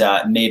and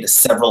made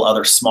several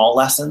other small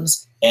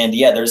lessons. And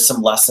yeah, there's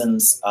some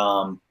lessons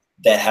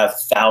that have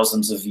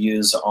thousands of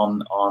views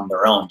on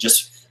their own.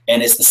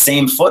 And it's the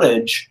same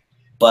footage,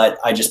 but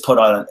I just put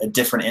on a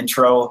different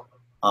intro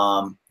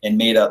and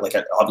made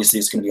obviously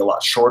it's going to be a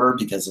lot shorter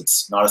because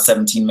it's not a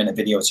 17-minute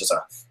video. It's just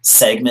a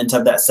segment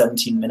of that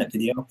 17-minute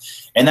video.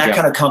 And that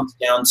kind of comes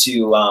down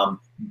to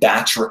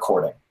batch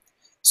recording.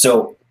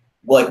 So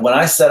like when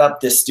I set up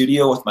this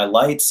studio with my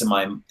lights and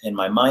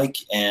my mic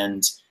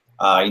and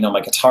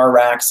my guitar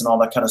racks and all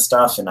that kind of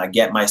stuff, and I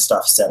get my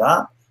stuff set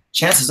up,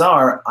 chances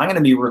are I'm going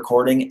to be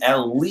recording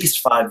at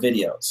least 5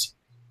 videos.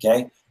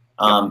 Okay.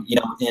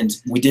 And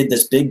we did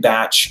this big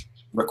batch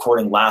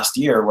recording last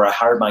year where I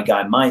hired my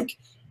guy, Mike,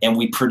 and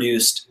we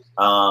produced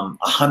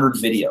 100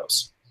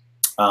 videos.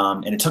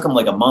 And it took him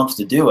like a month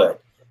to do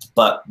it.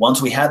 But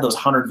once we had those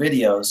 100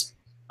 videos,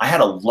 I had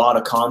a lot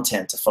of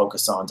content to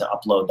focus on to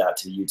upload that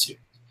to YouTube.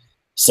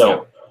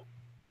 So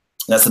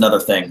that's another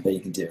thing that you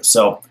can do.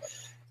 So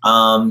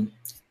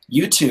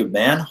YouTube,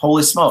 man,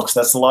 holy smokes,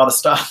 that's a lot of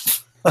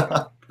stuff.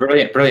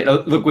 Brilliant,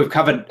 brilliant. Look, we've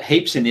covered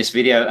heaps in this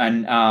video,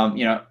 and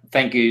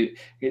thank you.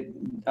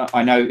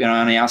 I know I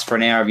only asked for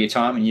an hour of your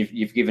time, and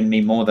you've given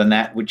me more than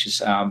that, which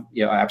is I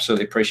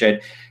absolutely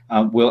appreciate,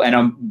 Will. And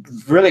I'm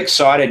really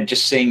excited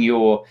just seeing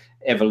your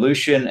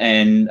evolution,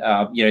 and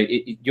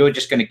you're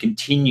just going to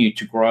continue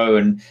to grow,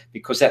 and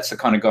because that's the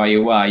kind of guy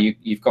you are.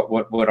 You've got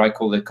what I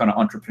call the kind of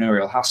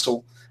entrepreneurial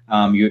hustle.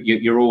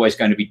 You're always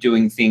going to be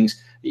doing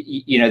things.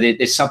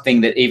 There's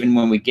something that even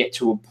when we get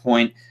to a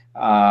point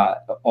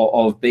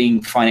of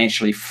being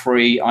financially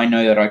free, I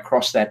know that I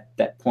crossed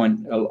that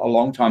point a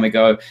long time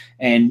ago,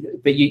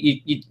 but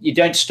you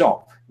don't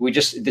stop.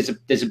 There's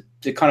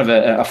a kind of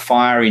a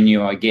fire in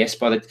you, I guess.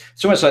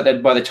 It's almost like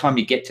that. By the time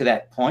you get to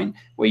that point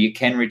where you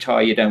can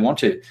retire, you don't want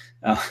to.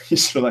 You're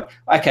sort of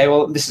like, okay,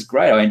 well, this is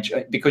great. I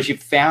enjoy, because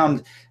you've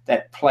found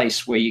that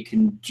place where you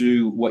can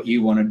do what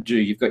you want to do.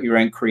 You've got your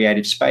own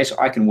creative space.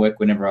 I can work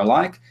whenever I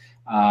like.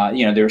 There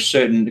are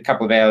a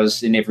couple of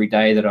hours in every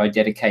day that I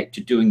dedicate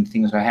to doing the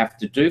things I have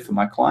to do for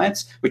my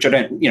clients, which I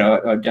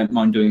don't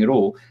mind doing at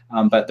all.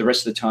 But the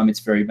rest of the time,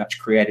 it's very much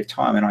creative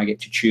time, and I get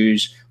to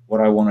choose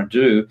what I want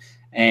to do.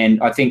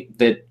 And I think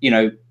that,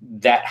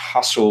 that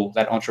hustle,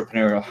 that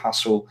entrepreneurial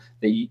hustle,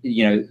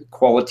 the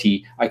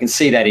quality, I can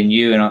see that in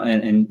you,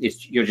 and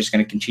you're just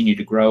going to continue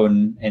to grow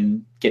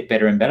and get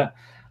better and better.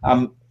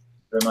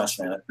 Very much,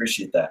 man. I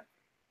appreciate that.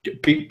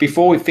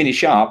 Before we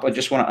finish up, I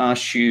just want to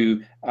ask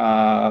you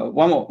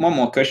one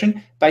more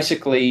question.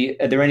 Basically,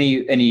 are there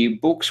any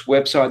books,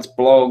 websites,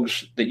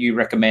 blogs that you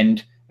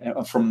recommend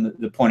from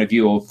the point of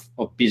view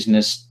of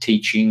business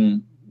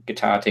teaching,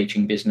 guitar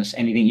teaching business?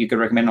 Anything you could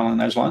recommend along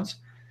those lines?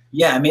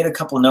 Yeah, I made a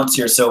couple of notes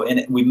here. So,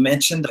 and we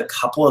mentioned a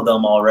couple of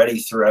them already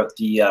throughout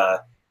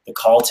the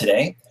call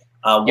today.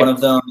 One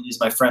of them is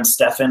my friend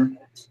Stefan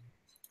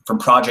from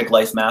Project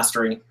Life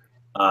Mastery.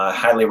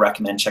 Highly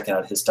recommend checking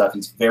out his stuff.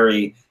 He's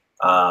very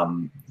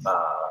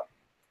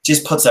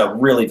just puts out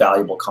really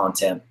valuable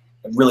content,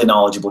 a really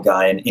knowledgeable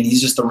guy, and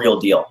he's just the real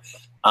deal.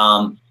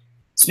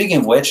 Speaking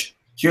of which,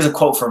 here's a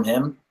quote from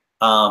him.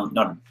 Not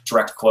a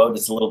direct quote,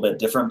 it's a little bit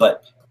different,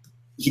 but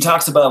he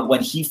talks about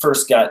when he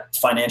first got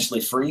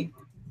financially free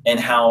and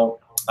how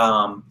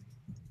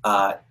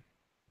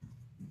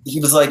he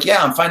was like,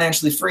 yeah, I'm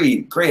financially free.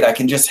 Great, I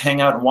can just hang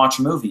out and watch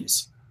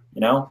movies,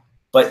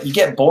 But you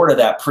get bored of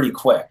that pretty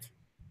quick.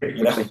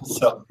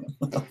 So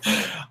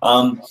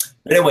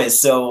but anyways,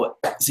 so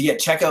yeah,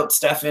 check out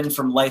Stefan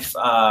from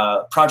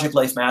Project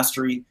Life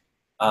Mastery.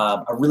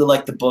 I really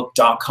like the book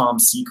 .com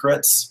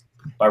Secrets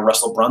by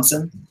Russell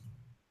Brunson.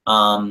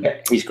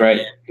 He's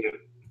great.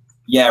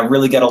 Yeah,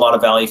 really get a lot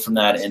of value from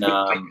that. And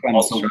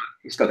also,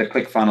 he's got the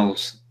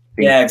ClickFunnels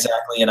Yeah,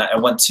 exactly. And I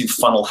went to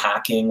funnel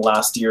hacking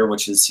last year,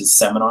 which is his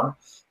seminar,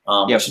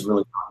 which is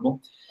really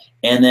cool.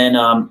 And then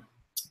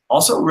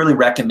also really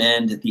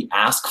recommend the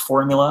Ask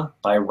Formula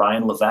by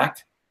Ryan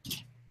Levesque.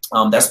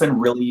 That's been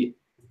really,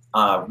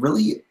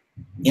 really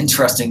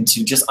interesting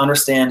to just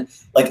understand.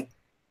 Like,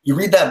 you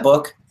read that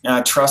book, and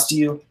I trust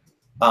you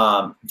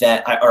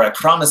I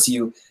promise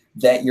you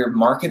that your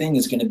marketing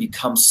is going to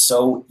become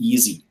so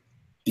easy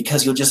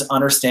because you'll just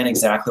understand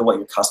exactly what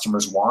your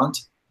customers want,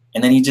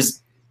 and then you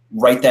just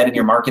write that in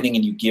your marketing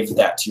and you give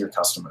that to your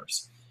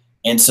customers.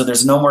 And so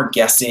there's no more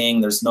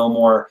guessing. There's no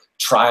more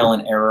trial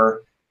and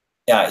error.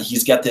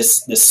 He's got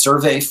this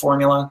survey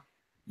formula.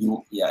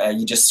 You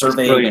just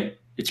survey. It's brilliant.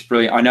 It's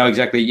brilliant. I know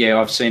exactly. Yeah,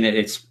 I've seen it.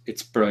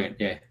 It's brilliant.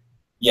 Yeah.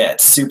 Yeah,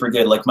 it's super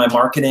good. Like, my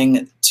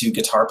marketing to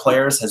guitar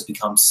players has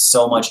become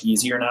so much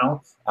easier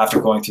now after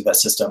going through that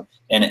system,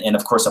 and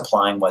of course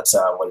applying what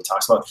he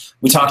talks about.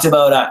 We talked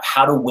about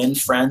how to win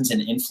friends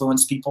and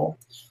influence people,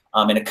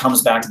 and it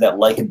comes back to that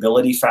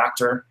likability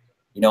factor,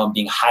 and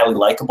being highly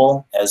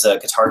likable as a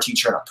guitar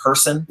teacher and a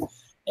person,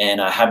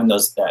 and having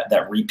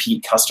that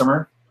repeat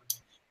customer.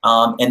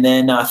 And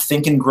then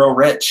Think and Grow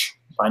Rich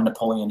by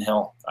Napoleon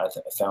Hill, I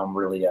found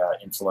really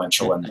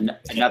influential. And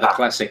another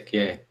classic,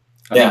 yeah.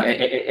 I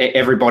think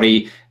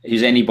everybody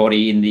who's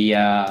anybody in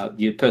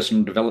the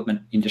personal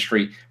development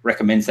industry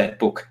recommends that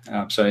book.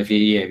 So if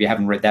you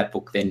haven't read that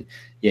book, then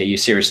you're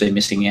seriously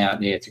missing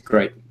out. Yeah, it's a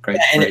great read.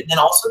 And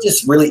also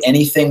just really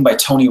anything by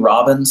Tony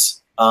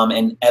Robbins,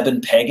 and Eben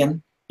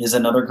Pagan is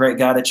another great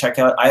guy to check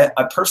out.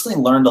 I personally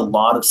learned a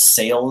lot of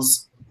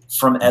sales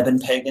from Eben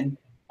Pagan.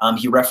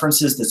 He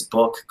references this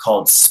book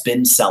called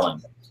Spin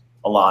Selling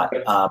a lot,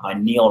 by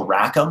Neil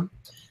Rackham.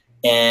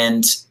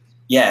 And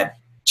yeah,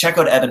 check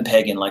out Eben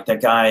Pagan. Like,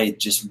 that guy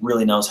just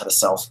really knows how to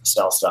sell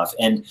stuff.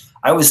 And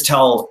I always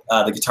tell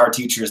the guitar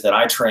teachers that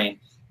I train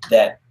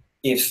that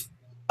if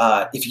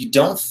you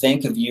don't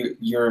think of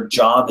your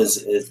job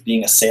as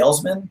being a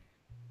salesman,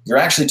 you're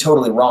actually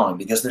totally wrong,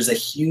 because there's a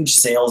huge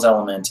sales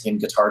element in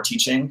guitar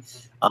teaching.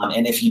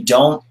 And if you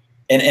don't,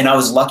 and I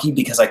was lucky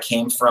because I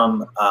came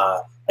from,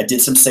 I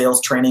did some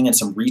sales training and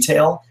some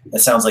retail. It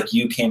sounds like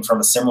you came from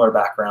a similar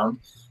background.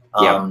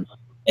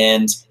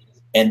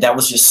 And that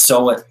was just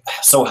so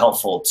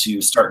helpful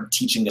to start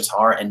teaching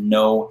guitar and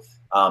know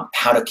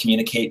how to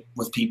communicate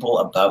with people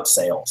about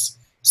sales.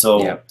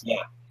 So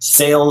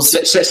sales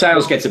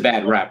gets a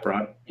bad rap,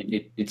 right?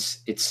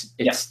 It's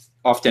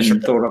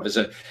often thought of as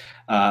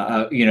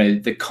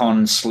the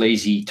con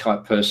sleazy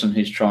type person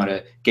who's trying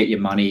to get your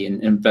money,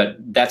 but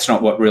that's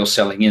not what real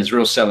selling is.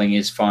 Real selling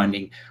is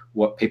finding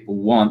what people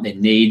want, their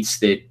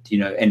needs,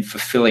 and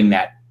fulfilling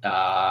that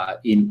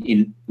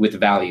in with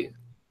value.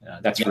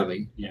 That's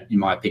really, in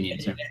my opinion.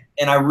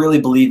 And I really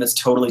believe it's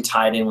totally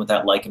tied in with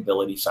that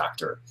likability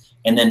factor.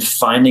 And then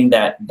finding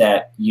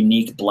that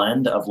unique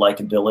blend of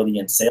likability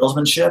and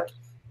salesmanship.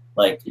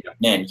 Like,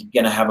 man, you're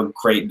gonna have a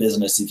great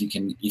business if you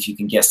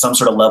can get some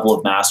sort of level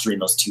of mastery in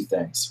those two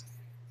things.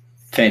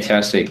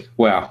 Fantastic!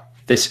 Wow,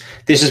 this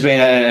has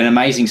been an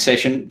amazing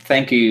session.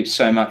 Thank you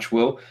so much,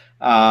 Will.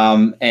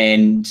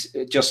 And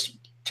just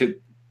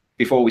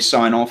before we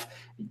sign off,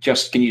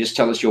 can you just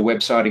tell us your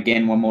website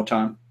again one more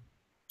time?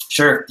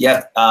 Sure.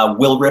 Yeah.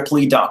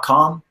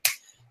 WillRipley.com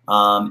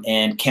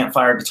and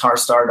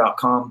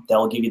CampfireGuitarStar.com. That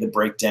will give you the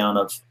breakdown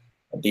of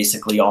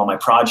basically all my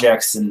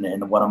projects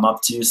and what I'm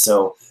up to.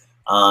 So,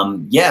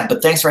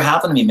 but thanks for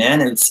having me,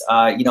 man. It's,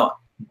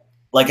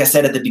 like I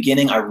said at the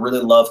beginning, I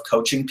really love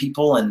coaching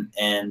people,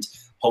 and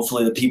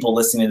hopefully the people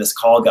listening to this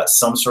call got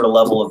some sort of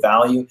level of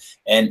value.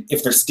 And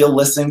if they're still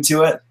listening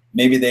to it,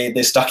 maybe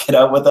they stuck it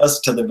out with us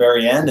to the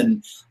very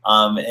end.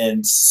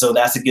 And so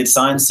that's a good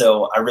sign.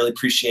 So I really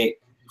appreciate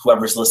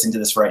whoever's listening to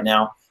this right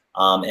now.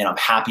 And I'm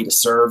happy to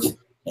serve,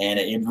 and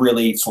it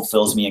really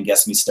fulfills me and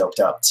gets me stoked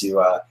up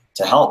to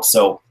help.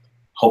 So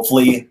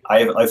hopefully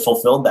I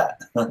fulfilled that.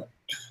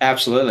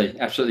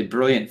 Absolutely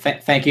brilliant.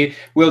 Thank you.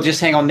 Will, just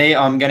hang on there.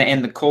 I'm going to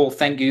end the call.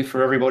 Thank you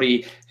for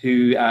everybody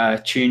who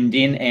tuned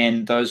in,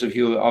 and those of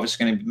you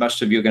obviously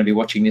most of you are going to be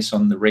watching this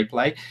on the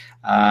replay.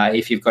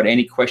 If you've got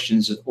any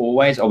questions, as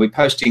always, I'll be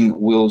posting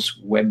Will's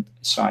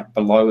website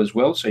below as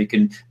well, so you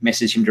can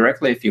message him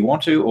directly if you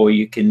want to, or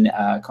you can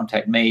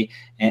contact me.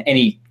 And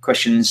any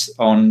questions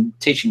on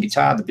teaching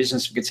guitar, the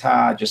business of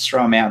guitar, just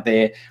throw them out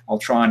there. I'll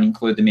try and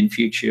include them in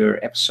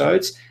future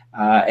episodes.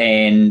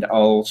 And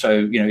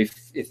also,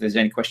 if there's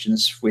any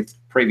questions with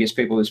previous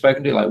people who've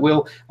spoken to, like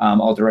Will,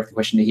 I'll direct the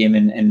question to him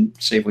and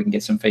see if we can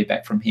get some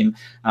feedback from him.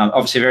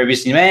 Obviously a very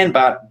busy man,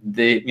 but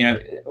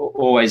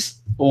always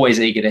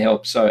eager to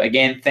help. So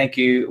again, thank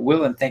you,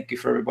 Will, and thank you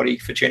for everybody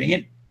for tuning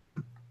in.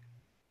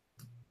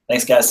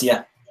 Thanks, guys. See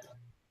ya.